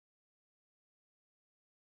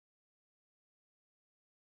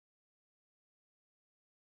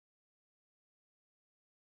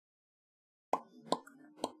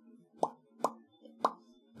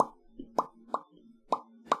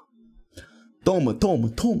 Toma, toma,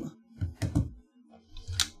 toma.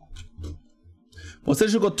 Você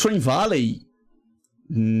jogou Train Valley?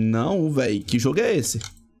 Não, velho. Que jogo é esse?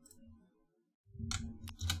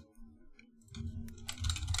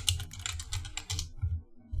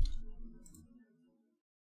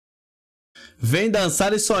 Vem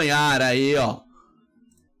dançar e sonhar aí, ó.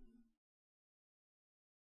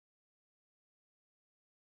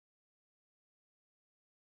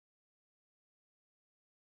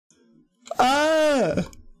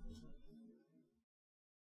 Ah!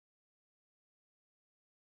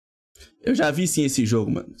 Eu já vi sim esse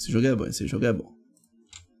jogo, mano. Esse jogo é bom, esse jogo é bom.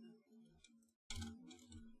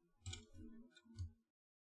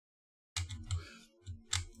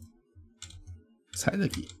 Sai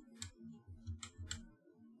daqui.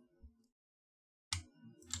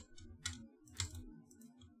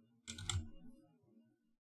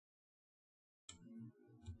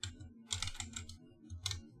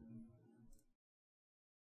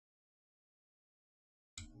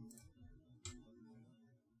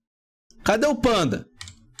 Cadê o panda?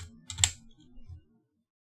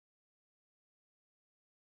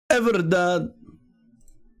 É verdade.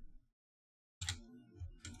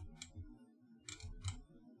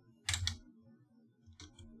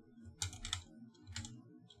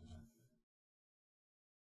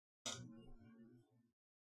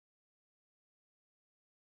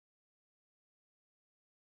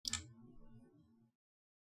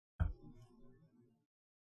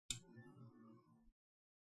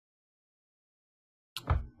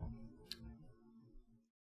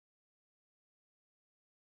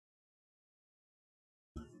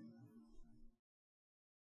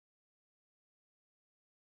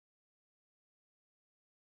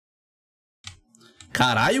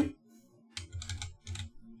 Caralho.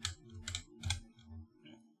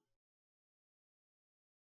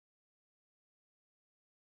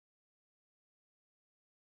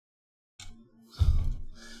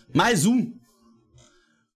 Mais um.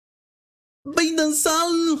 Bem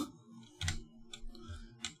dançando.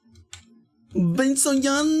 Bem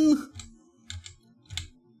sonhando.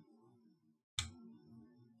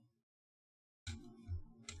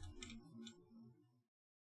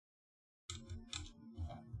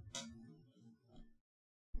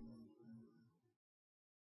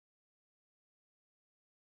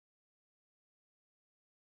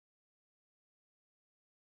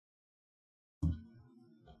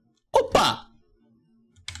 Opa!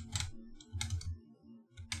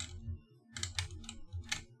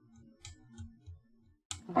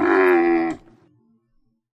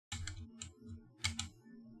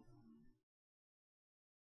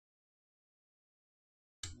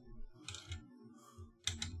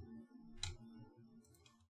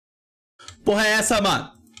 Porra é essa,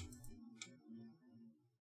 mano?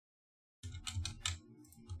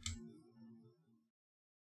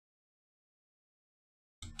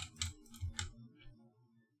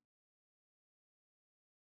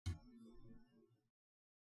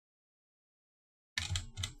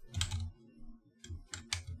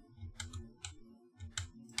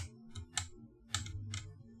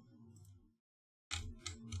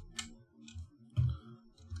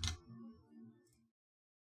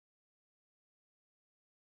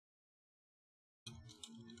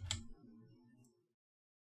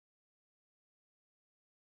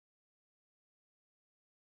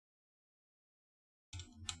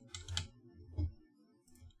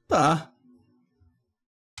 Tá.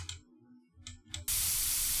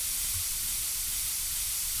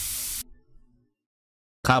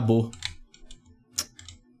 Acabou.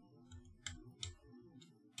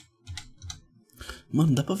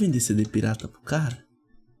 Mano, dá pra vender CD pirata pro cara?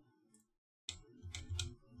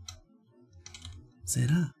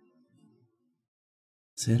 Será?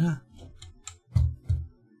 Será?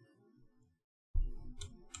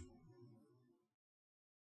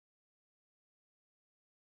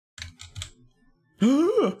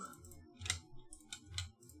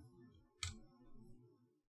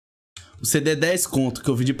 O CD é 10 conto, que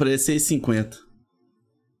eu vendi pra ele 6,50.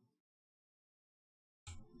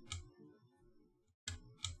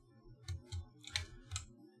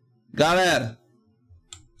 Galera.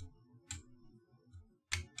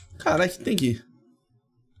 Caralho, que tem aqui?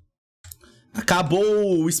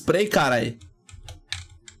 Acabou o spray, caralho.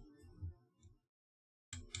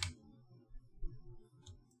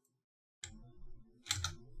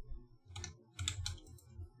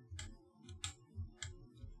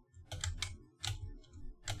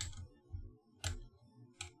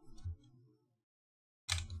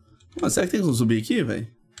 Mas será que tem como subir aqui,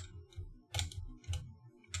 velho?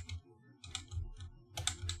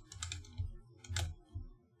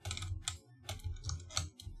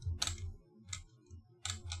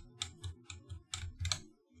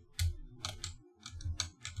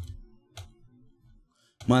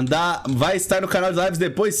 Mandar... Vai estar no canal de lives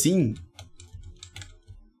depois, sim.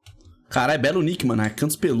 Caralho, belo nick, mano.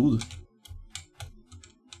 Arcantos peludo.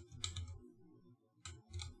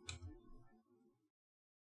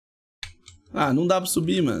 Ah, não dá pra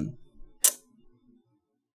subir, mano.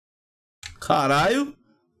 Caralho.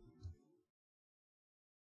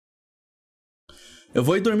 Eu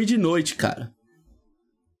vou ir dormir de noite, cara.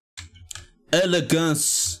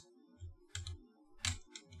 Elegance.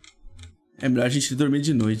 É melhor a gente dormir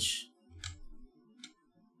de noite.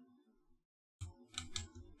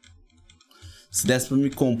 Se desse pra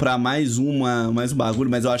me comprar mais um bagulho,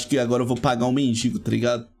 mas eu acho que agora eu vou pagar um mendigo, tá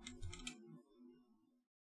ligado?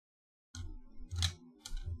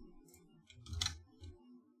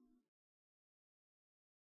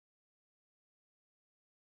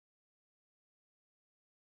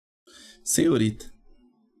 Senhorita.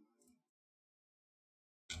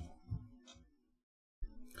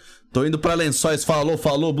 Tô indo pra Lençóis. Falou,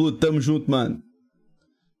 falou, Blue. Tamo junto, mano.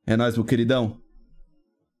 É nóis, meu queridão.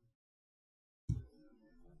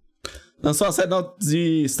 Lançou uma série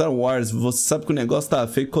de Star Wars. Você sabe que o negócio tá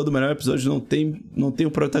feio quando o melhor episódio não tem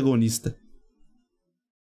o protagonista.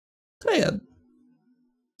 Credo.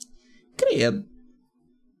 Credo.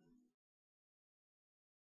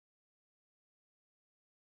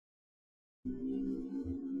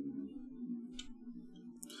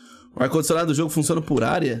 O ar-condicionado do jogo funciona por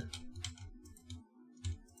área?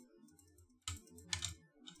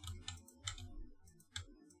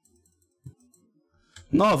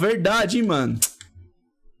 Não, verdade, hein, mano.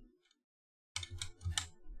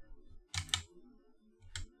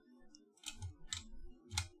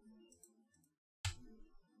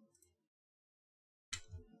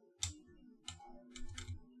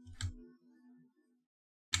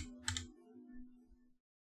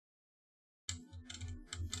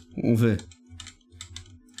 Vamos ver.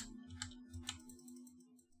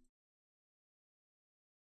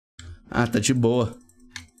 Ah, tá de boa.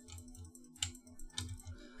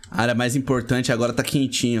 A área mais importante agora tá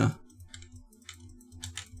quentinho, ó.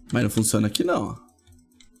 Mas não funciona aqui, não, ó.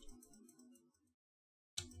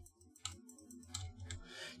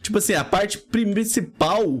 Tipo assim, a parte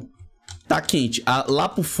principal tá quente. Lá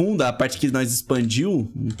pro fundo, a parte que nós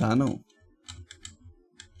expandiu, não tá, não.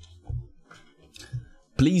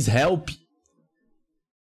 Please help.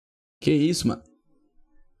 Que isso, mano?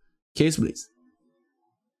 Que isso, Blaze?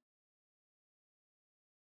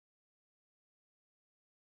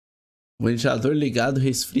 O ventilador ligado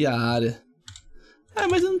resfria a área. Ah,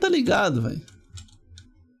 mas não tá ligado, velho.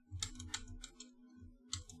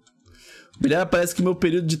 Melhor, parece que meu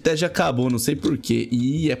período de teste já acabou, não sei porquê.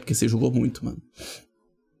 Ih, é porque você jogou muito, mano.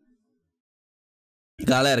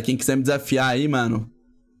 Galera, quem quiser me desafiar aí, mano,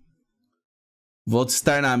 volto a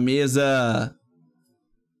estar na mesa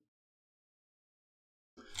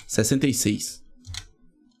 66.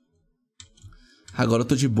 Agora eu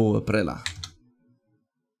tô de boa pra ir lá.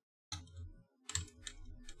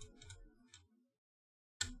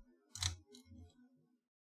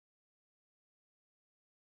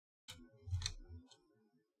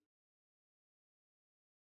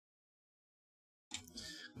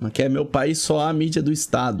 Aqui é meu país, só há mídia do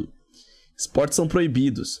Estado. Esportes são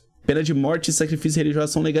proibidos. Pena de morte e sacrifício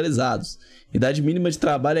religioso são legalizados. Idade mínima de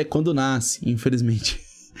trabalho é quando nasce, infelizmente.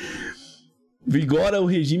 Vigora o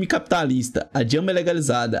regime capitalista. A jama é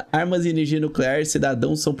legalizada. Armas e energia nuclear,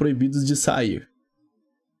 cidadãos são proibidos de sair.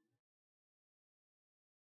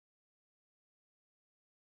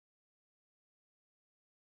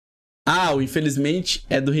 Ah, o infelizmente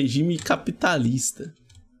é do regime capitalista.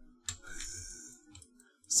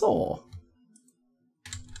 Só.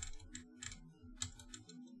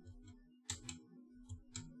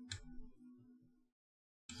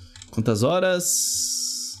 Quantas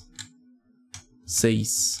horas?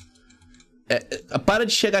 6. Para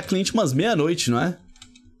de chegar cliente umas meia-noite, não é?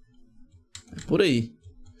 É por aí.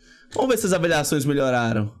 Vamos ver se as avaliações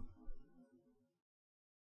melhoraram.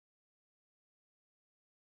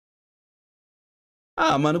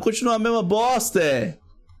 Ah, mano, continua a mesma bosta, é.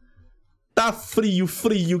 Tá frio,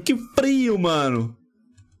 frio. Que frio, mano.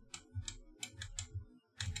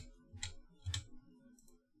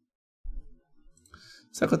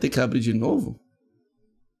 Será que eu tenho que abrir de novo?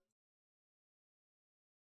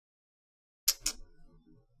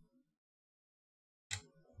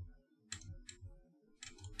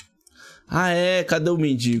 Ah, é. Cadê o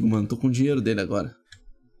mendigo, mano? Tô com o dinheiro dele agora.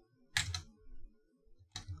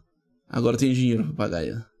 Agora tem dinheiro pra pagar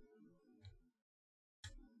ele.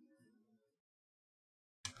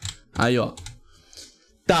 Aí, ó.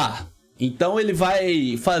 Tá. Então ele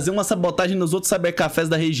vai fazer uma sabotagem nos outros cybercafés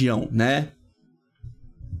da região, né?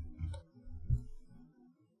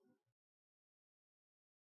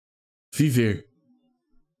 Viver.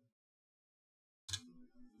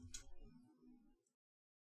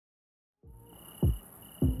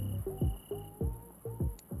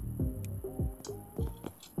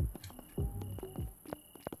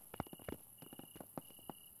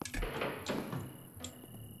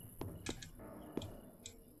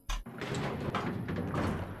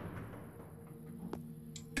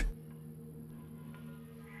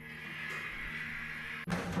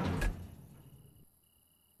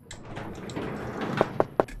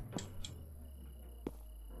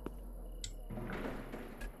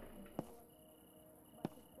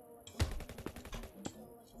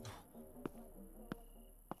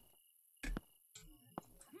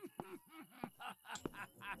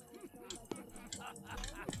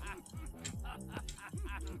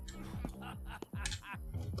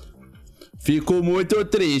 Fico muito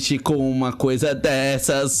triste com uma coisa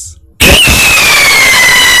dessas.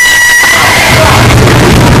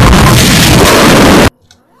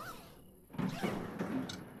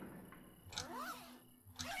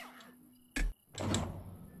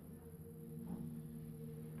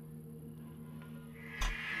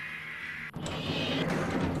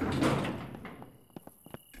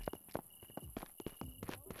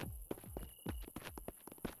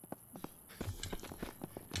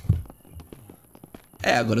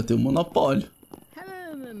 É, agora tem um monopólio.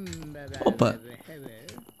 Opa.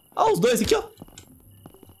 Ó, os dois aqui, ó.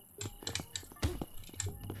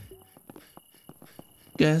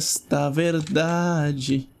 Esta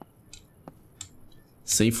verdade.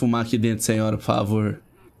 Sem fumar aqui dentro, senhora, por favor.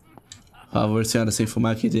 Por favor, senhora, sem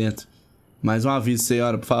fumar aqui dentro. Mais um aviso,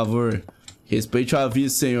 senhora, por favor. Respeite o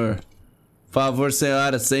aviso, senhor. Por favor,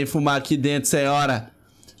 senhora, sem fumar aqui dentro, senhora.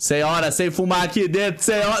 Senhora, sem fumar aqui dentro,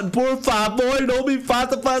 senhora. Por favor, não me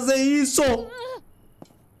faça fazer isso.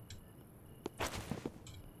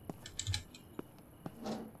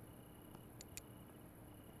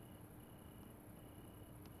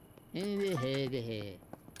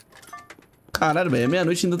 Caralho, velho, é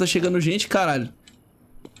meia-noite e ainda tá chegando gente, caralho.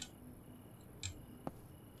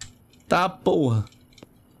 Tá, porra.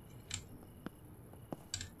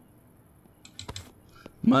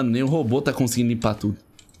 Mano, nem o robô tá conseguindo limpar tudo.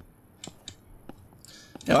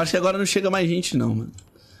 Eu acho que agora não chega mais gente, não, mano.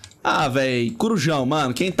 Ah, velho, corujão,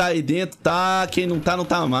 mano. Quem tá aí dentro tá, quem não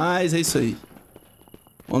tá mais. É isso aí.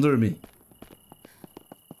 Vamos dormir.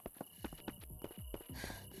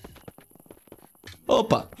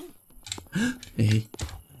 Opa! Errei.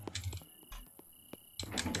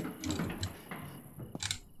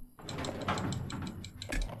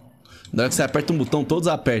 Na hora que você aperta um botão, todos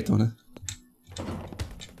apertam, né?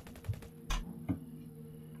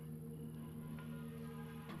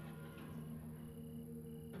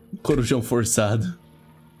 Corujão forçado.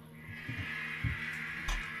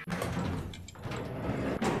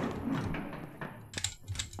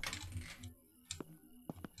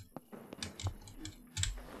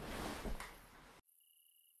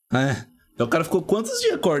 É. Então o cara ficou quantos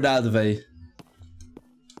dias acordado, velho?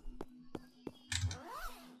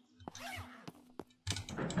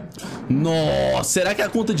 Nossa, será que a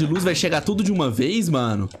conta de luz vai chegar tudo de uma vez,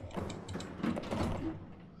 mano?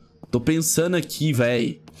 Tô pensando aqui,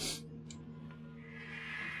 velho.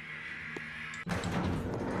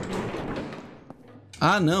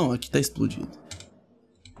 Ah, não. Aqui tá explodido.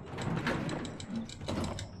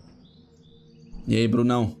 E aí,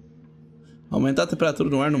 Brunão? Aumentar a temperatura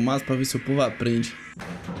no ar no máximo pra ver se o povo aprende.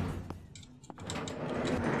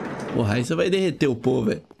 Porra, aí você vai derreter o povo,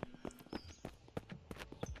 velho.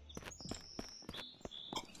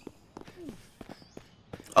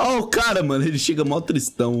 Ó, o cara, mano. Ele chega mó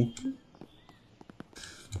tristão.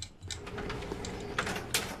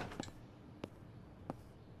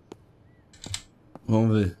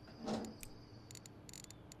 Vamos ver.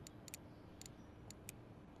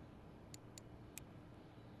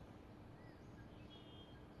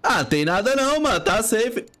 Ah, tem nada não, mano. Tá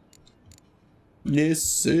safe.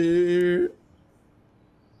 Descer.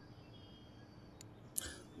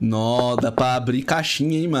 Nó, dá pra abrir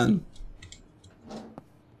caixinha, hein, mano.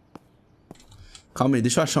 Calma aí,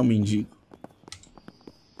 deixa eu achar um mendigo.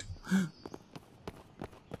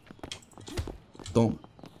 Toma.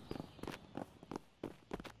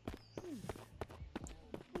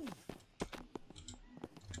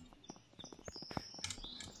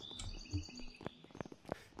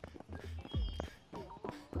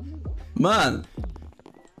 Mano,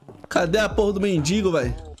 cadê a porra do mendigo,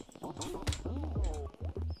 velho?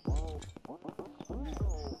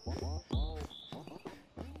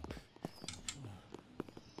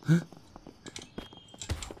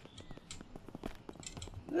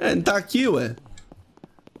 É, não tá aqui, ué.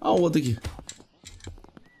 Olha o outro aqui.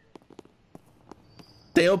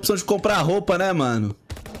 Tem a opção de comprar roupa, né, mano?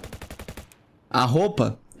 A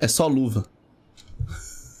roupa é só luva.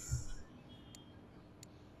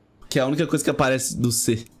 Que é a única coisa que aparece do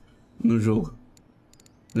C no jogo.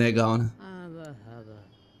 Legal, né?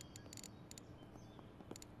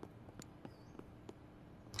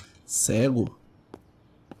 Cego?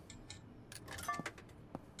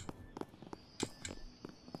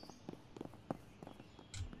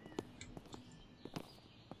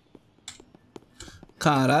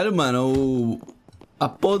 Caralho, mano. A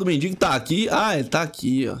porra do mendigo tá aqui. Ah, ele tá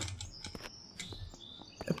aqui, ó.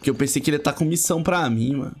 É porque eu pensei que ele tá com missão pra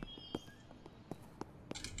mim, mano.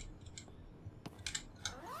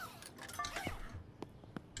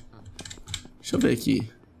 Deixa eu ver aqui.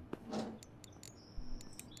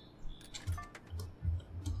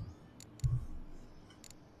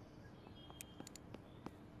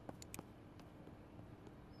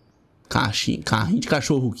 Carrinho de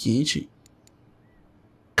cachorro quente.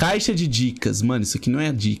 Caixa de dicas. Mano, isso aqui não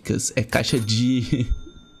é dicas. É caixa de...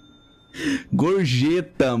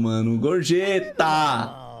 gorjeta, mano.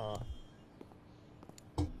 Gorjeta!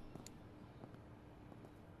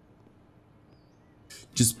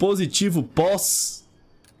 Dispositivo pós...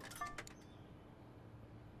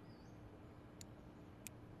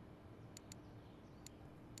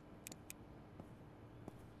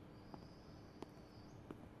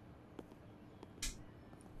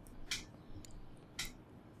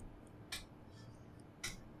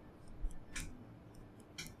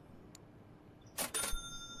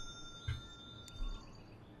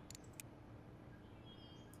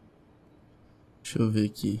 Deixa eu ver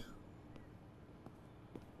aqui.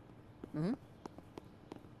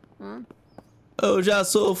 Eu já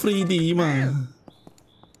sofri de mano.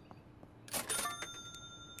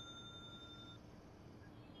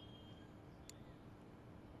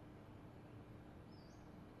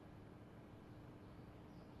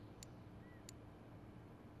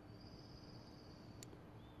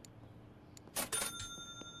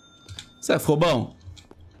 Isso ficou bom?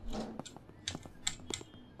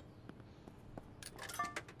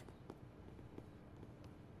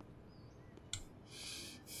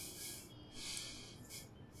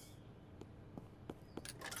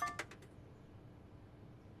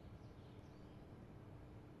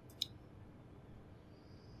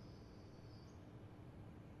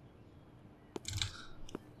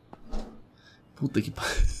 Puta que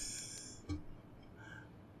pariu.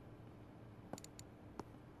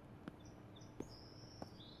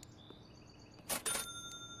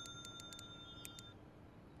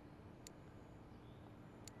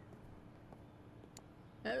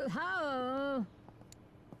 Hello.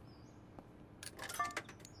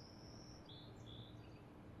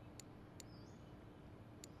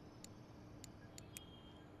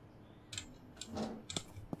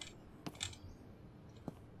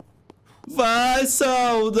 Vai,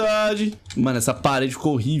 saudade. Mano, essa parede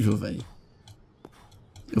ficou horrível, velho.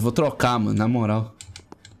 Eu vou trocar, mano, na moral.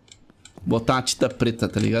 Botar uma tinta preta,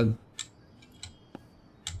 tá ligado?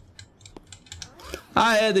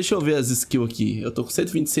 Ah, é, deixa eu ver as skills aqui. Eu tô com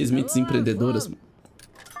 126 mentes empreendedoras.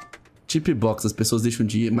 Tip box, as pessoas deixam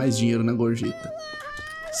mais dinheiro na gorjeta.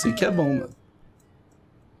 Isso aqui é bom, mano.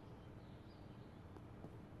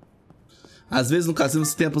 Às vezes no cassino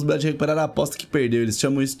você tem a possibilidade de recuperar a aposta que perdeu. Eles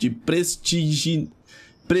chamam isso de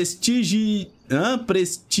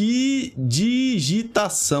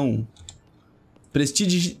prestidigitação.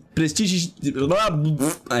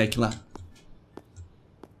 Ah, é que lá.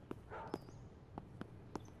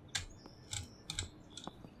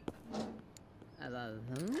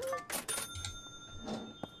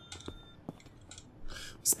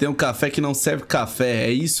 Você tem um café que não serve café.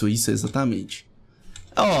 É isso, exatamente.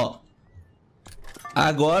 Ó.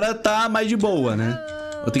 Agora tá mais de boa, né?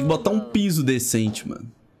 Eu tenho que botar um piso decente, mano.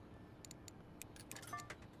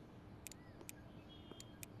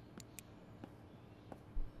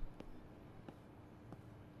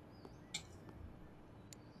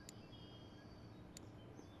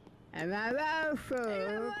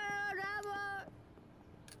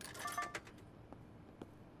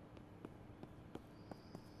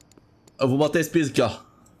 Eu vou botar esse piso aqui, ó.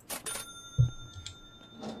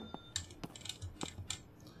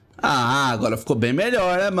 Ah, agora ficou bem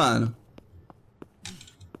melhor, né, mano?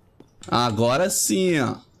 Agora sim,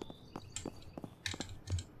 ó.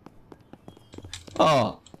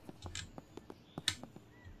 Ó.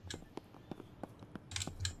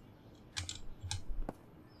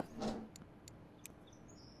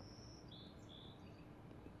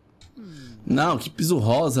 Não, que piso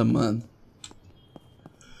rosa, mano.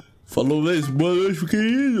 Falou mesmo, boa noite,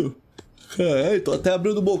 querido. Caralho, tô até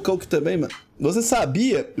abrindo o bocão aqui também, mano. Você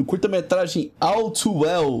sabia? O curta-metragem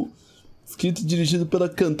Altwell, escrito e dirigido pela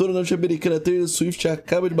cantora norte-americana Taylor Swift,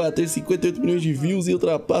 acaba de bater 58 milhões de views e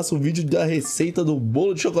ultrapassa o vídeo da receita do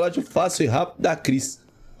bolo de chocolate fácil e rápido da Cris.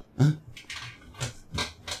 Hã?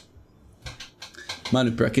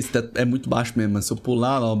 Mano, pior que esse teto é muito baixo mesmo, mano. Se eu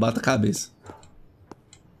pular lá, eu bato a cabeça.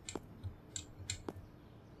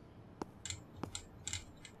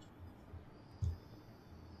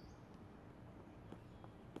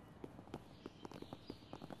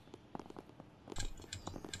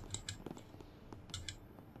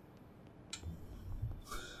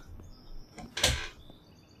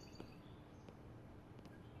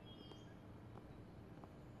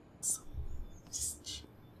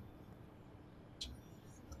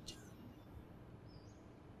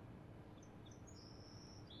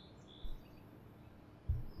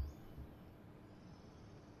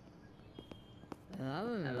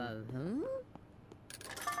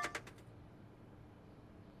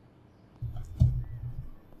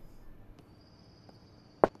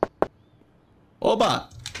 Oba!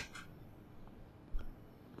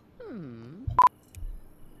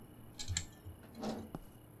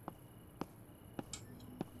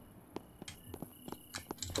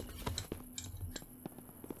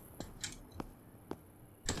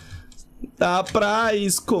 Dá pra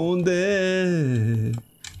esconder.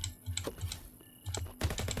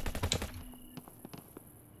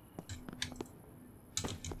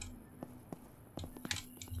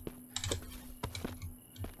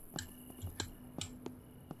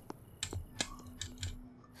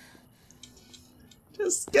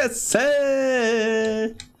 Esquecer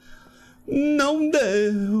não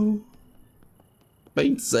deu.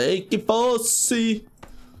 Pensei que fosse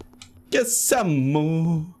que esse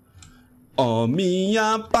amor, ó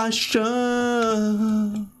minha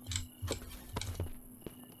paixão,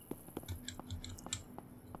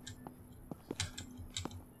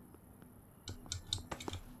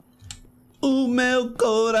 o meu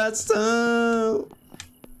coração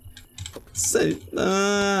sei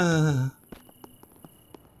lá.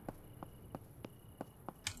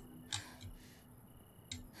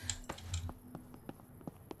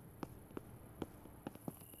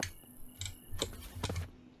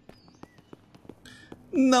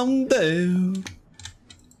 Não deu.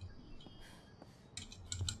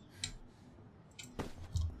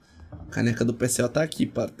 A caneca do PCO tá aqui,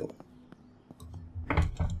 patrão.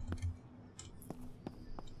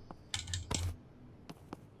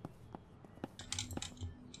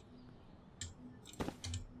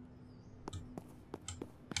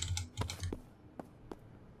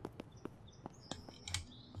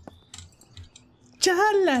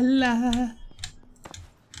 Tchalala.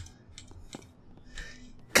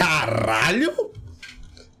 Caralho!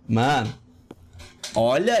 Mano,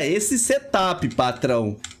 olha esse setup,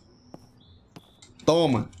 patrão.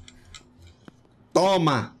 Toma.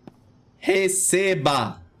 Toma.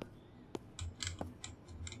 Receba.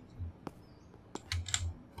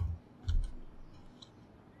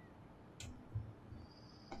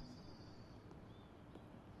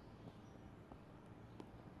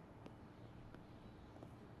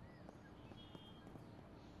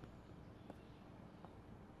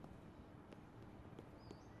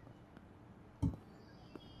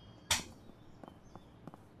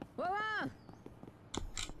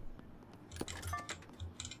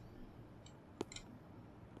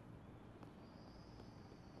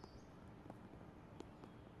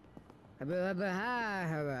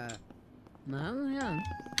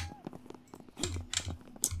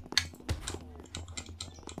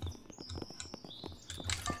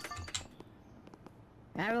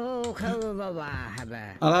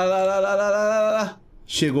 Lá.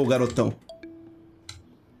 Chegou o garotão.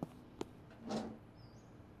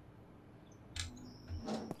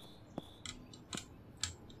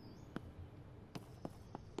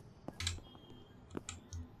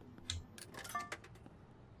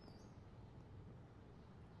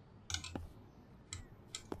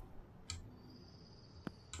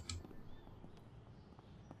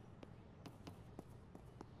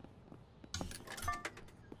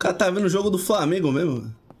 O cara tá vendo o jogo do Flamengo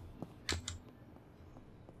mesmo.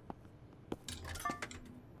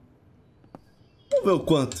 Vamos ver o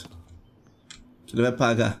quanto que ele vai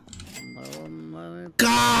pagar.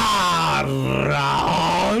 Caralho!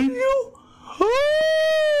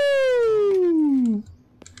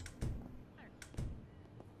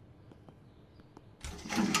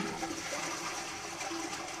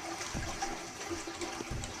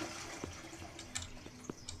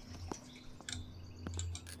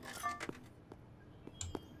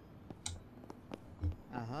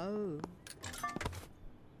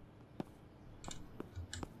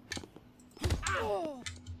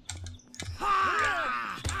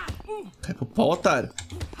 Cai pro pau, otário.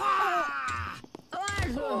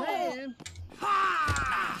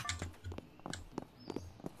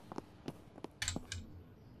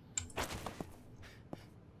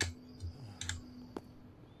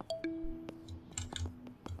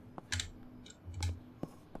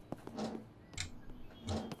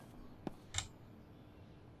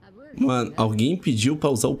 Mano, alguém pediu pra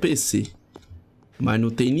usar o PC, mas não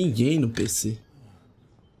tem ninguém no PC.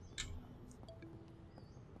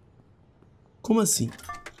 Como assim?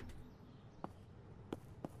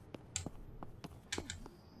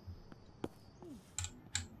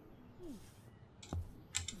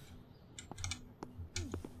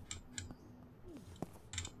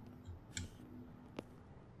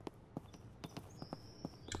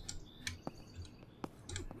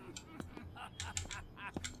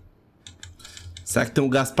 Será que tem um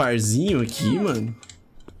Gasparzinho aqui, mano?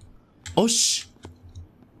 Oxi!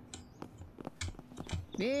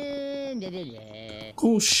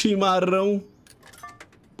 Com chimarrão.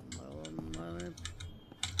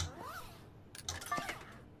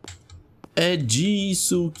 É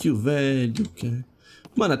disso que o velho quer.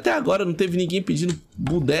 Mano, até agora não teve ninguém pedindo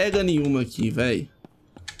bodega nenhuma aqui, velho.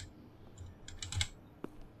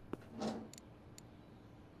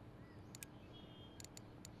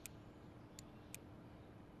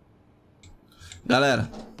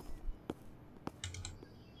 Galera.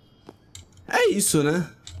 É isso,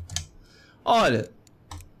 né? Olha.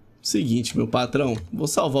 Seguinte, meu patrão. Vou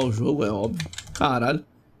salvar o jogo, é óbvio. Caralho.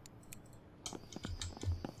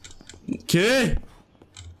 Que?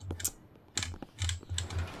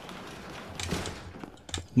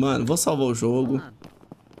 Mano, vou salvar o jogo.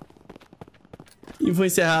 E vou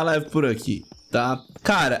encerrar a live por aqui, tá?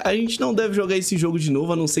 Cara, a gente não deve jogar esse jogo de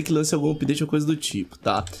novo, a não ser que lance algum update ou coisa do tipo,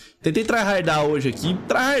 tá? Tentei tryhardar hoje aqui,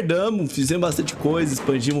 tryhardamos, fizemos bastante coisa,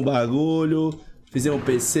 expandimos o bagulho, fizemos um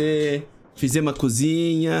PC, fizemos a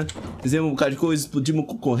cozinha, fizemos um bocado de coisa, explodimos o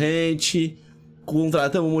concorrente,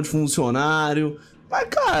 contratamos um monte de funcionário. Mas,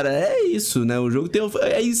 cara, é isso, né? O jogo tem...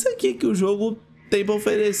 É isso aqui que o jogo tem pra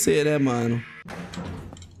oferecer, né, mano?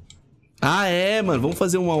 Ah, é, mano. Vamos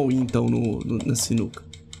fazer um all-in, então, na sinuca.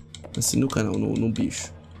 Na sinuca, não. No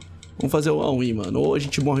bicho. Vamos fazer um all-in, mano. Ou a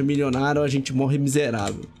gente morre milionário ou a gente morre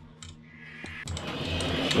miserável.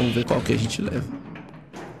 Vamos ver qual que a gente leva.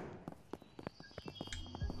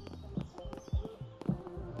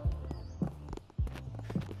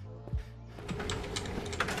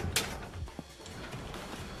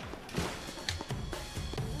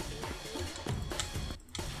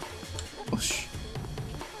 Oxi.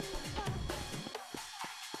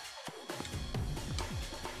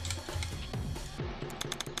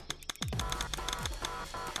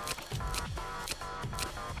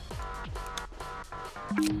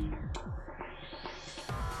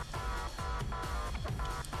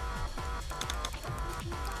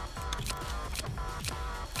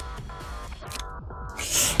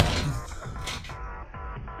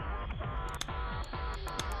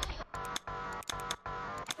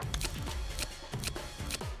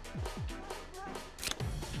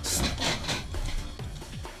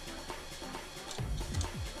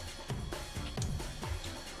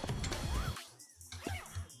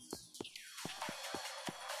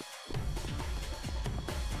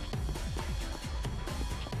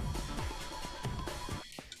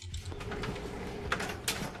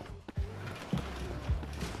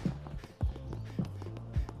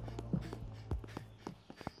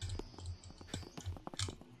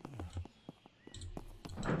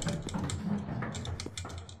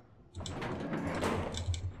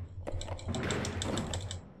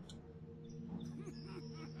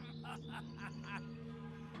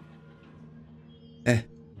 É.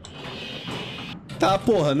 Tá,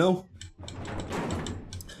 porra, não.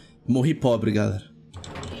 Morri pobre, galera.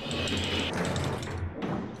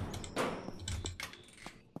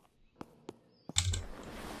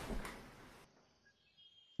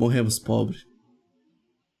 Morremos pobre.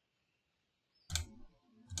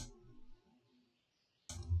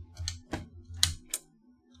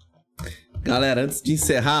 Galera, antes de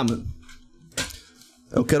encerrar, mano,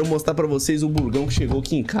 eu quero mostrar pra vocês o burgão que chegou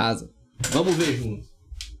aqui em casa. Vamos ver junto.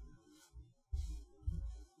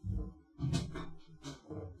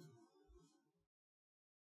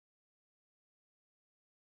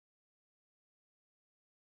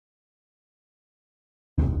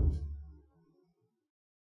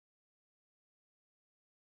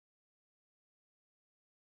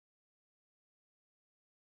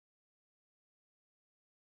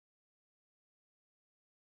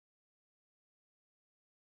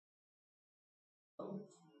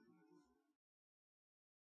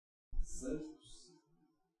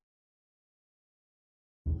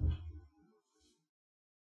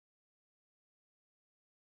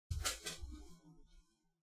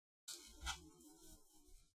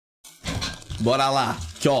 Bora lá.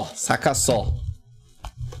 Aqui, ó. Saca só.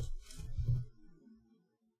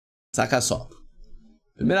 Saca só.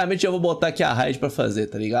 Primeiramente eu vou botar aqui a raid pra fazer,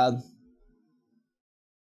 tá ligado?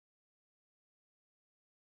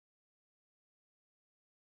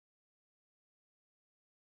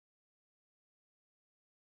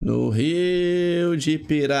 No Rio de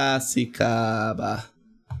Piracicaba.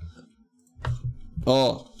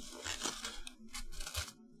 Ó.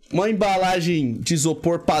 Uma embalagem de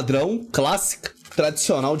isopor padrão, clássica,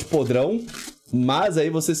 tradicional de podrão. Mas aí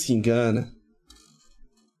você se engana.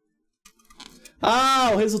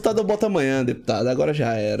 Ah, o resultado eu boto amanhã, deputado. Agora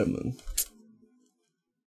já era, mano.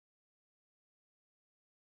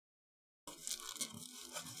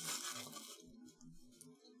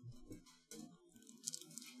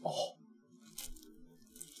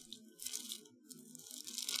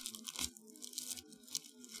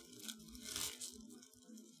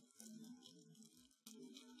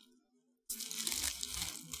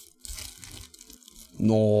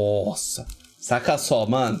 Nossa. Saca só,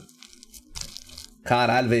 mano.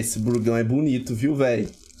 Caralho, velho. Esse burgão é bonito, viu,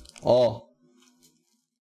 velho? Ó.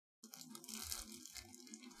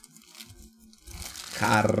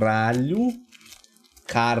 Caralho.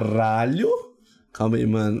 Caralho. Calma aí,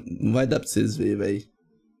 mano. Não vai dar pra vocês verem, velho.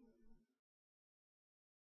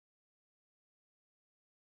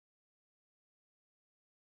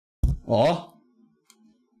 Ó.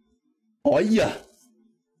 Olha.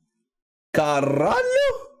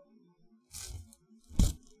 Caralho.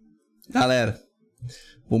 Galera.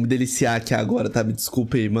 Vou me deliciar aqui agora, tá? Me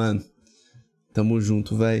desculpa aí, mano. Tamo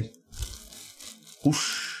junto, velho.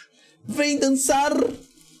 Vem dançar.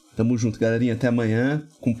 Tamo junto, galerinha. Até amanhã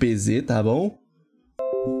com PZ, tá bom?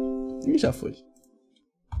 E já foi.